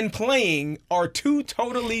and playing are two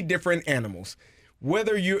totally different animals.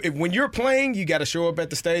 When you're playing, you got to show up at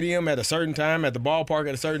the stadium at a certain time, at the ballpark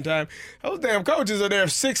at a certain time. Those damn coaches are there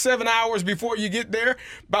 6-7 hours before you get there,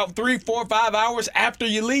 about 3, 4, 5 hours after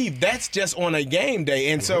you leave. That's just on a game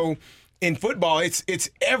day. And so in football, it's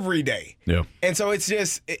every day. Yeah. And so it's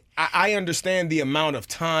just I understand the amount of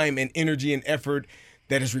time and energy and effort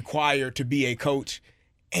that is required to be a coach,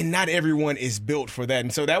 and not everyone is built for that.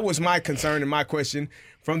 And so that was my concern and my question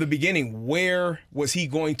from the beginning. Where was he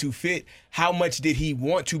going to fit? How much did he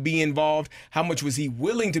want to be involved? How much was he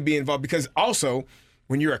willing to be involved? Because also,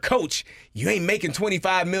 when you're a coach, you ain't making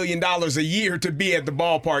 $25 million a year to be at the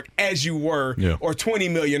ballpark as you were, or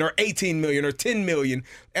 $20 million, or $18 million, or $10 million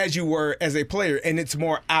as you were as a player. And it's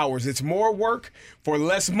more hours. It's more work for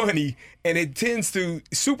less money. And it tends to,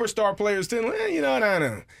 superstar players tend,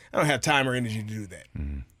 I don't have time or energy to do that.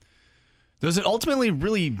 Mm-hmm. Does it ultimately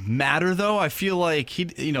really matter, though? I feel like he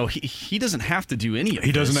doesn't have to do any of this.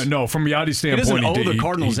 He doesn't. No, from Yachty's standpoint, he doesn't owe the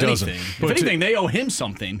Cardinals anything. If anything, they owe him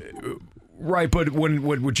something. Right, but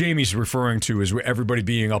what Jamie's referring to is everybody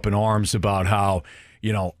being up in arms about how,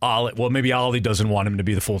 maybe Ollie doesn't want him to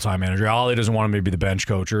be the full-time manager. Ollie doesn't want him to be the bench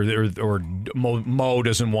coach, or Mo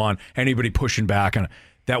doesn't want anybody pushing back. And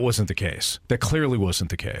that wasn't the case. That clearly wasn't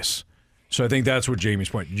the case. So I think that's what Jamie's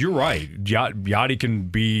point. You're right. Yachty can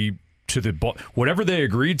be to the whatever they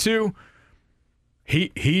agreed to.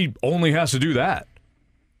 He only has to do that.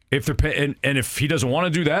 If they're and if he doesn't want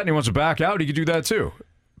to do that and he wants to back out, he can do that too.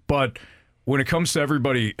 But when it comes to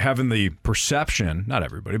everybody having the perception, not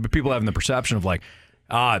everybody, but people having the perception of like,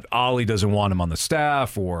 Ollie doesn't want him on the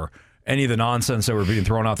staff, or any of the nonsense that were being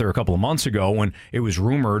thrown out there a couple of months ago when it was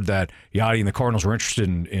rumored that Yachty and the Cardinals were interested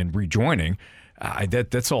in rejoining,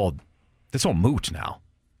 that's all moot now,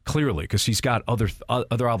 clearly, because he's got other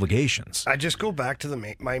obligations. I just go back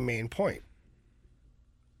to my main point.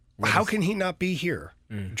 How can he not be here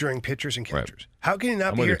during pitchers and catchers? Right. How can he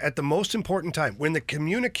not be here at the most important time when the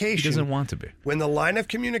communication? He doesn't want to be. When the line of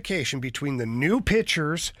communication between the new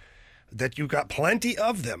pitchers, that you've got plenty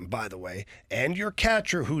of them, by the way, and your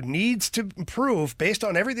catcher who needs to improve based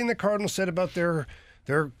on everything the Cardinals said about their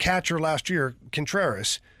catcher last year,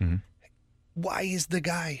 Contreras. Mm-hmm. Why is the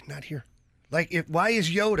guy not here? Why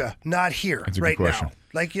is Yoda not here right now?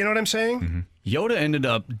 You know what I'm saying? Mm-hmm. Yoda ended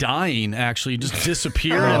up dying, actually, just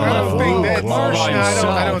disappeared. I don't think we're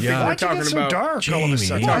talking so about dark all of a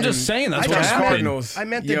sudden. I'm just saying that's what happened. I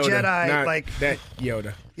meant the Yoda, Jedi, that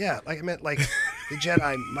Yoda. Yeah, I meant the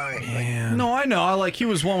Jedi mind. No, I know. He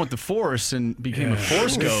was one with the Force and became a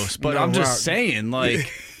Force ghost. But I'm just saying,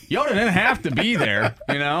 Yoda didn't have to be there,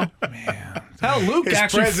 Man. Hell, Luke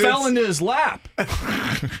actually fell into his lap.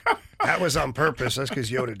 That was on purpose. That's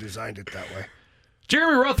because Yoda designed it that way.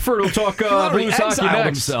 Jeremy Rutherford will talk Blues hockey next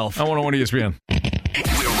himself. on 101 ESPN.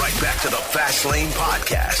 We're right back to the Fast Lane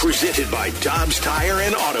Podcast, presented by Dobbs Tire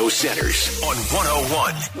and Auto Centers on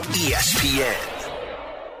 101 ESPN.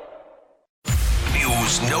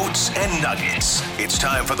 News, notes, and nuggets. It's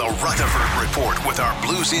time for the Rutherford Report with our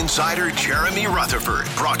Blues insider, Jeremy Rutherford.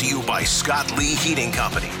 Brought to you by Scott Lee Heating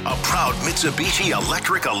Company, a proud Mitsubishi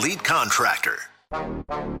Electric Elite contractor.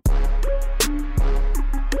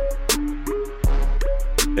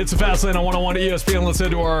 It's a Fast Lane on 101 ESPN. Let's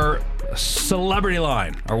head to our celebrity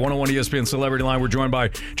line. Our 101 ESPN celebrity line. We're joined by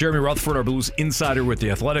Jeremy Rutherford, our Blues insider with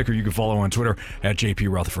The Athletic, or you can follow on Twitter at JP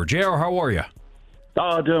Rutherford. JR, how are you?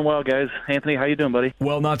 Oh, doing well, guys. Anthony, how you doing, buddy?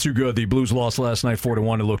 Well, not too good. The Blues lost last night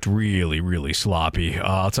 4-1. It looked really, really sloppy.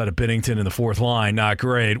 Outside of Binnington in the fourth line, not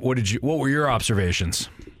great. What were your observations?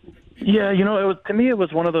 Yeah, to me, it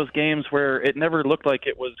was one of those games where it never looked like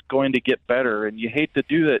it was going to get better, and you hate to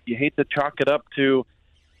do that. You hate to chalk it up to,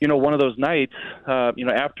 one of those nights.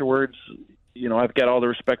 Afterwards, I've got all the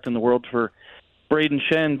respect in the world for Braden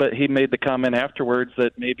Shen, but he made the comment afterwards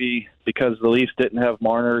that maybe because the Leafs didn't have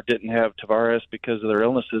Marner, didn't have Tavares because of their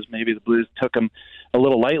illnesses, maybe the Blues took them a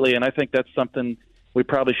little lightly, and I think that's something we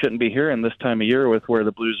probably shouldn't be hearing this time of year with where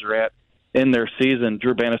the Blues are at in their season.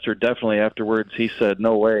 Drew Bannister definitely afterwards, he said,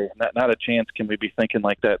 no way, not a chance can we be thinking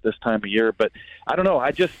like that this time of year. But I don't know,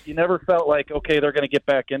 you never felt like, okay, they're going to get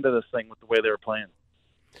back into this thing with the way they were playing.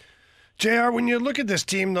 JR, when you look at this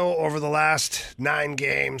team, though, over the last 9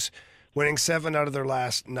 games, winning 7 out of their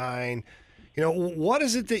last 9, what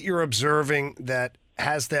is it that you're observing that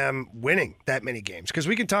has them winning that many games? Because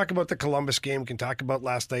we can talk about the Columbus game, we can talk about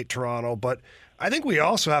last night Toronto, but I think we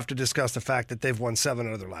also have to discuss the fact that they've won 7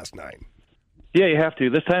 out of their last 9. Yeah, you have to.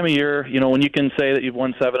 This time of year, when you can say that you've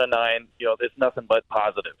won 7 of 9, there's nothing but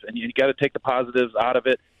positive. And you got to take the positives out of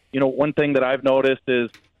it. One thing that I've noticed is,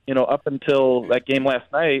 up until that game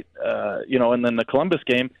last night, and then the Columbus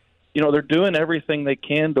game, they're doing everything they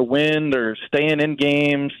can to win. They're staying in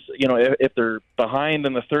games. If they're behind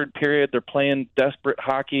in the third period, they're playing desperate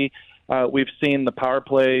hockey. We've seen the power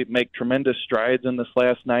play make tremendous strides in this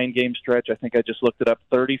last 9-game stretch. I think I just looked it up,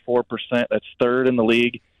 34%. That's third in the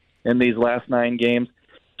league in these last 9 games.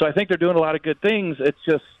 So I think they're doing a lot of good things. It's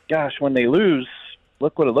just, gosh, when they lose,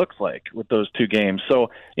 look what it looks like with those 2 games.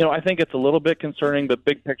 So, I think it's a little bit concerning, but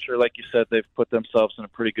big picture, like you said, they've put themselves in a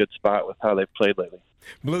pretty good spot with how they've played lately.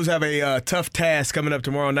 Blues have a tough task coming up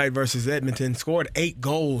tomorrow night versus Edmonton. Scored 8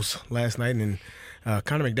 goals last night, and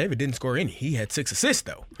Connor McDavid didn't score any. He had 6 assists,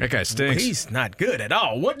 though. That guy stinks. He's not good at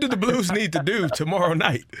all. What do the Blues need to do tomorrow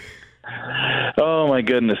night? Oh, my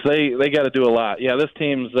goodness. They got to do a lot. Yeah, this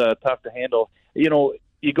team's tough to handle.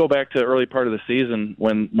 You go back to the early part of the season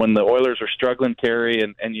when the Oilers were struggling, Carey,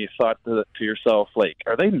 and you thought to yourself, like,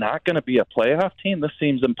 are they not going to be a playoff team? This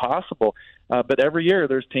seems impossible. But every year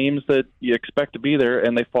there's teams that you expect to be there,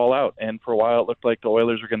 and they fall out. And for a while it looked like the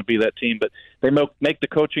Oilers were going to be that team. But they make the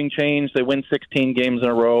coaching change. They win 16 games in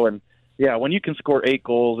a row. And, yeah, when you can score 8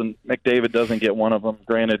 goals and McDavid doesn't get one of them,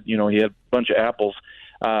 granted, he had a bunch of apples,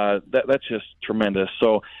 that's just tremendous.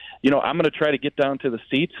 So, I'm going to try to get down to the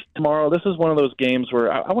seats tomorrow. This is one of those games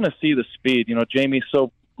where I want to see the speed. Jamie's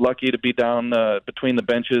so lucky to be down between the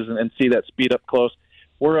benches and see that speed up close.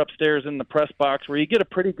 We're upstairs in the press box where you get a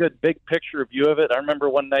pretty good big picture view of it. I remember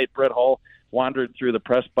one night Brett Hull wandered through the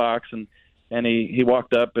press box and he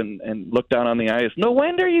walked up and looked down on the ice. No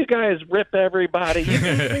wonder you guys rip everybody. You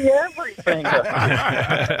can see everything.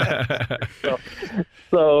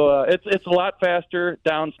 So it's a lot faster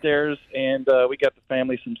downstairs, and we got the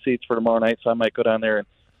family some seats for tomorrow night, so I might go down there and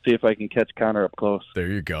see if I can catch Connor up close. There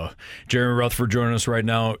you go. Jeremy Rutherford joining us right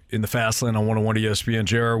now in the Fast Lane on 101 ESPN.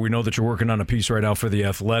 JR, we know that you're working on a piece right now for The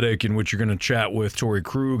Athletic in which you're going to chat with Torey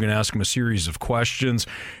Krug and ask him a series of questions.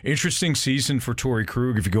 Interesting season for Torey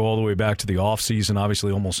Krug if you go all the way back to the offseason.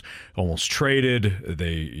 Obviously almost traded.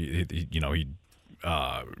 He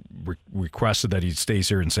requested that he stays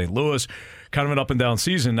here in St. Louis. Kind of an up-and-down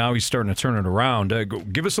season. Now he's starting to turn it around.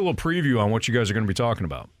 Give us a little preview on what you guys are going to be talking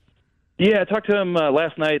about. Yeah, I talked to him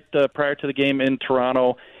last night prior to the game in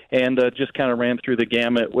Toronto and just kind of ran through the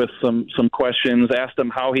gamut with some questions, asked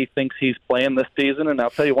him how he thinks he's playing this season, and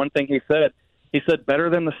I'll tell you one thing he said. He said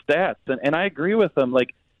better than the stats, and I agree with him.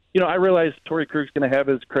 Like, I realize Torey Krug's going to have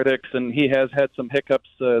his critics, and he has had some hiccups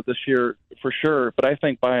this year for sure, but I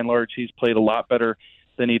think by and large he's played a lot better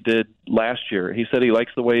than he did last year. He said he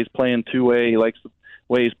likes the way he's playing two-way. He likes the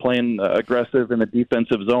way he's playing aggressive in the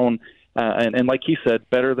defensive zone. And like he said,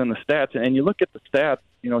 better than the stats. And you look at the stats,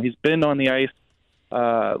 he's been on the ice.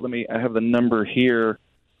 I have the number here,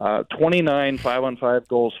 29 5-on-5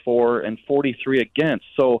 goals for and 43 against.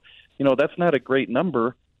 So, that's not a great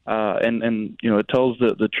number. And it tells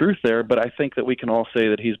the truth there. But I think that we can all say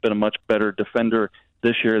that he's been a much better defender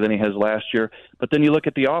this year than he has last year. But then you look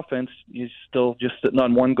at the offense, he's still just sitting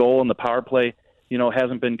on 1 goal, and the power play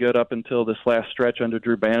hasn't been good up until this last stretch under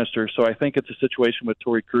Drew Bannister. So I think it's a situation with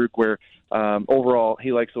Torey Krug where overall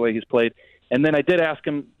he likes the way he's played. And then I did ask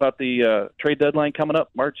him about the trade deadline coming up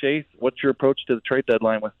March 8th. What's your approach to the trade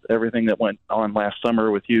deadline with everything that went on last summer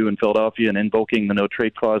with you in Philadelphia and invoking the no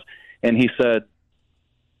trade clause? And he said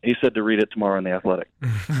to read it tomorrow in The Athletic.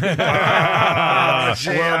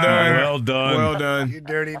 Well done. You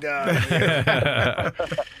dirty dog.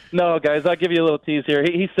 No, guys, I'll give you a little tease here.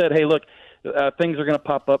 He said, hey, look, things are going to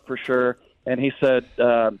pop up for sure. And he said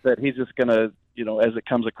that he's just going to, as it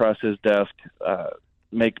comes across his desk,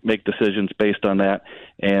 make decisions based on that.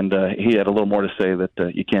 And he had a little more to say that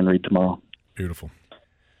you can read tomorrow. Beautiful.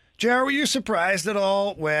 JR, were you surprised at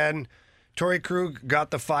all when Torey Krug got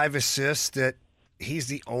the 5 assists that he's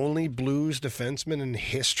the only Blues defenseman in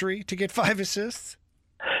history to get 5 assists?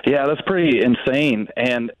 Yeah, that's pretty insane.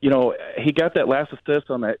 And, he got that last assist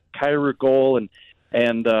on that Kyrou goal, and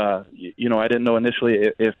I didn't know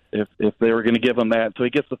initially if they were going to give him that. So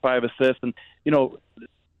he gets the 5 assists. And,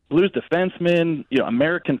 Blues defensemen,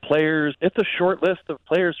 American players, it's a short list of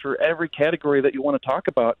players for every category that you want to talk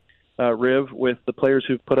about, Riv, with the players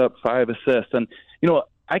who've put up 5 assists. And,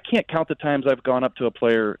 I can't count the times I've gone up to a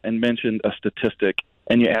player and mentioned a statistic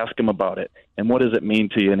and you ask him about it. And what does it mean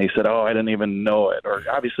to you? And he said, I didn't even know it. Or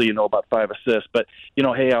obviously you know about 5 assists, but,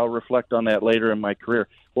 hey, I'll reflect on that later in my career.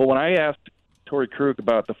 Well, when I asked Torrey Krug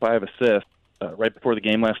about the 5 assists right before the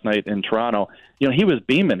game last night in Toronto, he was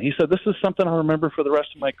beaming. He said, this is something I'll remember for the rest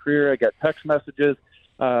of my career. I got text messages.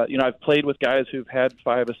 I've played with guys who've had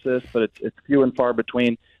 5 assists, but it's few and far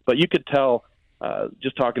between. But you could tell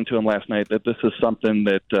just talking to him last night that this is something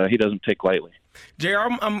that he doesn't take lightly. JR,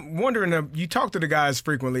 I'm wondering, you talk to the guys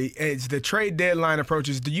frequently. As the trade deadline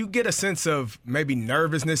approaches, do you get a sense of maybe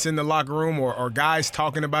nervousness in the locker room or guys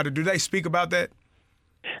talking about it? Do they speak about that?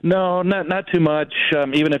 No, not too much.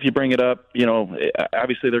 Even if you bring it up,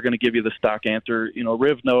 obviously they're going to give you the stock answer.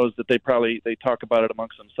 Riv knows that they talk about it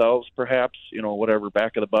amongst themselves, perhaps, whatever,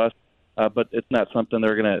 back of the bus. But it's not something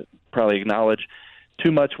they're going to probably acknowledge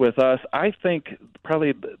too much with us. I think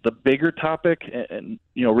probably the bigger topic, and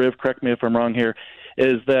Riv, correct me if I'm wrong here,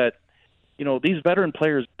 is that these veteran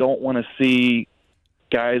players don't want to see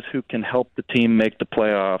guys who can help the team make the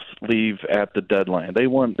playoffs leave at the deadline. They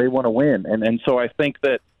want to win, and so I think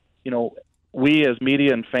that we as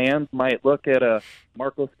media and fans might look at a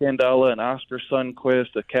Marco Scandella, and Oscar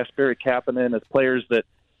Sundqvist, a Kasperi Kapanen as players that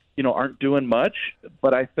aren't doing much,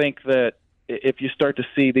 but I think that if you start to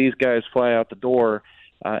see these guys fly out the door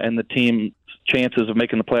and the team's chances of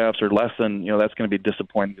making the playoffs are lessened, that's going to be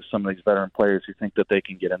disappointing to some of these veteran players who think that they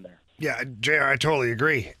can get in there. Yeah, JR, I totally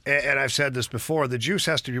agree. And I've said this before, the juice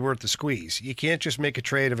has to be worth the squeeze. You can't just make a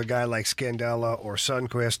trade of a guy like Scandella or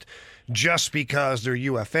Sundqvist just because they're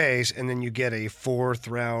UFAs, and then you get a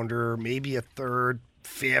 4th rounder, maybe a 3rd,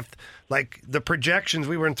 5th. Like the projections,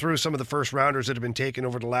 we went through some of the first rounders that have been taken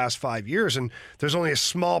over the last 5 years, and there's only a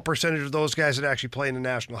small percentage of those guys that actually play in the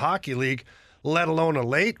National Hockey League, let alone a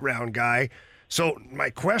late round guy. So my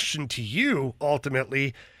question to you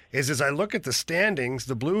ultimately is, as I look at the standings,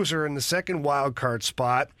 the Blues are in the 2nd wild card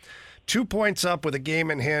spot, 2 points up with a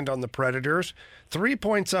game in hand on the Predators, 3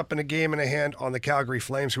 points up and a game in hand on the Calgary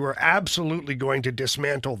Flames, who are absolutely going to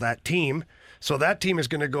dismantle that team. So that team is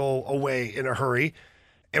going to go away in a hurry.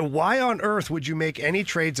 And why on earth would you make any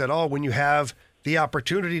trades at all when you have the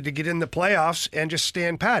opportunity to get in the playoffs and just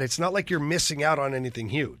stand pat? It's not like you're missing out on anything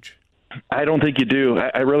huge. I don't think you do.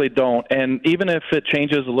 I really don't. And even if it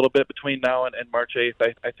changes a little bit between now and March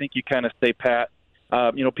 8th, I think you kind of stay pat.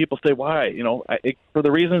 People say, why? For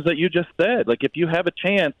the reasons that you just said. Like, if you have a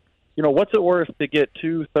chance, what's it worth to get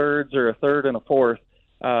 2/3 or a 1/3 and a 4th?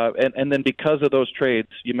 And then because of those trades,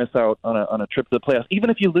 you miss out on a trip to the playoffs. Even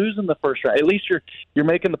if you lose in the first round, at least you're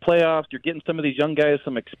making the playoffs. You're getting some of these young guys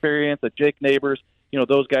some experience. Like Jake Neighbors,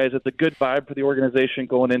 those guys. It's a good vibe for the organization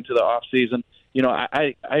going into the off season.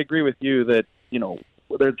 I agree with you that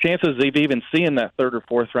their chances of even seeing that 3rd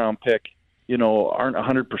or 4th round pick, aren't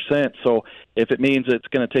 100%. So if it means it's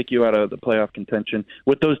going to take you out of the playoff contention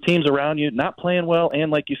with those teams around you not playing well,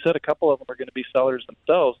 and like you said, a couple of them are going to be sellers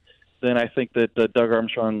themselves, then I think that Doug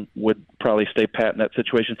Armstrong would probably stay pat in that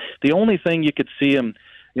situation. The only thing you could see him,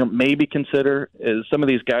 maybe consider is some of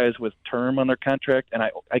these guys with term on their contract, and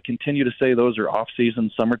I continue to say those are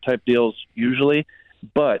off-season, summer-type deals usually.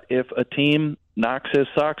 But if a team knocks his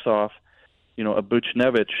socks off, a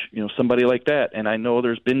Buchnevich, somebody like that, and I know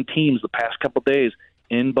there's been teams the past couple days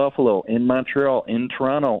in Buffalo, in Montreal, in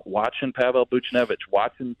Toronto, watching Pavel Buchnevich,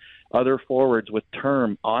 watching other forwards with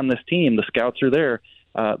term on this team, the scouts are there.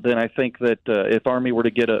 Then I think that if Army were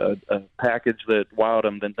to get a package that wowed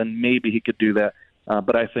him, then maybe he could do that.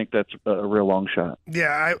 But I think that's a real long shot.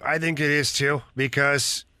 Yeah, I think it is too,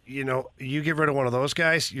 because, you get rid of one of those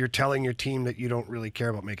guys, you're telling your team that you don't really care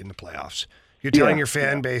about making the playoffs. You're telling your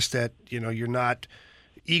fan base that, you're not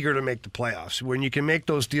eager to make the playoffs, when you can make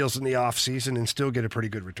those deals in the off season and still get a pretty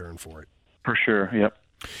good return for it. For sure, yep.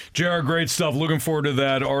 JR, great stuff. Looking forward to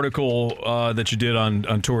that article that you did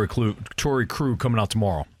on Torrey Krug coming out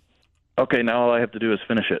tomorrow. Okay, now all I have to do is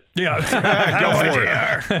finish it. Yeah, go for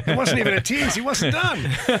it. It wasn't even a tease. He wasn't done.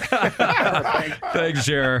 Thanks,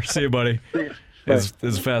 JR. See you, buddy. This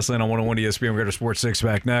is Fastlane on 101 ESPN. We've got our Sports Six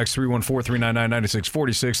back next.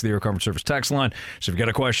 314-399-9646, the Air Comfort Service text line. So if you've got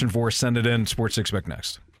a question for us, send it in. Sports Six back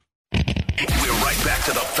next. We're right back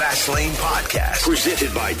to the Fast Lane Podcast,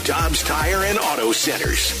 presented by Dobbs Tire and Auto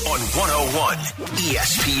Centers on 101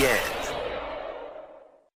 ESPN.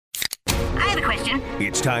 I have a question.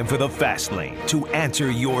 It's time for the Fast Lane to answer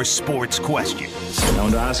your sports questions. I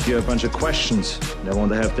want to ask you a bunch of questions, and I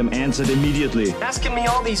want to have them answered immediately. Asking me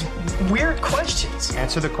all these weird questions.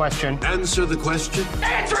 Answer the question. Answer the question.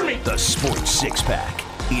 Answer me! The Sports Six Pack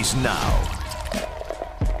is now.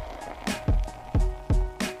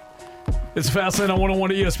 It's Fastlane on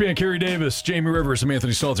 101 ESPN. Kerry Davis, Jamie Rivers, I'm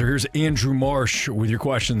Anthony Stalter. Here's Andrew Marsh with your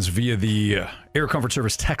questions via the Air Comfort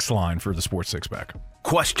Service text line for the Sports Six Pack.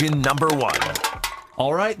 Question number 1.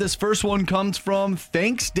 All right, this first one comes from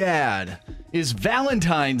Thanks Dad. Is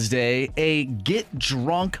Valentine's Day a get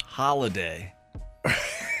drunk holiday? Very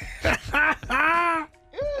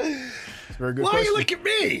good Why question. you look at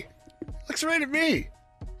me? Looks right at me.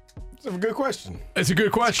 It's a good question. It's a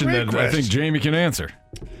good question It's a that great I think question. Jamie can answer.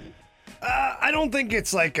 I don't think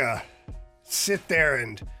it's like a sit there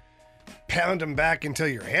and pound them back until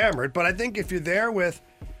you're hammered, but I think if you're there with,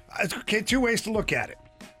 okay, 2 ways to look at it.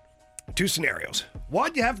 2 scenarios.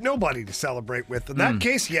 One, you have nobody to celebrate with. In that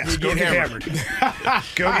case, yes, go get hammered.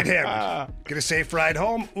 Go get hammered. Get a safe ride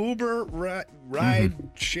home, Uber, ride,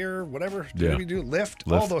 share, whatever you do, Lyft,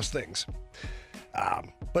 all those things.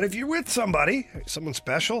 But if you're with somebody, someone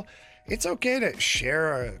special, it's okay to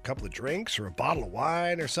share a couple of drinks or a bottle of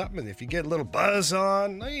wine or something. And if you get a little buzz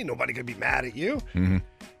on, ain't nobody gonna be mad at you. Mm-hmm.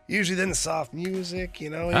 Usually then the soft music,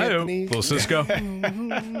 Hi-yo. Anthony. Little Cisco.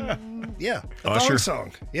 Yeah, the Usher. thong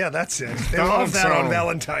song. Yeah, that's it. They Thong love that on song.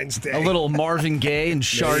 Valentine's Day. A little Marvin Gaye and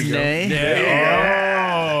Chardonnay.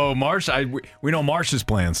 Oh, Marsh. We know Marsh's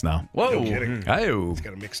plans now. Whoa. No kidding. Hi-yo. He's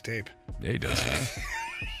got a mixtape. Yeah, he does.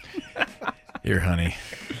 Here, honey,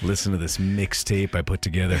 listen to this mixtape I put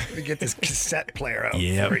together. Let me get this cassette player out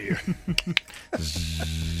Yep. for you.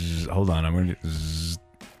 Hold on, I'm going to...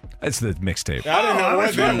 It's the mixtape. I didn't know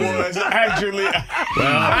what that was, actually.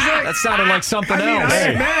 That sounded like something else. I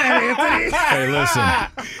ain't mad, Anthony. Hey, listen.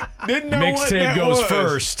 Didn't know what Mixtape that goes was.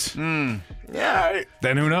 first. Yeah.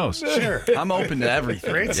 Then who knows? Sure. I'm open to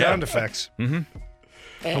everything. Great sound effects. I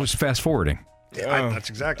was fast forwarding. Yeah, that's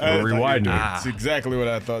exactly Or what I thought you rewinding. did. That's exactly what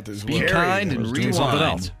I thought this was. Be kind and doing something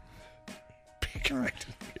rewind. else. Correct.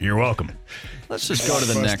 You're welcome. Let's just go to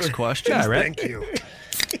the next question. Yeah, right. Thank you.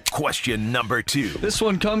 Question number 2. This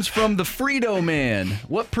one comes from the Frito Man.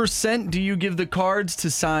 What % do you give the Cards to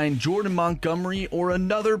sign Jordan Montgomery or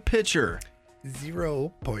another pitcher?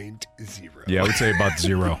 0.0. Yeah, I would say about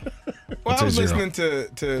 0. Well, I was zero. listening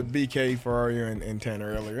to BK, Ferrario, and Tanner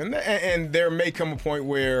earlier, and there may come a point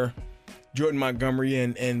where Jordan Montgomery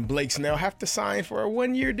and Blake Snell have to sign for a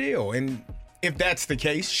 1-year deal. And if that's the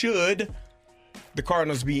case, should the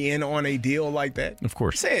Cardinals be in on a deal like that? Of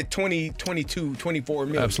course. Say at 20, 22, 24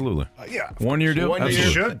 million. Absolutely. Yeah. 1-year deal? 1 year.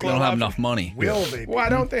 Absolutely. Should. They don't have enough money. Will they? Why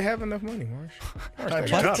don't they have enough money, Marsh? They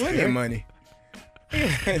got tough, plenty man. of money.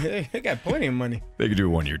 They got plenty of money. They could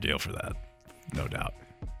do a 1-year deal for that. No doubt.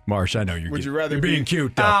 Marsh, I know you're Would you rather you're being be-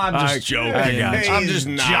 cute, though. I'm just joking. I got you. I'm just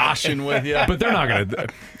He's not. joshing with you. But they're not going to...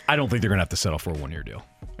 I don't think they're going to have to settle for a 1-year deal.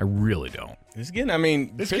 I really don't. It's getting, I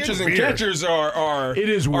mean, It's pitchers getting and weird. catchers are It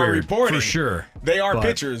is are weird, reporting. for sure. They are But-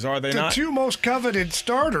 pitchers, are they The not? 2 most coveted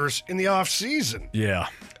starters in the offseason. Yeah,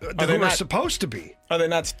 Who they are not- supposed to be. Are they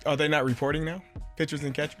not reporting now? Pitchers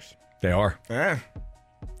and catchers? they are. Yeah.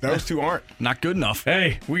 Those 2 aren't. Not good enough.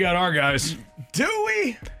 Hey, we got our guys. Do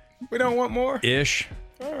we? We don't want more? Ish.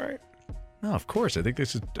 All right. No, of course. I think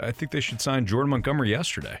they should sign Jordan Montgomery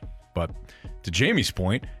yesterday. But to Jamie's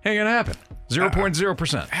point, ain't gonna happen.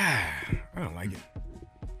 0.0%. I don't like it.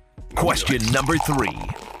 Question number 3.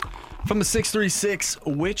 From the 636,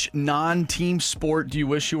 which non-team sport do you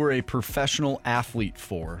wish you were a professional athlete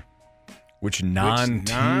for? Which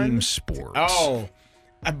non-team sports? Oh,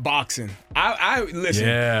 boxing. I listen.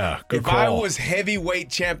 Yeah, good If I call. was heavyweight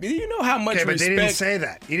champion, you know how much Okay, but respect. they didn't say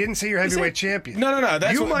that. He didn't say you're heavyweight champion. No.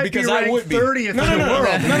 That's you what, might because be ranked I would be 30th in the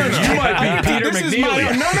world. No. You might be Peter This is my-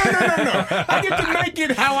 McNeely. No. I get to make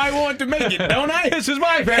it how I want to make it, don't I? This is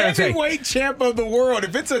my fantasy. Heavyweight champ of the world.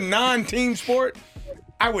 If it's a non-team sport,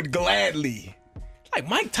 I would gladly. Like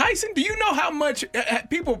Mike Tyson, do you know how much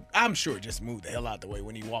people, I'm sure, just moved the hell out the way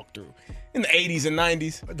when he walked through in the 80s and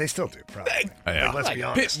 90s? But they still do, probably. Yeah. Like, let's Like be a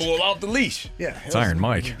honest. pit bull off the leash. Yeah. It's Iron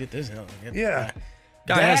Mike. Get this hell. Yeah.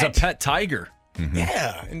 Guy has a That- pet tiger.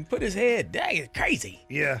 Yeah, and put his head. That is crazy.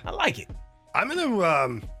 Yeah. I like it. I'm going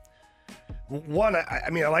to, one, I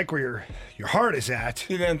mean, I like where your heart is at.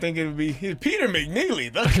 You didn't think it would be Peter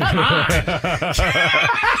McNeely. Come on.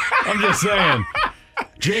 I'm just saying.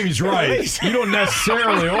 Jamie's right. You don't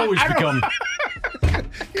necessarily always become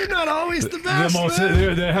You're not always the the best, most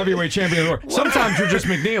man. the heavyweight champion of the world. Sometimes you're just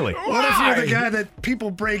McNeely. What if you're the guy that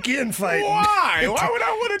people break in fighting? Why? Why would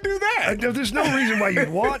I want to do that? There's no reason why you'd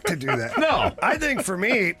want to do that. No. I think for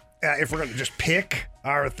me, if we're going to just pick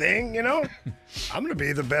our thing, I'm going to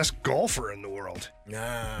be the best golfer in the world.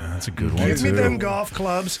 That's a good one, Give me too. them golf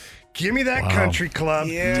clubs. Give me that Wow. country club.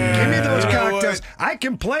 Yeah. Give me those You know cocktails. what? I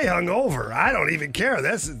can play hungover. I don't even care.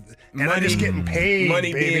 I'm just getting paid.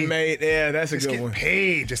 Money baby. being made. Yeah, that's a Just good getting one.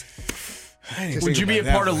 paid. Just Would you be a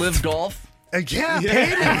part of Live Golf? Yeah, pay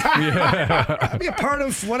me. I'd be a part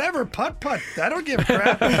of whatever, putt-putt. I don't give a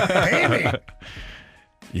crap. Pay me.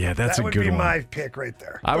 Yeah, that's a good one. That would be my pick right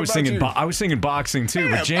there. I was thinking boxing too,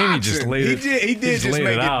 but Jamie just laid it. He did just laid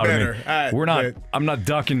make it out. better. I'm not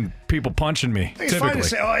ducking people punching me. It's fine to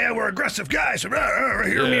say, "Oh yeah, we're aggressive guys."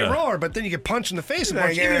 Hear me roar, but then you get punched in the face. Even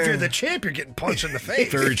if you're the champ, you're getting punched in the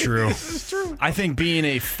face. Very true. This is true. I think being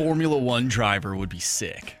a Formula One driver would be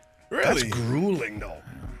sick. Really? That's grueling, though.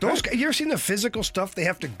 Those guys, you ever seen the physical stuff they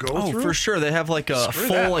have to go through? Oh, for sure. They have like a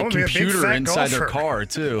full computer inside their car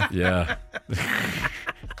too. Yeah.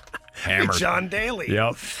 Hammered. John Daly.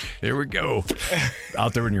 Yep. Here we go.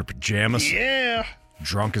 Out there in your pajamas. Yeah.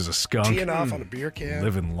 Drunk as a skunk. Teeing off on a beer can.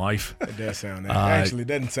 Living life. That does sound actually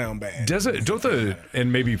doesn't sound bad. Does it?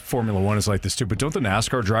 And maybe Formula One is like this too, but don't the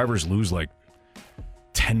NASCAR drivers lose like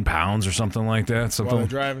 10 pounds or something like that? Something while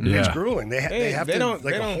driving? Yeah. It's grueling. They have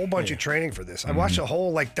a whole bunch of training for this. I watched a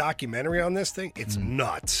whole documentary on this thing. It's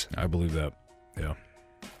nuts. I believe that. Yeah.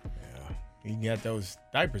 You got those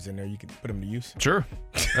diapers in there. You can put them to use. Sure.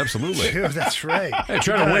 Absolutely. Dude, that's right. Hey,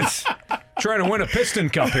 trying to win a Piston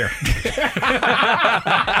Cup here.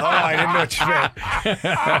 I didn't know what you meant.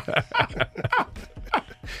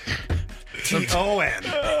 T-O-N.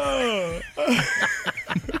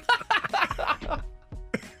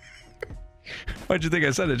 Why'd you think I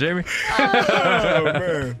said it, Jamie? Oh,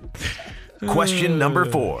 man. Question number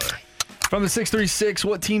 4. From the 636,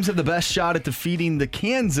 what teams have the best shot at defeating the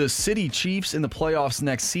Kansas City Chiefs in the playoffs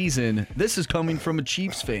next season? This is coming from a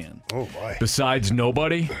Chiefs fan. Oh, boy. Besides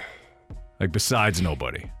nobody? Besides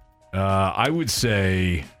nobody. I would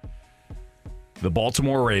say the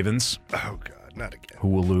Baltimore Ravens. Oh, God, not again. Who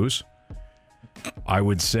will lose. I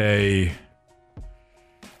would say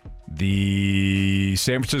the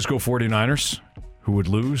San Francisco 49ers, who would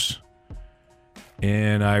lose.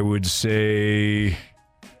 And I would say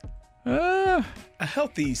a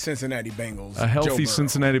healthy Cincinnati Bengals. A healthy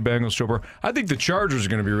Cincinnati Bengals, Joe Burrow. I think the Chargers are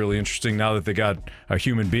going to be really interesting now that they got a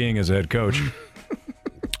human being as a head coach.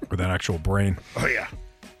 With an actual brain. Oh, yeah.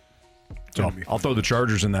 So I'll throw the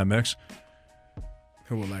Chargers in that mix.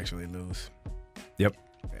 Who will actually lose? Yep.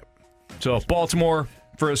 So Baltimore,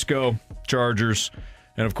 Frisco, Chargers,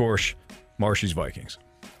 and of course, Marshy's Vikings.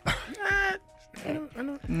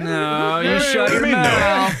 No, you shut your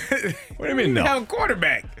mouth. What do you mean, no? They have a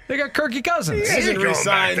quarterback. They got Kirky Cousins. He hasn't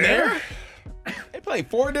resigned there. They play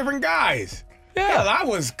 4 different guys. Yeah, I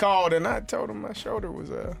was called and I told him my shoulder was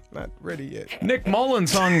not ready yet. Nick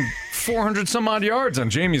Mullins hung 400 some odd yards on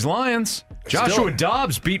Jamie's Lions. Joshua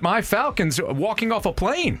Dobbs beat my Falcons walking off a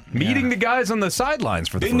plane, meeting the guys on the sidelines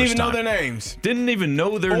for the Didn't first even time. know their names. Didn't even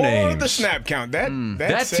know their names. Or the snap count.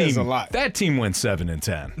 That says team, a lot. That team went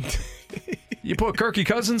 7-10. You put Kirky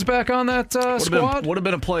Cousins back on that squad? Would have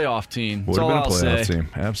been a playoff team. Would have been a playoff team.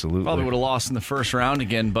 Absolutely. Probably would have lost in the first round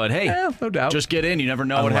again, but hey, no doubt. Just get in. You never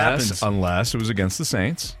know what happens. Unless it was against the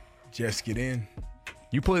Saints. Just get in.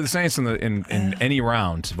 You play the Saints in any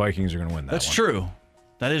round, Vikings are going to win that That's one. true.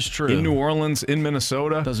 That is true. In New Orleans, in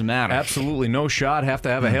Minnesota. Doesn't matter. Absolutely no shot. Have to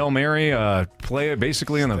have a Hail Mary play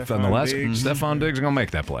basically on the last. Stephon Diggs are going to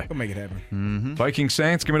make that play. He'll make it happen. Mm-hmm. Vikings,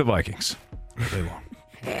 Saints, give me the Vikings. They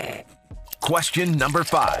won't. Question number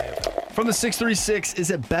 5. From the 636, is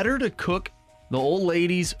it better to cook the old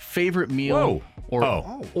lady's favorite meal or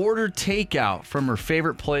order takeout from her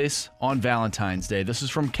favorite place on Valentine's Day? This is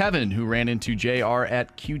from Kevin, who ran into JR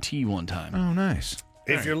at QT one time. Oh, nice.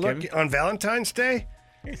 If you're looking on Valentine's Day,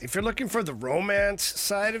 if you're looking for the romance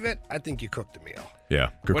side of it, I think you cook the meal.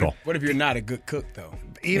 Yeah, good call. What if you're not a good cook, though?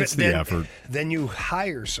 It's the effort. Then you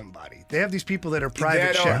hire somebody. They have these people that are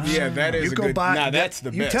private That- chefs. yeah, that is you a go good- buy. now that's the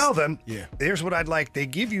You best. tell them, Yeah. here's what I'd like. They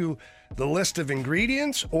give you the list of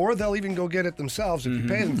ingredients, or they'll even go get it themselves if you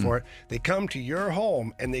pay them for it. They come to your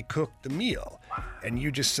home and they cook the meal, and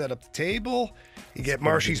you just set up the table. You get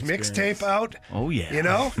Marshy's mixtape out. Oh yeah, you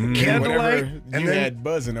know, Whatever candlelight, you and then had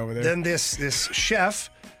buzzing over there. Then this shef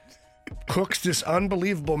cooks this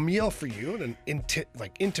unbelievable meal for you in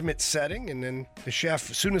an intimate setting, and then the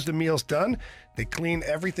chef, as soon as the meal's done, they clean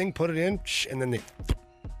everything, put it in, and then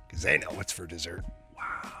because they know what's for dessert.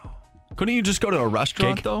 Couldn't you just go to a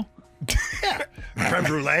restaurant Cake? though? Yeah, creme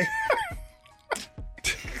brulee.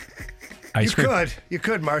 Ice cream. You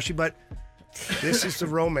could, Marshy, but this is the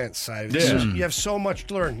romance side. You have so much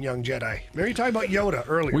to learn, young Jedi. Remember you talking about Yoda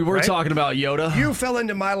earlier? We were right? talking about Yoda. You fell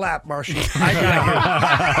into my lap, Marshy. I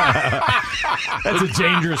got That's a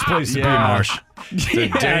dangerous place to be, Marsh. It's a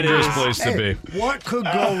dangerous place to Hey, be. what could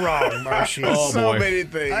go wrong, Marshy? Oh, So boy. many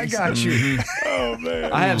things. I got you. Mm-hmm. Oh,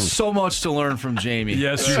 man. I have so much to learn from Jamie.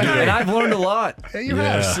 Yes, you do. And I've learned a lot. Hey, you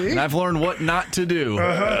have, see? And I've learned what not to do.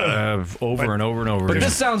 Over and over and over But again.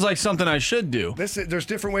 this sounds like something I should do. There's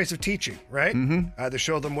different ways of teaching, right? Either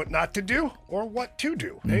show them what not to do or what to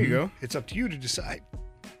do. There you go. It's up to you to decide.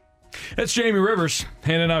 That's Jamie Rivers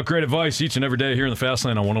handing out great advice each and every day here in the Fast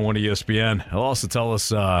Lane on 101 ESPN. He'll also tell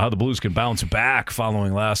us how the Blues can bounce back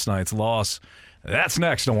following last night's loss. That's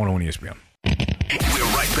next on 101 ESPN.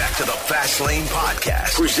 We're right back to the Fast Lane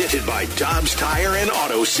Podcast, presented by Dobbs Tire and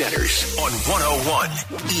Auto Centers on 101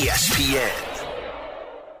 ESPN.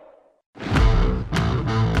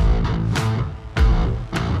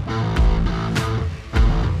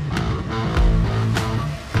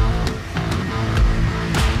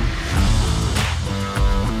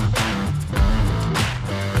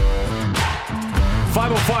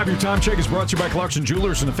 Your time check is brought to you by Clarkson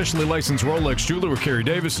Jewelers, an officially licensed Rolex jeweler with Kerry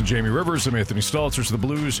Davis and Jamie Rivers. I'm Anthony Stalter. The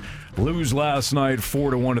Blues lose last night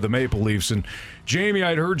 4-1 to the Maple Leafs. And Jamie,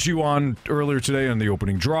 I'd heard you on earlier today on the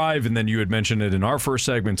opening drive, and then you had mentioned it in our first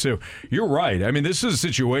segment too. You're right. I mean, this is a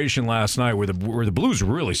situation last night where the Blues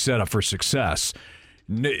were really set up for success.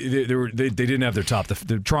 They didn't have their top.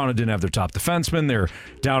 Toronto didn't have their top defenseman. They're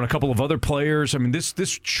down a couple of other players. I mean, this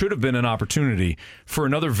should have been an opportunity for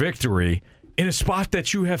another victory in a spot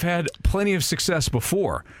that you have had plenty of success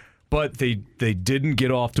before. But they didn't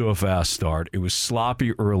get off to a fast start. It was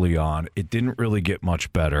sloppy early on. It didn't really get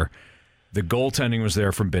much better. The goaltending was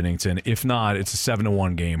there from Binnington. If not, it's a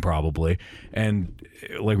 7-1 game probably. And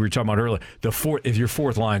like we were talking about earlier, if your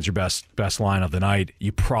fourth line's your best line of the night,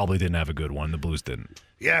 you probably didn't have a good one. The Blues didn't.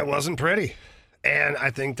 Yeah, it wasn't pretty. And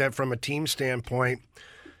I think that from a team standpoint,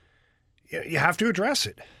 you have to address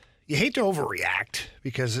it. You hate to overreact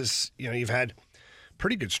because you've had a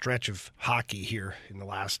pretty good stretch of hockey here in the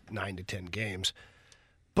last 9 to 10 games.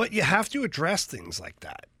 But you have to address things like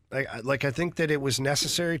that. Like I think that it was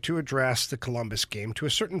necessary to address the Columbus game to a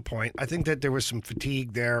certain point. I think that there was some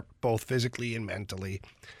fatigue there, both physically and mentally.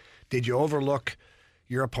 Did you overlook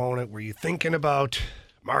your opponent? Were you thinking about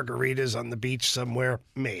margaritas on the beach somewhere?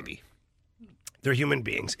 Maybe. They're human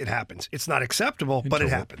beings. It happens. It's not acceptable, but it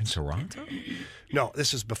happens. In Toronto? No,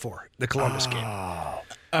 this is before the Columbus game.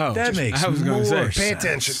 Oh, that makes I was gonna say. Pay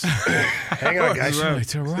attention. Hang on, guys.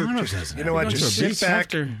 Toronto doesn't. You know what? Go to Just the beach sit back,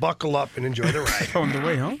 after- buckle up, and enjoy the ride. On the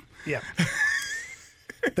way home? Yeah.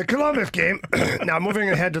 The Columbus game, now moving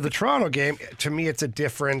ahead to the Toronto game, to me it's a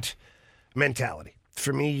different mentality.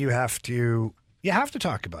 For me, you have to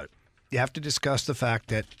talk about it. You have to discuss the fact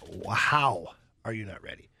that how are you not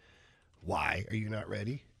ready? Why are you not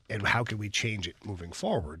ready? And how can we change it moving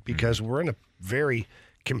forward? Because we're in a very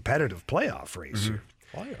competitive playoff race here.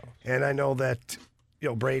 And I know that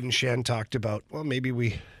Braden Shen talked about, well, maybe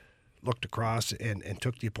we looked across and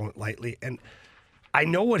took the opponent lightly. And I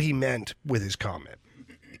know what he meant with his comment.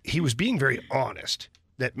 He was being very honest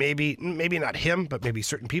that maybe not him, but maybe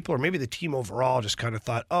certain people or maybe the team overall just kind of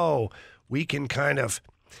thought, oh, we can kind of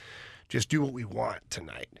just do what we want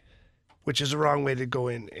tonight, which is the wrong way to go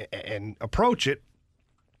in and approach it.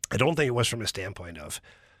 I don't think it was from a standpoint of,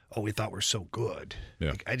 oh, we thought we're so good. Yeah.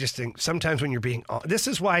 Like, I just think sometimes when you're being honest, this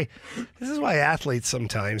is why athletes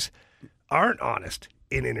sometimes aren't honest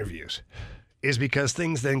in interviews, is because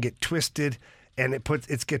things then get twisted and it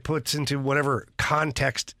puts into whatever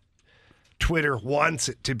context Twitter wants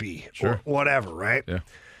it to be or whatever, right? Yeah.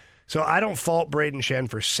 So I don't fault Braden Shen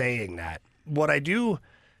for saying that. What I do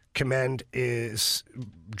commend is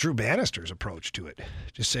Drew Bannister's approach to it,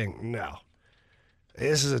 just saying, no,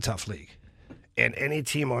 this is a tough league. And any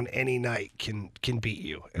team on any night can beat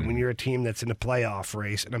you. And when you're a team that's in a playoff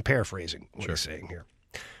race, and I'm paraphrasing what he's saying here,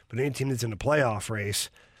 but any team that's in a playoff race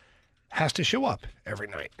has to show up every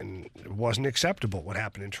night. And it wasn't acceptable what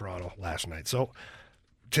happened in Toronto last night. So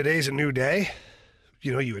today's a new day.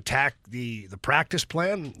 You attack the practice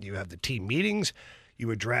plan. You have the team meetings.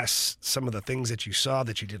 You address some of the things that you saw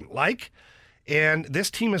that you didn't like. And this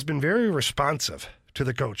team has been very responsive to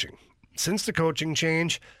the coaching. Since the coaching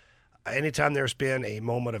change, anytime there's been a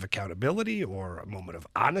moment of accountability or a moment of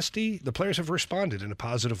honesty, the players have responded in a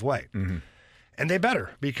positive way. Mm-hmm. And they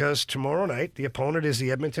better, because tomorrow night the opponent is the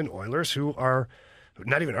Edmonton Oilers, who are,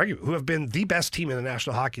 not even arguable, who have been the best team in the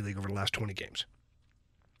National Hockey League over the last 20 games.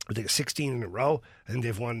 I think 16 in a row. I think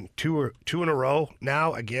they've won two in a row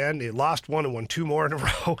now. Again, they lost one and won two more in a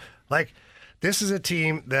row. Like, this is a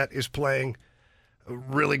team that is playing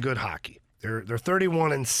really good hockey. They're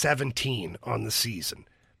 31-17 on the season,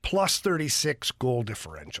 plus 36 goal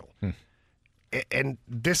differential. And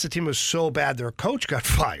this team was so bad their coach got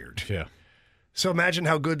fired. Yeah. So imagine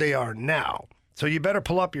how good they are now. So you better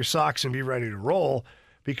pull up your socks and be ready to roll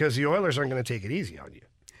because the Oilers aren't going to take it easy on you.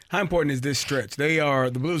 How important is this stretch?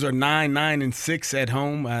 The Blues are 9-9-6 at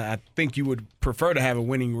home. I think you would prefer to have a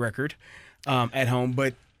winning record at home,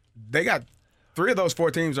 but they got 3 of those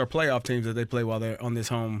 4 teams are playoff teams that they play while they're on this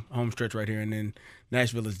home stretch right here, and then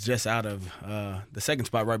Nashville is just out of the second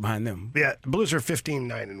spot right behind them. Yeah, the Blues are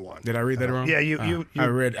 15-9-1. Did I read that wrong? Yeah, you I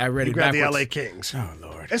read you it grabbed backwards. the LA Kings. Oh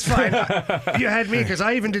Lord, it's fine. You had me because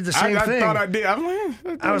I even did the same thing. I thought I did.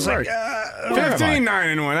 I was like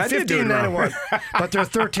 15-9-1. I did do it wrong. 15-9-1, but they're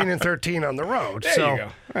 13-13 on the road. There so you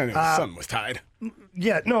go. I knew something was tied.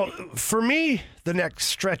 Yeah, no. For me, the next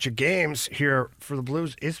stretch of games here for the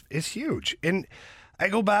Blues is huge, and I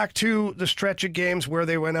go back to the stretch of games where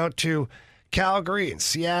they went out to Calgary and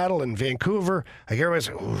Seattle and Vancouver. I hear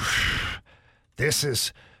everybody say, "Oof, this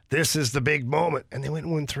is the big moment," and they went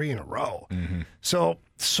and won 3 in a row. Mm-hmm.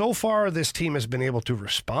 So far, this team has been able to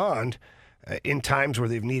respond in times where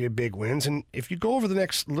they've needed big wins. And if you go over the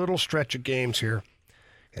next little stretch of games here,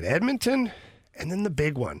 at Edmonton, and then the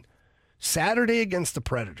big one, Saturday against the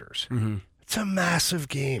Predators. Mm-hmm. It's a massive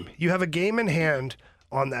game. You have a game in hand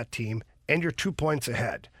on that team, and you're 2 points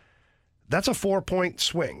ahead. That's a 4-point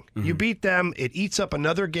swing. Mm-hmm. You beat them, it eats up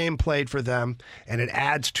another game played for them, and it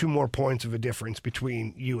adds 2 more points of a difference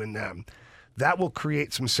between you and them. That will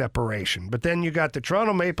create some separation. But then you got the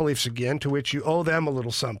Toronto Maple Leafs again, to which you owe them a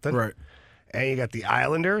little something. Right. And you got the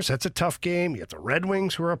Islanders. That's a tough game. You got the Red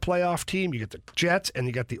Wings, who are a playoff team. You got the Jets, and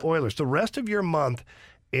you got the Oilers. The rest of your month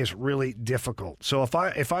is really difficult. So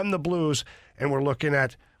if I'm the Blues, and we're looking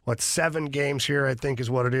at, 7 games here, I think is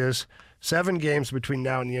what it is. 7 games between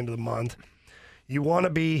now and the end of the month. You want to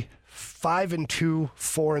be 5-2,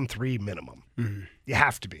 4-3 minimum. Mm-hmm. You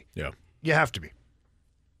have to be. Yeah. You have to be.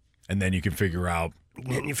 And then you can figure out.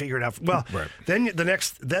 Then you figure it out. Well, right. then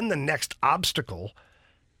the next obstacle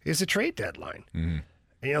is the trade deadline. Mm-hmm.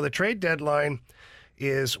 And, the trade deadline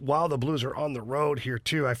is while the Blues are on the road here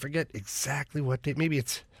too. I forget exactly what date. Maybe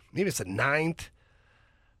it's the 9th,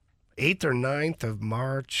 8th or 9th of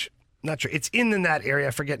March. Not sure. It's in that area.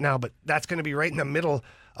 I forget now, but that's going to be right in the middle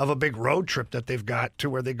of a big road trip that they've got to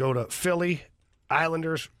where they go to Philly,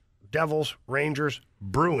 Islanders, Devils, Rangers,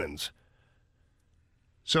 Bruins.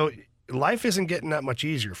 So life isn't getting that much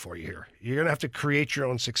easier for you here. You're going to have to create your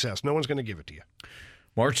own success. No one's going to give it to you.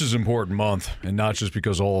 March is an important month, and not just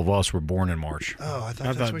because all of us were born in March. Oh, I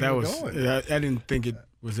thought that's where you were going. Yeah, I didn't think it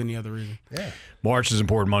was any other reason. Yeah. March is an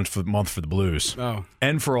important month for the Blues. Oh.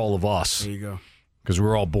 And for all of us. There you go. Because we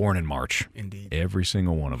were all born in March. Indeed. Every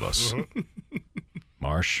single one of us.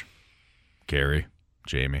 Marsh, Carrie,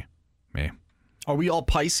 Jamie, me. Are we all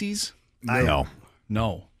Pisces? No.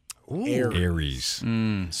 No. Aries.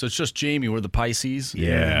 So it's just Jamie. We're the Pisces.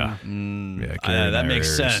 Yeah. Yeah, Carrie and that I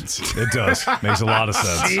makes are Aries. sense. It does. Makes a lot of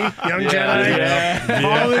sense. See, young Jedi. Yeah.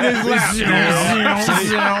 All in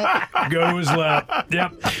his lap. Goes left.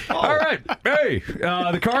 Yep. All right. Hey,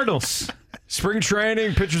 the Cardinals. Spring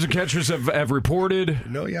training, pitchers and catchers have reported.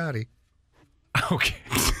 No Yachty. Okay.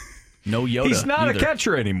 No Yoda. He's not either. a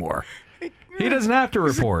catcher anymore. He doesn't have to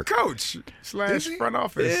report. Coach / front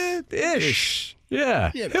office. Ish.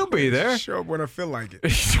 Yeah. He'll be there. Show up when I feel like it.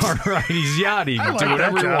 All right. He's Yachty. He can do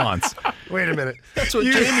whatever he wants. Wait a minute. That's what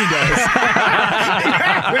Jamie does.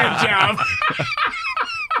 Good job.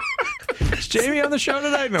 Is Jamie on the show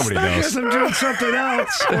tonight? Nobody knows. I'm doing something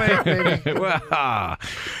else. Wait, maybe. Well, all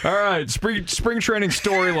right. Spring training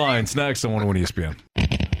storylines next on 101 ESPN.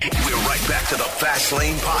 We're right back to the Fast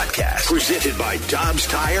Lane Podcast, presented by Dobbs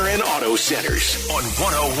Tire and Auto Centers on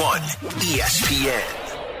 101 ESPN.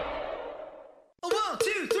 1,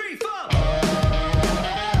 2, 3, 4.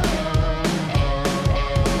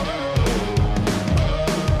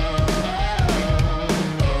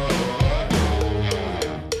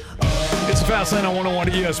 It's the Fast Lane on 101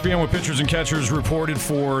 ESPN with pitchers and catchers reported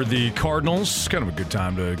for the Cardinals. Kind of a good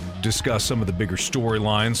time to discuss some of the bigger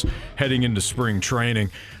storylines heading into spring training.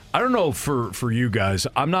 I don't know for you guys.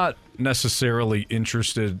 I'm not necessarily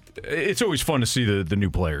interested. It's always fun to see the new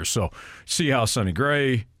players. So see how Sonny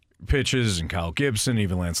Gray pitches and Kyle Gibson,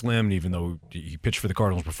 even Lance Lynn, even though he pitched for the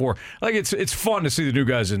Cardinals before. Like it's fun to see the new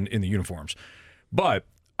guys in the uniforms. But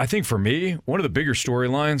I think for me, one of the bigger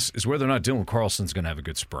storylines is whether or not Dylan Carlson's going to have a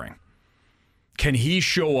good spring. Can he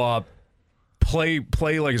show up, play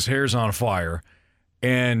like his hair's on fire,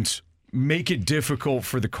 and make it difficult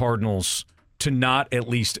for the Cardinals to not at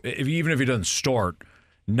least, even if he doesn't start,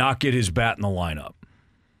 not get his bat in the lineup?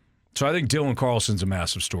 So I think Dylan Carlson's a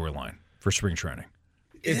massive storyline for spring training.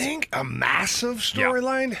 You think a massive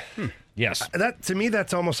storyline? Yes. That to me,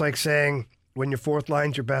 that's almost like saying when your fourth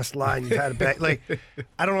line's your best line, you've had a bad, like,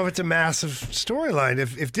 I don't know if it's a massive storyline.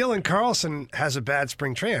 If Dylan Carlson has a bad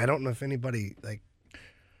spring training, I don't know if anybody, like,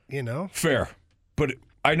 you know. Fair. But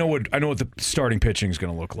I know what the starting pitching is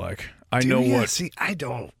going to look like. I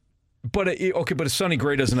don't. But if Sonny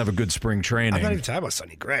Gray doesn't have a good spring training. I'm not even talking about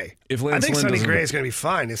Sonny Gray. If Lance I think Lynn Sonny doesn't- Gray is going to be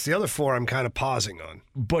fine. It's the other four I'm kind of pausing on.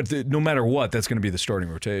 But no matter what, that's going to be the starting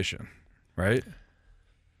rotation, right?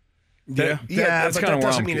 That's but that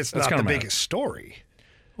doesn't mean it's that's not the kinda mad. biggest story.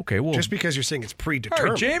 Okay, well, just because you're saying it's all predetermined.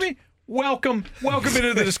 right, Jamie, welcome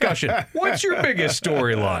into the discussion. What's your biggest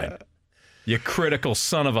storyline? You critical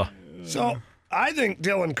son of a. So I think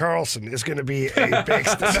Dylan Carlson is going to be a big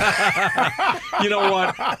You know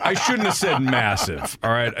what? I shouldn't have said massive.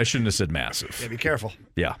 All right, I shouldn't have said massive. Yeah, be careful.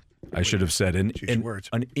 Yeah, I should have said an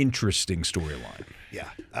interesting storyline. Yeah.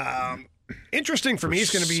 Interesting for me is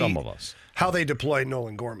going to be some of us. how they deploy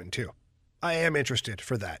Nolan Gorman, too. I am interested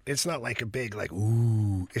for that. It's not like a big, like,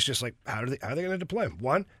 ooh. It's just like, how are they going to deploy him?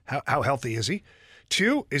 One, how healthy is he?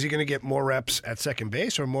 Two, is he going to get more reps at second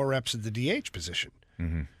base or more reps at the DH position?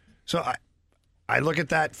 Mm-hmm. So I look at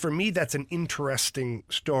that. For me, that's an interesting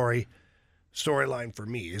storyline for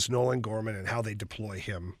me, is Nolan Gorman and how they deploy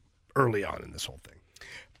him early on in this whole thing.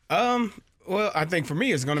 Well, I think for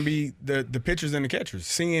me, it's going to be the pitchers and the catchers,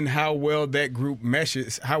 seeing how well that group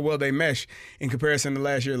meshes, how well they mesh in comparison to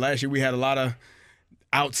last year. Last year, we had a lot of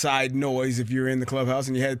outside noise if you're in the clubhouse,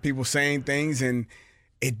 and you had people saying things, and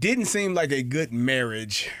it didn't seem like a good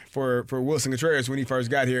marriage for Wilson Contreras when he first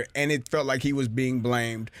got here, and it felt like he was being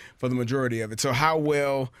blamed for the majority of it. So how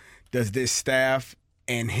well does this staff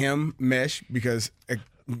and him mesh? Because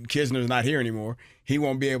Kisner's not here anymore. He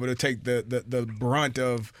won't be able to take the brunt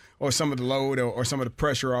of or some of the load or some of the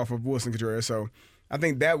pressure off of Wilson Contreras. So I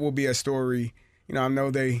think that will be a story. You know, I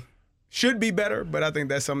know they should be better, but I think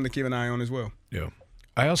that's something to keep an eye on as well. Yeah.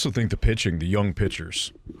 I also think the pitching, the young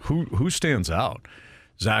pitchers, who stands out?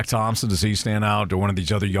 Zach Thompson, does he stand out? Or one of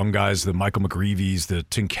these other young guys, the Michael McGreevy's, the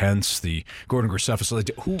Tim Kents, the Gordon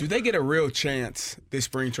Graceffus? Do they get a real chance this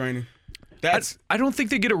spring training? I don't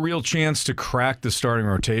think they get a real chance to crack the starting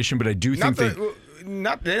rotation, but I do think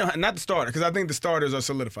not the starter, because I think the starters are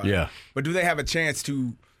solidified. Yeah. But do they have a chance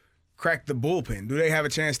to crack the bullpen? Do they have a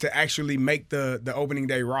chance to actually make the opening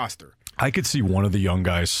day roster? I could see one of the young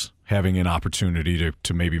guys having an opportunity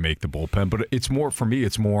to maybe make the bullpen, but it's more for me.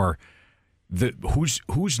 It's more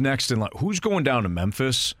who's next in line, who's going down to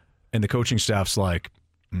Memphis, and the coaching staff's like,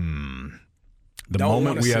 the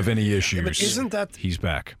moment we have any issues, he's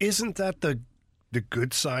back. Isn't that the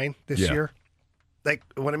good sign this year? Like,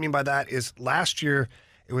 what I mean by that is last year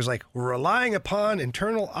it was like, we're relying upon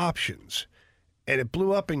internal options, and it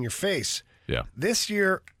blew up in your face. Yeah. This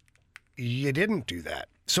year, you didn't do that.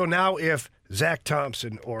 So now if Zach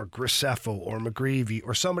Thompson or Graceffo or McGreevy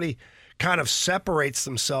or somebody kind of separates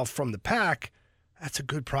themselves from the pack, that's a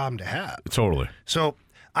good problem to have. Totally. So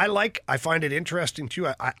I find it interesting, too.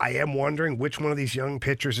 I am wondering which one of these young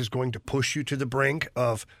pitchers is going to push you to the brink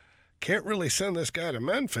of, can't really send this guy to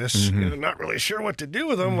Memphis. Mm-hmm. You know, not really sure what to do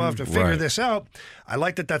with him. We'll have to figure this out. I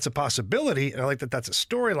like that that's a possibility, and I like that that's a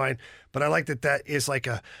storyline, but I like that is like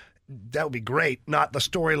that would be great. Not the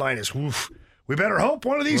storyline is, woof, we better hope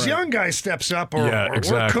one of these young guys steps up or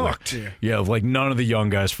exactly. we're cooked. Yeah, like none of the young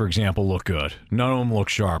guys, for example, look good. None of them look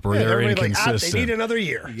sharp, or they're inconsistent. Like, they need another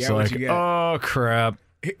year. Yeah, it's like, oh, crap.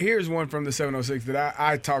 Here's one from the 706 that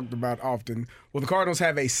I talked about often. Will the Cardinals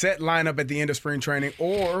have a set lineup at the end of spring training,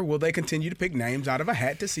 or will they continue to pick names out of a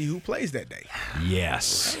hat to see who plays that day?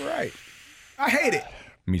 Yes. All right. I hate it.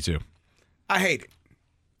 Me too. I hate it.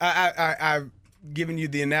 I've given you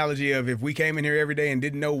the analogy of if we came in here every day and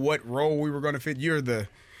didn't know what role we were going to fit, you're the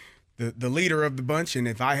leader of the bunch, and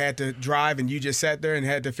if I had to drive and you just sat there and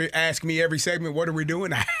had to ask me every segment, what are we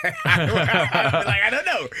doing? I don't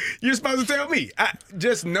know. You're supposed to tell me.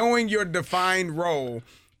 Just knowing your defined role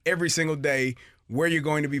every single day, where you're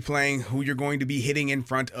going to be playing, who you're going to be hitting in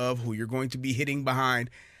front of, who you're going to be hitting behind,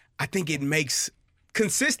 I think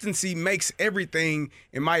consistency makes everything,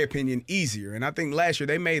 in my opinion, easier. And I think last year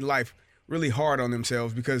they made life really hard on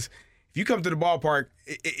themselves, because if you come to the ballpark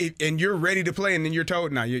and you're ready to play and then you're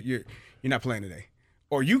told, no, you're not playing today.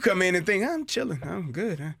 Or you come in and think, I'm chilling, I'm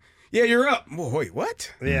good. Yeah, you're up. Well, wait,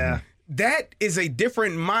 what? Yeah. That is a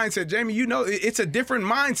different mindset, Jamie. You know, it's a different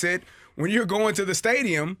mindset when you're going to the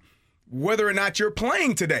stadium, whether or not you're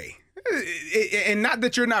playing today. And not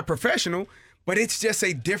that you're not professional, but it's just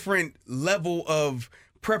a different level of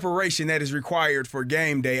preparation that is required for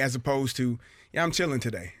game day, as opposed to, I'm chilling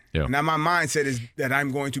today. Yeah. Now my mindset is that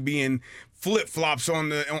I'm going to be in flip-flops in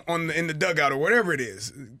the dugout or whatever it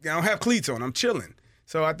is. I don't have cleats on. I'm chilling.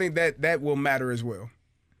 So I think that will matter as well.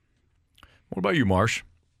 What about you, Marsh?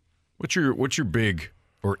 What's your big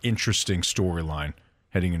or interesting storyline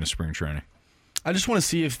heading into spring training? I just want to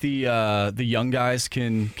see if the young guys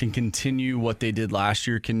can continue what they did last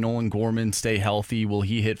year. Can Nolan Gorman stay healthy? Will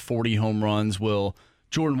he hit 40 home runs? Will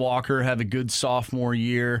Jordan Walker have a good sophomore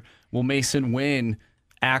year? Will Mason Wynn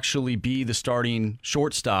actually be the starting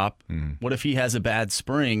shortstop? What if he has a bad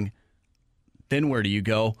spring? Then where do you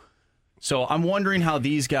go? So I'm wondering how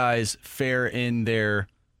these guys fare in their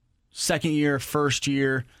second year, first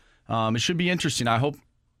year. It should be interesting. I hope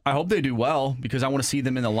they do well because I want to see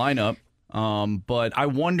them in the lineup. But I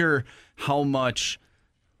wonder how much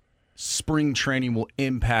spring training will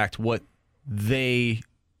impact what they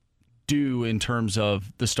do in terms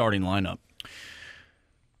of the starting lineup.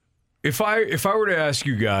 If I were to ask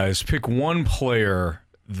you guys, pick one player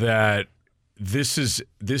that this is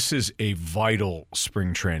a vital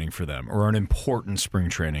spring training for them or an important spring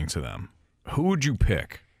training to them, who would you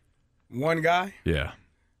pick? One guy? Yeah.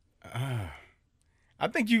 I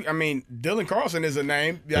think Dylan Carlson is a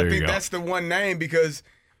name. There I think you go. that's the one name because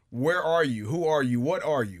where are you? Who are you? What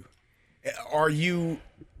are you? Are you,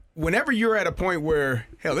 whenever you're at a point where,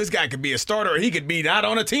 hell, this guy could be a starter or he could be not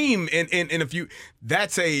on a team in a few,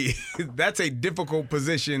 that's a difficult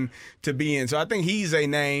position to be in. So I think he's a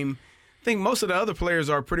name. I think most of the other players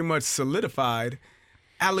are pretty much solidified.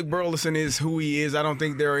 Alec Burleson is who he is. I don't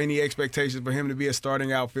think there are any expectations for him to be a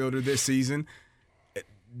starting outfielder this season.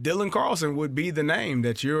 Dylan Carlson would be the name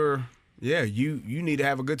that you need to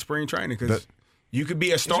have a good spring training because you could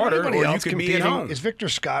be a starter or you could be at home. Is Victor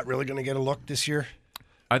Scott really going to get a look this year?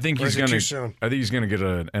 I think Or he's is it going too to. soon? I think he's going to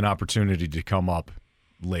get an opportunity to come up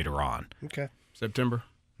later on. Okay. September.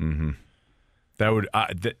 Mm-hmm. That would.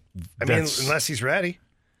 Unless he's ready.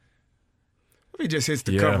 What if he just hits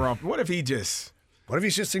the cover off? What if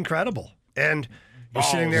he's just incredible? And you're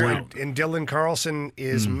sitting there, and Dylan Carlson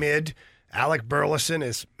is mid. Alec Burleson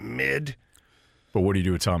is mid. But what do you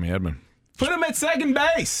do with Tommy Edman? put him at second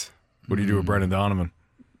base? What do you do with Brendan Donovan?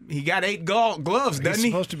 He got 8 gloves, doesn't he?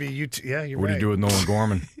 He's supposed to be yeah, you're What do you do with Nolan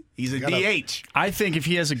Gorman? He's a DH. I think if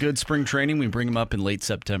he has a good spring training, we bring him up in late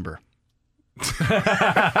September.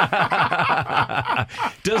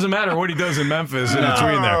 Doesn't matter what he does in Memphis in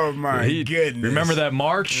between there. Oh, my goodness. Remember that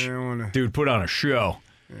March? Dude, put on a show.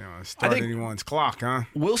 Start anyone's clock, huh?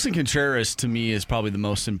 Wilson Contreras, to me, is probably the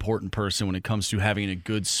most important person when it comes to having a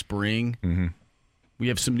good spring. Mm-hmm. We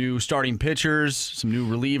have some new starting pitchers, some new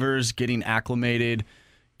relievers, getting acclimated,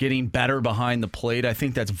 getting better behind the plate. I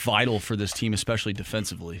think that's vital for this team, especially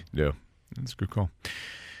defensively. Yeah, that's a good call.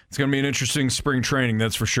 It's going to be an interesting spring training,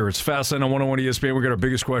 that's for sure. It's Fastlane on 101 ESPN. We got our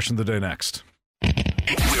biggest question of the day next. We're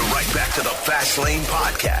right back to the Fast Lane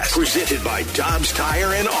Podcast, presented by Dobbs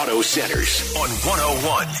Tire and Auto Centers on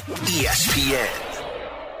 101 ESPN.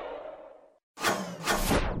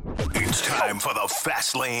 It's time for the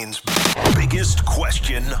Fast Lane's biggest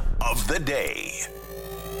question of the day.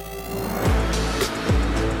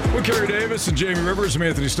 With Kerry Davis and Jamie Rivers, I'm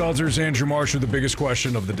Anthony Stalzers, Andrew Marsh with the biggest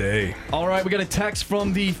question of the day. All right, we got a text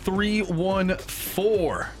from the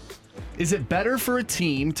 314. Is it better for a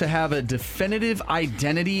team to have a definitive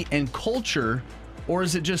identity and culture, or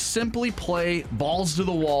is it just simply play balls to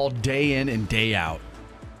the wall day in and day out?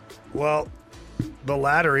 Well, the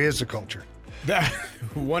latter is the culture.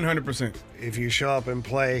 100%. If you show up and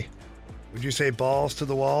play, would you say balls to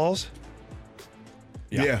the walls?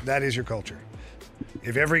 Yeah. That is your culture.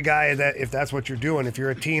 If every guy if that's what you're doing, if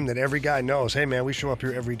you're a team that every guy knows, hey man, we show up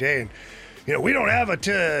here every day and we don't have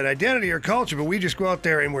an identity or culture, but we just go out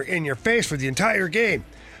there and we're in your face for the entire game.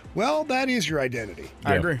 Well, that is your identity.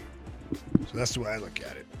 I agree. So that's the way I look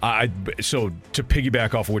at it. So to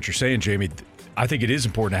piggyback off of what you're saying, Jamie, I think it is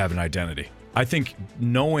important to have an identity. I think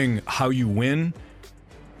knowing how you win,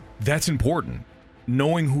 that's important.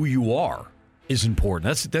 Knowing who you are is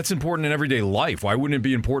important. That's important in everyday life. Why wouldn't it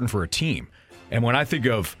be important for a team? And when I think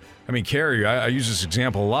of, Kerry, I use this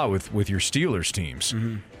example a lot with your Steelers teams.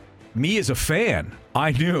 Mm-hmm. Me as a fan,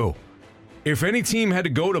 I knew if any team had to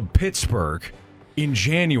go to Pittsburgh in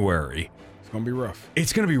January, it's going to be rough.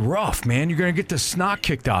 It's going to be rough, man. You're going to get the snot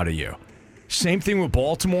kicked out of you. Same thing with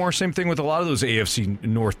Baltimore. Same thing with a lot of those AFC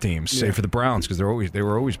North teams, save for the Browns, because they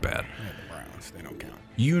were always bad. Yeah, the Browns, they don't count.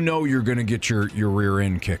 You know you're going to get your rear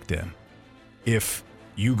end kicked in. If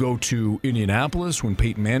you go to Indianapolis when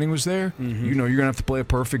Peyton Manning was there, you know you're going to have to play a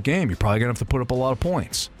perfect game. You're probably going to have to put up a lot of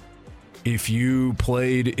points. If you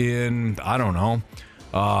played in, I don't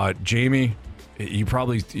know, Jamie, you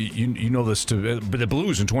probably, you know this too, but the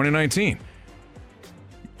Blues in 2019,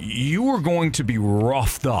 you were going to be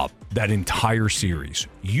roughed up that entire series.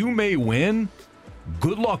 You may win.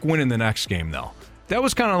 Good luck winning the next game, though. That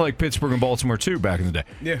was kind of like Pittsburgh and Baltimore, too, back in the day.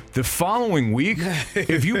 Yeah. The following week,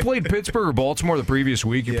 if you played Pittsburgh or Baltimore the previous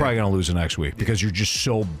week, you're probably going to lose the next week because you're just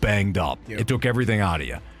so banged up. It took everything out of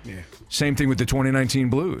you. Yeah. Same thing with the 2019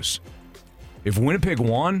 Blues. If Winnipeg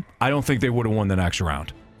won, I don't think they would have won the next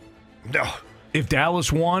round. No. If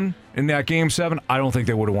Dallas won in that Game 7, I don't think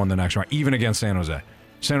they would have won the next round, even against San Jose.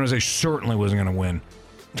 San Jose certainly wasn't going to win.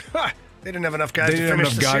 They didn't have enough guys to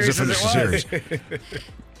finish the series.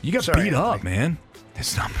 You got beat up, man.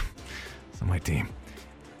 It's not my team.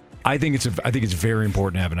 I think it's very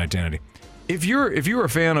important to have an identity. If you're a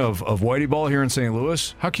fan of Whitey Ball here in St.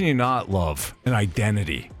 Louis, how can you not love an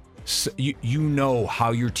identity? You know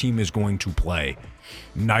how your team is going to play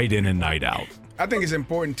night in and night out. I think it's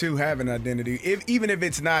important to have an identity, even if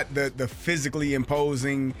it's not the physically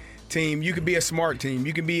imposing team. You could be a smart team.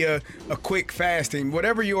 You can be a quick, fast team.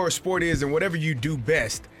 Whatever your sport is and whatever you do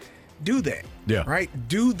best, do that. Yeah. Right?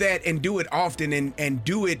 Do that and do it often and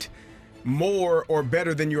do it more or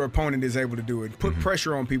better than your opponent is able to do it. Put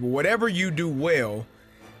pressure on people. Whatever you do well,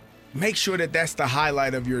 make sure that that's the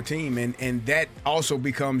highlight of your team, and that also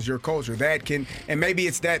becomes your culture. That can, and maybe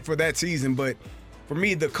it's that for that season, but for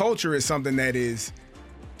me, the culture is something that is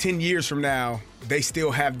 10 years from now, they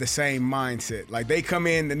still have the same mindset. Like they come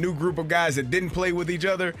in, the new group of guys that didn't play with each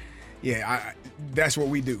other, that's what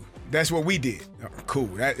we do. That's what we did. Cool.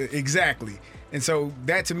 Exactly. And so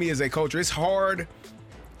that to me is a culture. It's hard.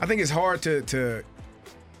 I think it's hard to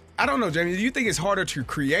I don't know, Jamie, do you think it's harder to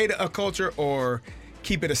create a culture or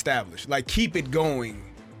keep it established? Like keep it going?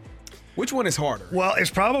 Which one is harder? Well, it's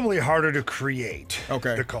probably harder to create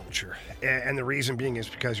the culture. And the reason being is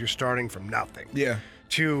because you're starting from nothing. Yeah.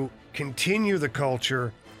 To continue the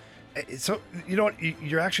culture. So, you know what?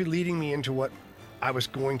 You're actually leading me into what I was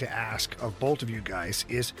going to ask of both of you guys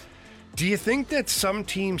is, do you think that some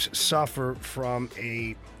teams suffer from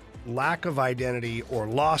a lack of identity or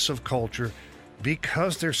loss of culture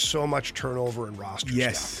because there's so much turnover in rosters?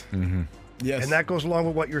 Yes. Now? Mm-hmm. Yes. And that goes along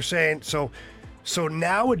with what you're saying. So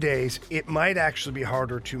nowadays, it might actually be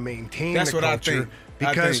harder to maintain the culture. That's what I think.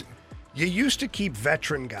 Because you used to keep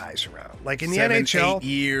veteran guys around. Like in the 7, NHL. 8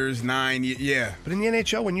 years, 9 years, yeah. But in the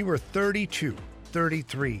NHL, when you were 32,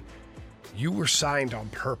 33, you were signed on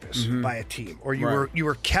purpose by a team. Or you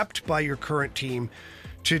were kept by your current team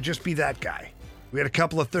to just be that guy. We had a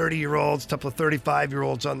couple of 30-year-olds, a couple of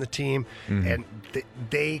 35-year-olds on the team, and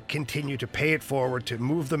they continue to pay it forward to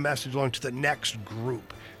move the message along to the next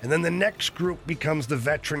group. And then the next group becomes the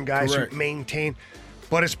veteran guys who maintain.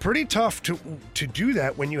 But it's pretty tough to do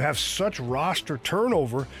that when you have such roster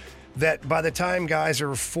turnover that by the time guys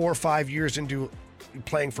are 4 or 5 years into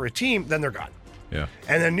playing for a team, then they're gone. Yeah.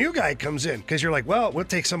 And a new guy comes in because you're like, well, we'll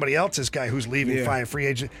take somebody else's guy who's leaving free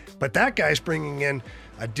agent. But that guy's bringing in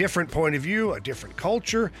a different point of view, a different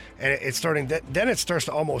culture, and it's starting. Then it starts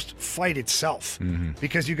to almost fight itself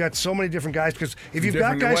because you got so many different guys. Because if you've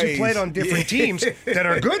got guys who played on different teams that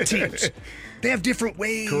are good teams, they have different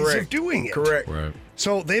ways of doing it. Correct. Right.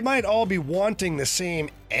 So they might all be wanting the same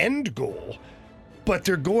end goal, but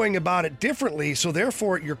they're going about it differently. So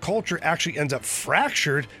therefore, your culture actually ends up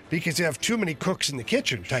fractured because you have too many cooks in the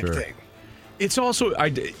kitchen type thing. It's also,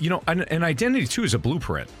 an identity too is a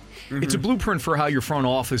blueprint. It's a blueprint for how your front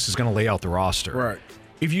office is going to lay out the roster. Right.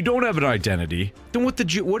 If you don't have an identity, then what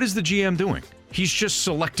is the GM doing? He's just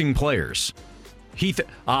selecting players.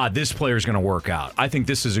 This player is going to work out. I think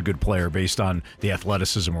this is a good player based on the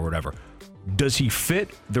athleticism or whatever. Does he fit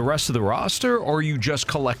the rest of the roster, or are you just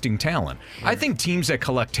collecting talent? I think teams that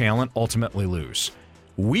collect talent ultimately lose.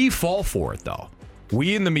 We fall for it, though.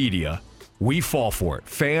 We in the media, we fall for it.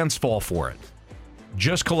 Fans fall for it.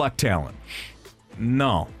 Just collect talent.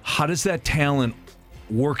 No. How does that talent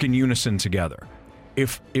work in unison together?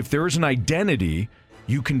 If there is an identity,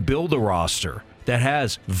 you can build a roster that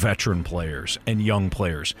has veteran players and young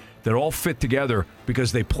players that all fit together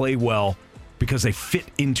because they play well, because they fit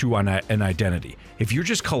into an identity. If you're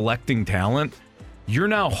just collecting talent, you're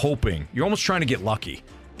now hoping, you're almost trying to get lucky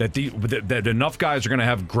that that enough guys are going to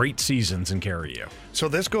have great seasons and carry you. So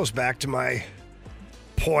this goes back to my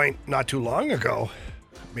point not too long ago,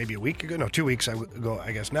 maybe a week ago, no, 2 weeks ago,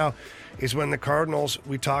 I guess now, is when the Cardinals,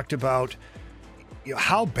 we talked about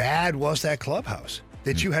how bad was that clubhouse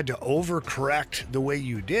that you had to overcorrect the way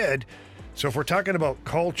you did. So if we're talking about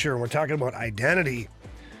culture and we're talking about identity,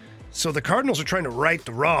 so the Cardinals are trying to right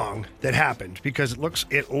the wrong that happened because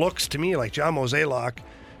it looks to me like John Mozeliak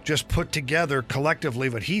just put together collectively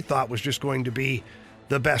what he thought was just going to be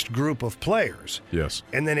the best group of players. Yes.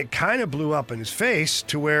 And then it kind of blew up in his face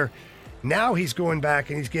to where Now he's going back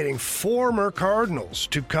and he's getting former Cardinals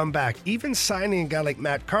to come back, even signing a guy like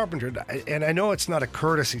Matt Carpenter. And I know it's not a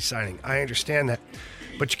courtesy signing. I understand that.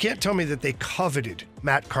 But you can't tell me that they coveted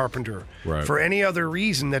Matt Carpenter for any other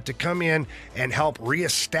reason than to come in and help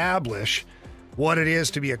reestablish what it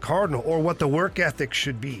is to be a Cardinal or what the work ethic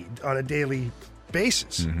should be on a daily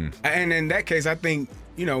basis. And in that case, I think,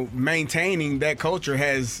 maintaining that culture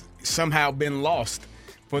has somehow been lost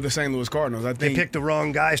for the St. Louis Cardinals. I think they picked the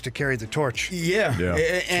wrong guys to carry the torch. Yeah.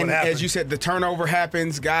 And as you said, the turnover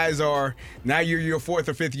happens. Guys are, now you're your 4th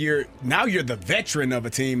or 5th year. Now you're the veteran of a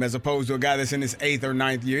team as opposed to a guy that's in his 8th or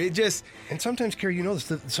 9th year. And sometimes, Kerry,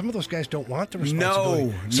 some of those guys don't want the responsibility.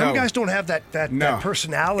 No. Some guys don't have that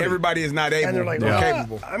personality. Everybody is not able. And they're like,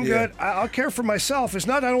 capable. I'm good. I'll care for myself. It's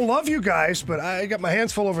not I don't love you guys, but I got my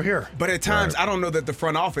hands full over here. But at times, I don't know that the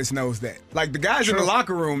front office knows that. Like the guys in the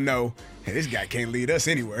locker room know, hey, this guy can't lead us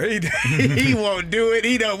anywhere. He won't do it.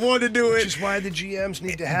 He don't want to do it. Which is why the GMs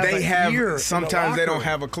need to have ear. Sometimes they don't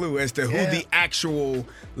have a clue as to who the actual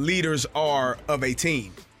leaders are of a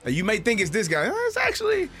team. Now, you may think it's this guy.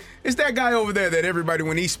 It's that guy over there that everybody,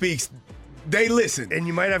 when he speaks, they listen. And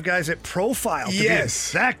you might have guys that profile.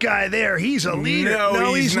 Yes. That guy there, he's a leader.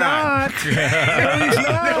 No, he's not. No, he's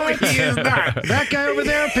not. No, he is not. That guy over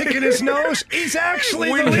there picking his nose, he's actually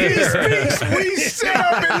when the leader. He speaks, we sit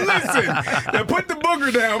up and listen. Now put the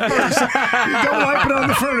booger down first. Don't wipe it on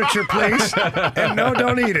the furniture, please. And no,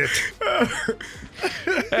 don't eat it.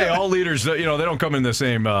 Hey, all leaders, they don't come in the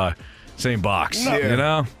same box.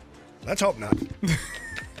 No. Let's hope not.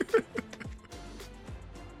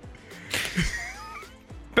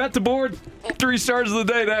 Bet the board. 3 stars of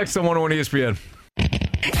the day next on 101 ESPN.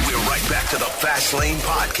 We're right back to the Fast Lane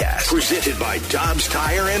Podcast, presented by Dobbs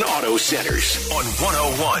Tire and Auto Centers on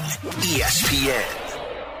 101 ESPN.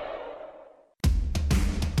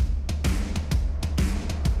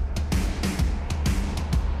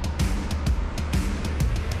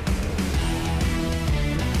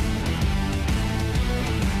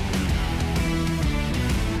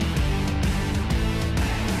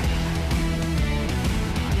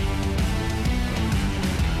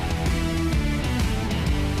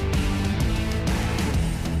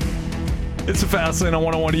 It's the Fast Lane on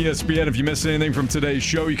 101 ESPN. If you missed anything from today's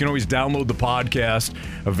show, you can always download the podcast,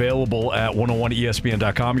 available at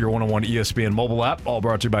 101ESPN.com, your 101 ESPN mobile app, all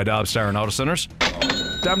brought to you by Dobbs Tire and Auto Centers.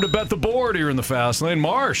 Time to bet the board here in the Fast Lane.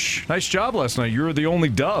 Marsh, nice job last night. You were the only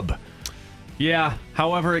dub. Yeah,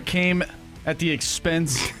 however, it came at the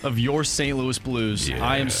expense of your St. Louis Blues.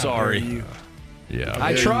 I am sorry. Yeah,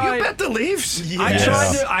 I tried. You bet the Leafs.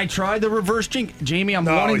 Yeah. I tried the reverse jinx. Jamie, I'm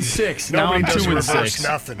 1-6. Now I'm 2-6.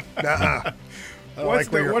 Nothing.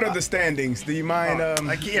 What are the standings? Do you mind?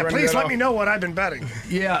 Please let me know what I've been betting.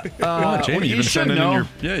 Yeah, Jamie, you've been sending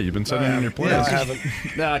in your plays. I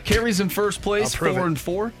haven't. Kerry's in first place,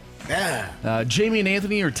 4-4. Yeah. Jamie and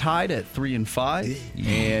Anthony are tied at 3-5,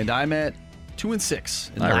 and I'm at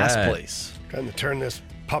 2-6 in last place. Trying to turn this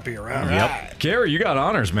puppy around. Yep. Gary, you got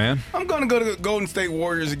honors, man. I'm going to go to the Golden State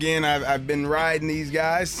Warriors again. I've been riding these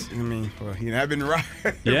guys. I've been riding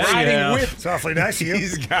with it's awfully nice of you.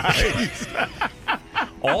 These guys.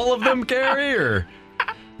 All of them, Gary, or?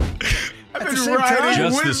 I've been riding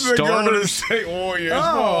just with the Golden State Warriors.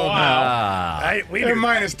 Oh, wow. They're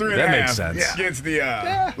 -3.5 that makes sense. against the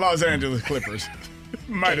Los Angeles Clippers.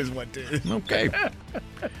 Might as well do. Okay.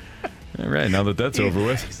 All right, now that that's over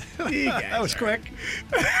with. That was quick.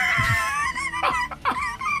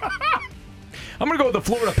 I'm going to go with the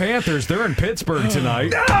Florida Panthers. They're in Pittsburgh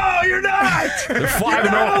tonight. No, you're not. They're 5-0.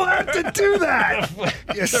 You're not allowed to do that.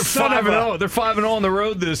 They're 5-0. They're 5-0 on the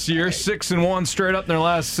road this year. 6-1 straight up in their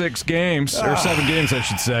last 6 games, or 7 games, I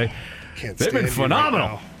should say. They've been phenomenal.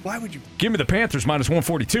 Right. Why would you? Give me the Panthers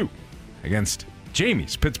 -142 against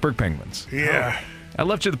Jamie's Pittsburgh Penguins. Yeah. I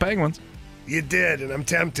left you the Penguins. You did, and I'm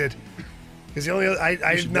tempted. Because I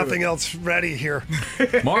have nothing else ready here.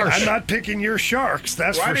 Marsh. I'm not picking your Sharks,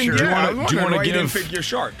 that's Why for didn't sure. you? I was do you wondering wanna why you didn't give- pick your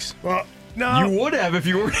Sharks. Well, no. You would have if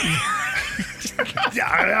you were. Yeah,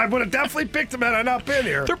 I would have definitely picked them had I not been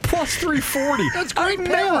here. They're +340. That's great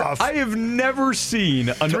payoff. I have never seen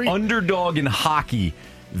an underdog in hockey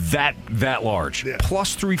that large. Yeah.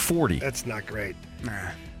 +340. That's not great. Nah.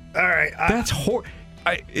 All right. That's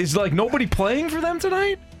is like nobody playing for them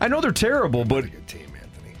tonight? I know they're terrible, but good team,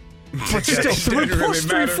 Anthony. But still,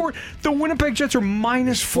 +340. The Winnipeg Jets are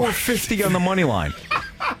 -450 on the money line.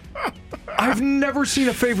 I've never seen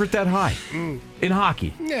a favorite that high in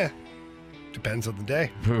hockey. Yeah. Depends on the day.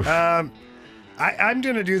 I'm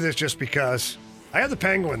going to do this just because I have the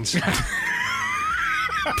Penguins.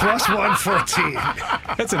 +114.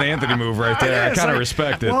 That's an Anthony move right there. I kind of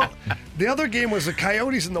respect it. Well, The other game was the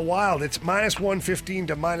Coyotes in the Wild. It's -115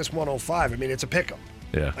 to -105. I mean, it's a pick'em.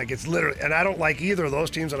 Yeah. Like, it's literally, and I don't like either of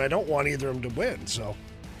those teams, and I don't want either of them to win. So,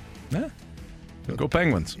 Yeah. Go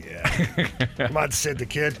Penguins. yeah. Come on, Sid the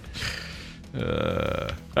Kid.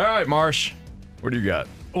 All right, Marsh. What do you got?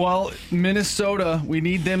 Well, Minnesota, we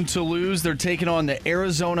need them to lose. They're taking on the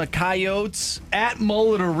Arizona Coyotes at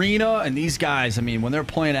Mullet Arena. And these guys, I mean, when they're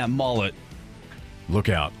playing at Mullet, look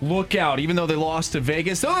out. Look out. Even though they lost to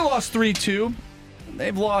Vegas, they only lost 3-2.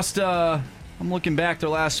 They've lost, I'm looking back, their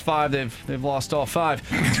last 5, they've lost all 5.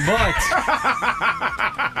 But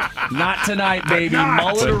not tonight, baby.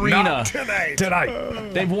 Mullet Arena. Not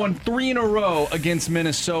tonight. They've won 3 in a row against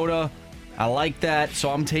Minnesota. I like that, so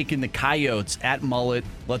I'm taking the Coyotes at Mullet.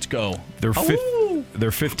 Let's go. They're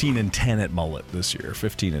 15-10 at Mullet this year.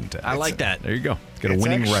 15-10. I like that. There you go. It's got a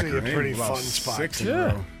winning It's record. actually a pretty fun spot. 6 in a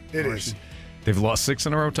row. It is. They've lost 6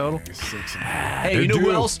 in a row total? 6 in a row. Hey, you know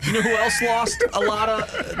who else? You know who else lost a lot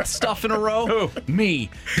of stuff in a row? Who? Me.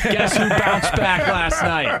 Guess who bounced back last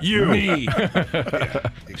night? You. Me.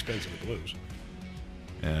 The expensive Blues.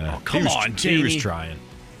 Yeah. Come on, Jamie. He was trying.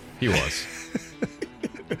 He was.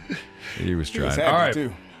 He was trying. happy, All right.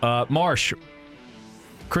 too. Marsh,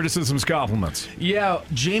 criticisms, compliments. Yeah,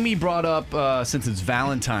 Jamie brought up, since it's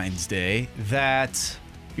Valentine's Day, that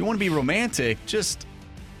if you want to be romantic, just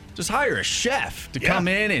hire a chef to come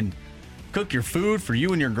in and cook your food for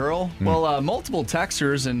you and your girl. Well, multiple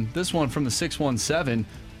texters, and this one from the 617,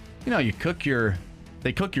 you know, they cook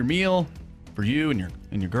your meal for you and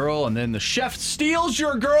your girl, and then the chef steals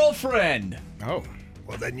your girlfriend. Oh.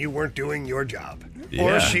 Well, then you weren't doing your job. Yeah.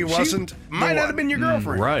 Or she wasn't. Might not have been your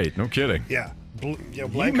girlfriend. Right. No kidding. Yeah. You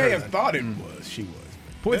blame may her have then. thought it was. She was.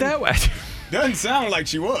 Boy, that way. Doesn't sound like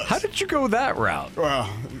she was. How did you go that route? Well,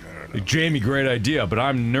 Jamie, great idea, but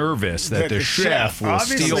I'm nervous that the chef will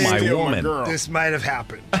steal Obviously my steal my woman. girl. This might have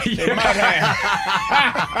happened. it might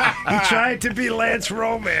have. He tried to be Lance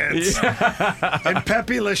Romance. And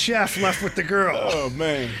Pepe Le Chef left with the girl. Oh,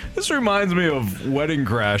 man. This reminds me of Wedding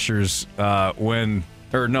Crashers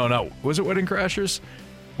was it Wedding Crashers?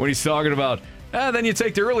 When he's talking about, then you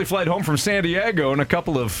take the early flight home from San Diego and a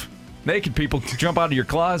couple of naked people jump out of your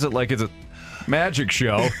closet like it's a magic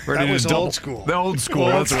show. That was old school. The old school.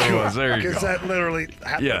 That's what it was. There you go. Because that literally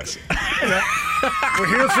happened. Yes. We're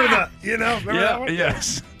here for the, remember that one?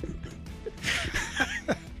 Yes.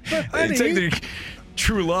 You take the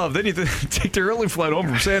true love, then you take the early flight home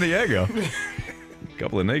from San Diego. A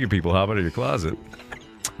couple of naked people hop out of your closet.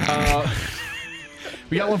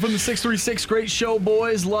 We got one from the 636. Great show,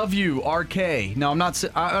 boys. Love you, RK. Now, I'm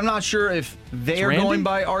not sure if they are Randy? going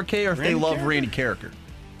by RK or if they Randy love Carricker? Randy Carricker.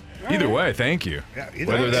 Either way, thank you. Yeah,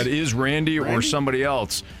 either Whether way. that is Randy or somebody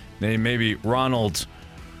else, named maybe Ronald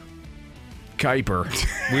Kuiper,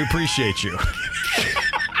 we appreciate you.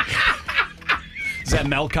 Is that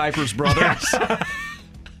Mel Kiper's brother?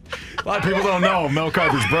 A lot of people don't know Mel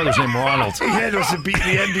Kiper's brother's named Ronald. He handles to beat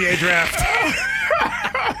the NBA draft.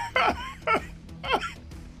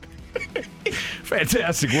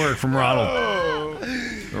 Fantastic work from Ronald.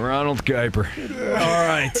 Ronald Kuiper. All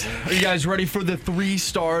right. Are you guys ready for the 3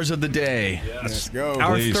 stars of the day? Let's go.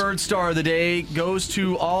 Our Please. third star of the day goes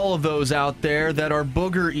to all of those out there that are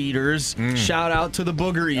booger eaters. Shout out to the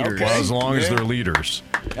booger eaters. Okay. Well, as long as Yeah. they're leaders.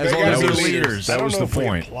 As They long as gotta they're be leaders. leaders. I That don't was know the if we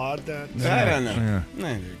point. applaud that. I don't know.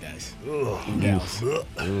 Nah, guys. Gals.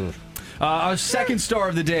 Our second star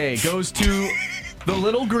of the day goes to the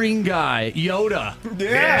little green guy, Yoda.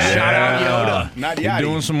 Yeah. Shout out Yoda. Not You're Yachty.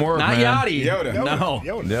 doing some work, Not man. Yachty. Yoda. No.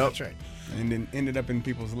 Yoda, Yep. that's right. And then ended up in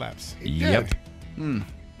people's laps. Yep.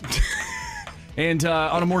 And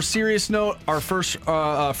on a more serious note, our first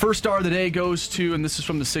star of the day goes to, and this is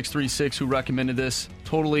from the 636 who recommended this.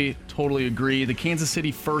 Totally agree. The Kansas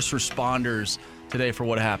City first responders today for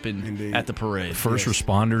what happened Indeed. at the parade. First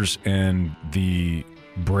responders and the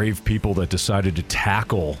brave people that decided to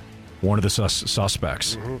tackle one of the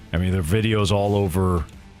suspects. I mean, there are videos all over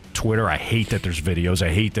Twitter. I hate that there's videos. I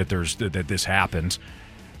hate that that this happens.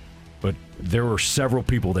 But there were several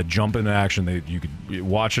people that jump into action. You could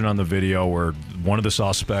watch it on the video where one of the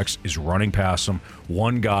suspects is running past them.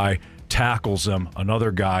 One guy tackles him. Another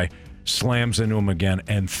guy slams into him again.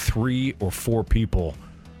 And 3 or 4 people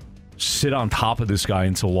sit on top of this guy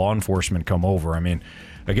until law enforcement come over. I mean,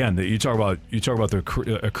 again, you talk about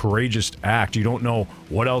a courageous act. You don't know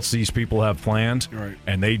what else these people have planned. Right.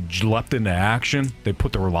 And they leapt into action. They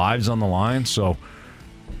put their lives on the line. So,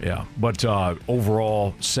 yeah. But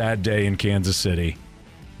overall, sad day in Kansas City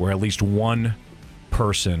where at least one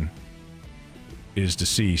person is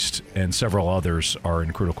deceased and several others are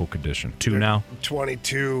in critical condition. 2 now?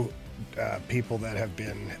 22 people that have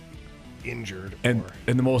been injured. And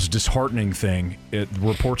the most disheartening thing,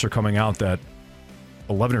 reports are coming out that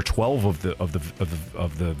 11 or 12 of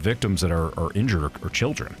the victims that are injured are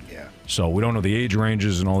children. Yeah. So we don't know the age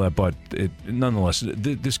ranges and all that, but nonetheless,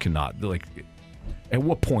 this cannot, like, at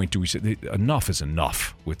what point do we say enough is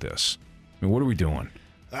enough with this? I mean, what are we doing?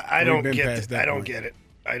 I don't get it. I don't get it.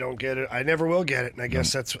 I don't get it. I never will get it, and I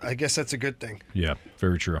guess that's a good thing. Yeah,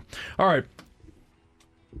 very true. All right.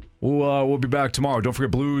 We'll be back tomorrow. Don't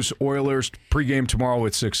forget Blues Oilers pregame tomorrow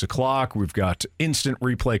at 6 o'clock. We've got instant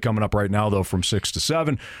replay coming up right now, though, from 6 to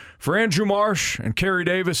 7. For Andrew Marsh and Kerry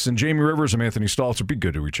Davis and Jamie Rivers, I'm Anthony Stalter. Be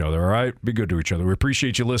good to each other, all right? Be good to each other. We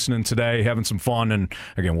appreciate you listening today, having some fun, and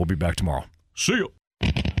again, we'll be back tomorrow. See you.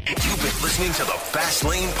 You've been listening to the Fast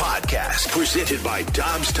Lane Podcast, presented by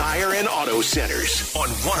Dobbs Tire and Auto Centers on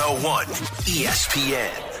 101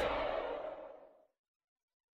 ESPN.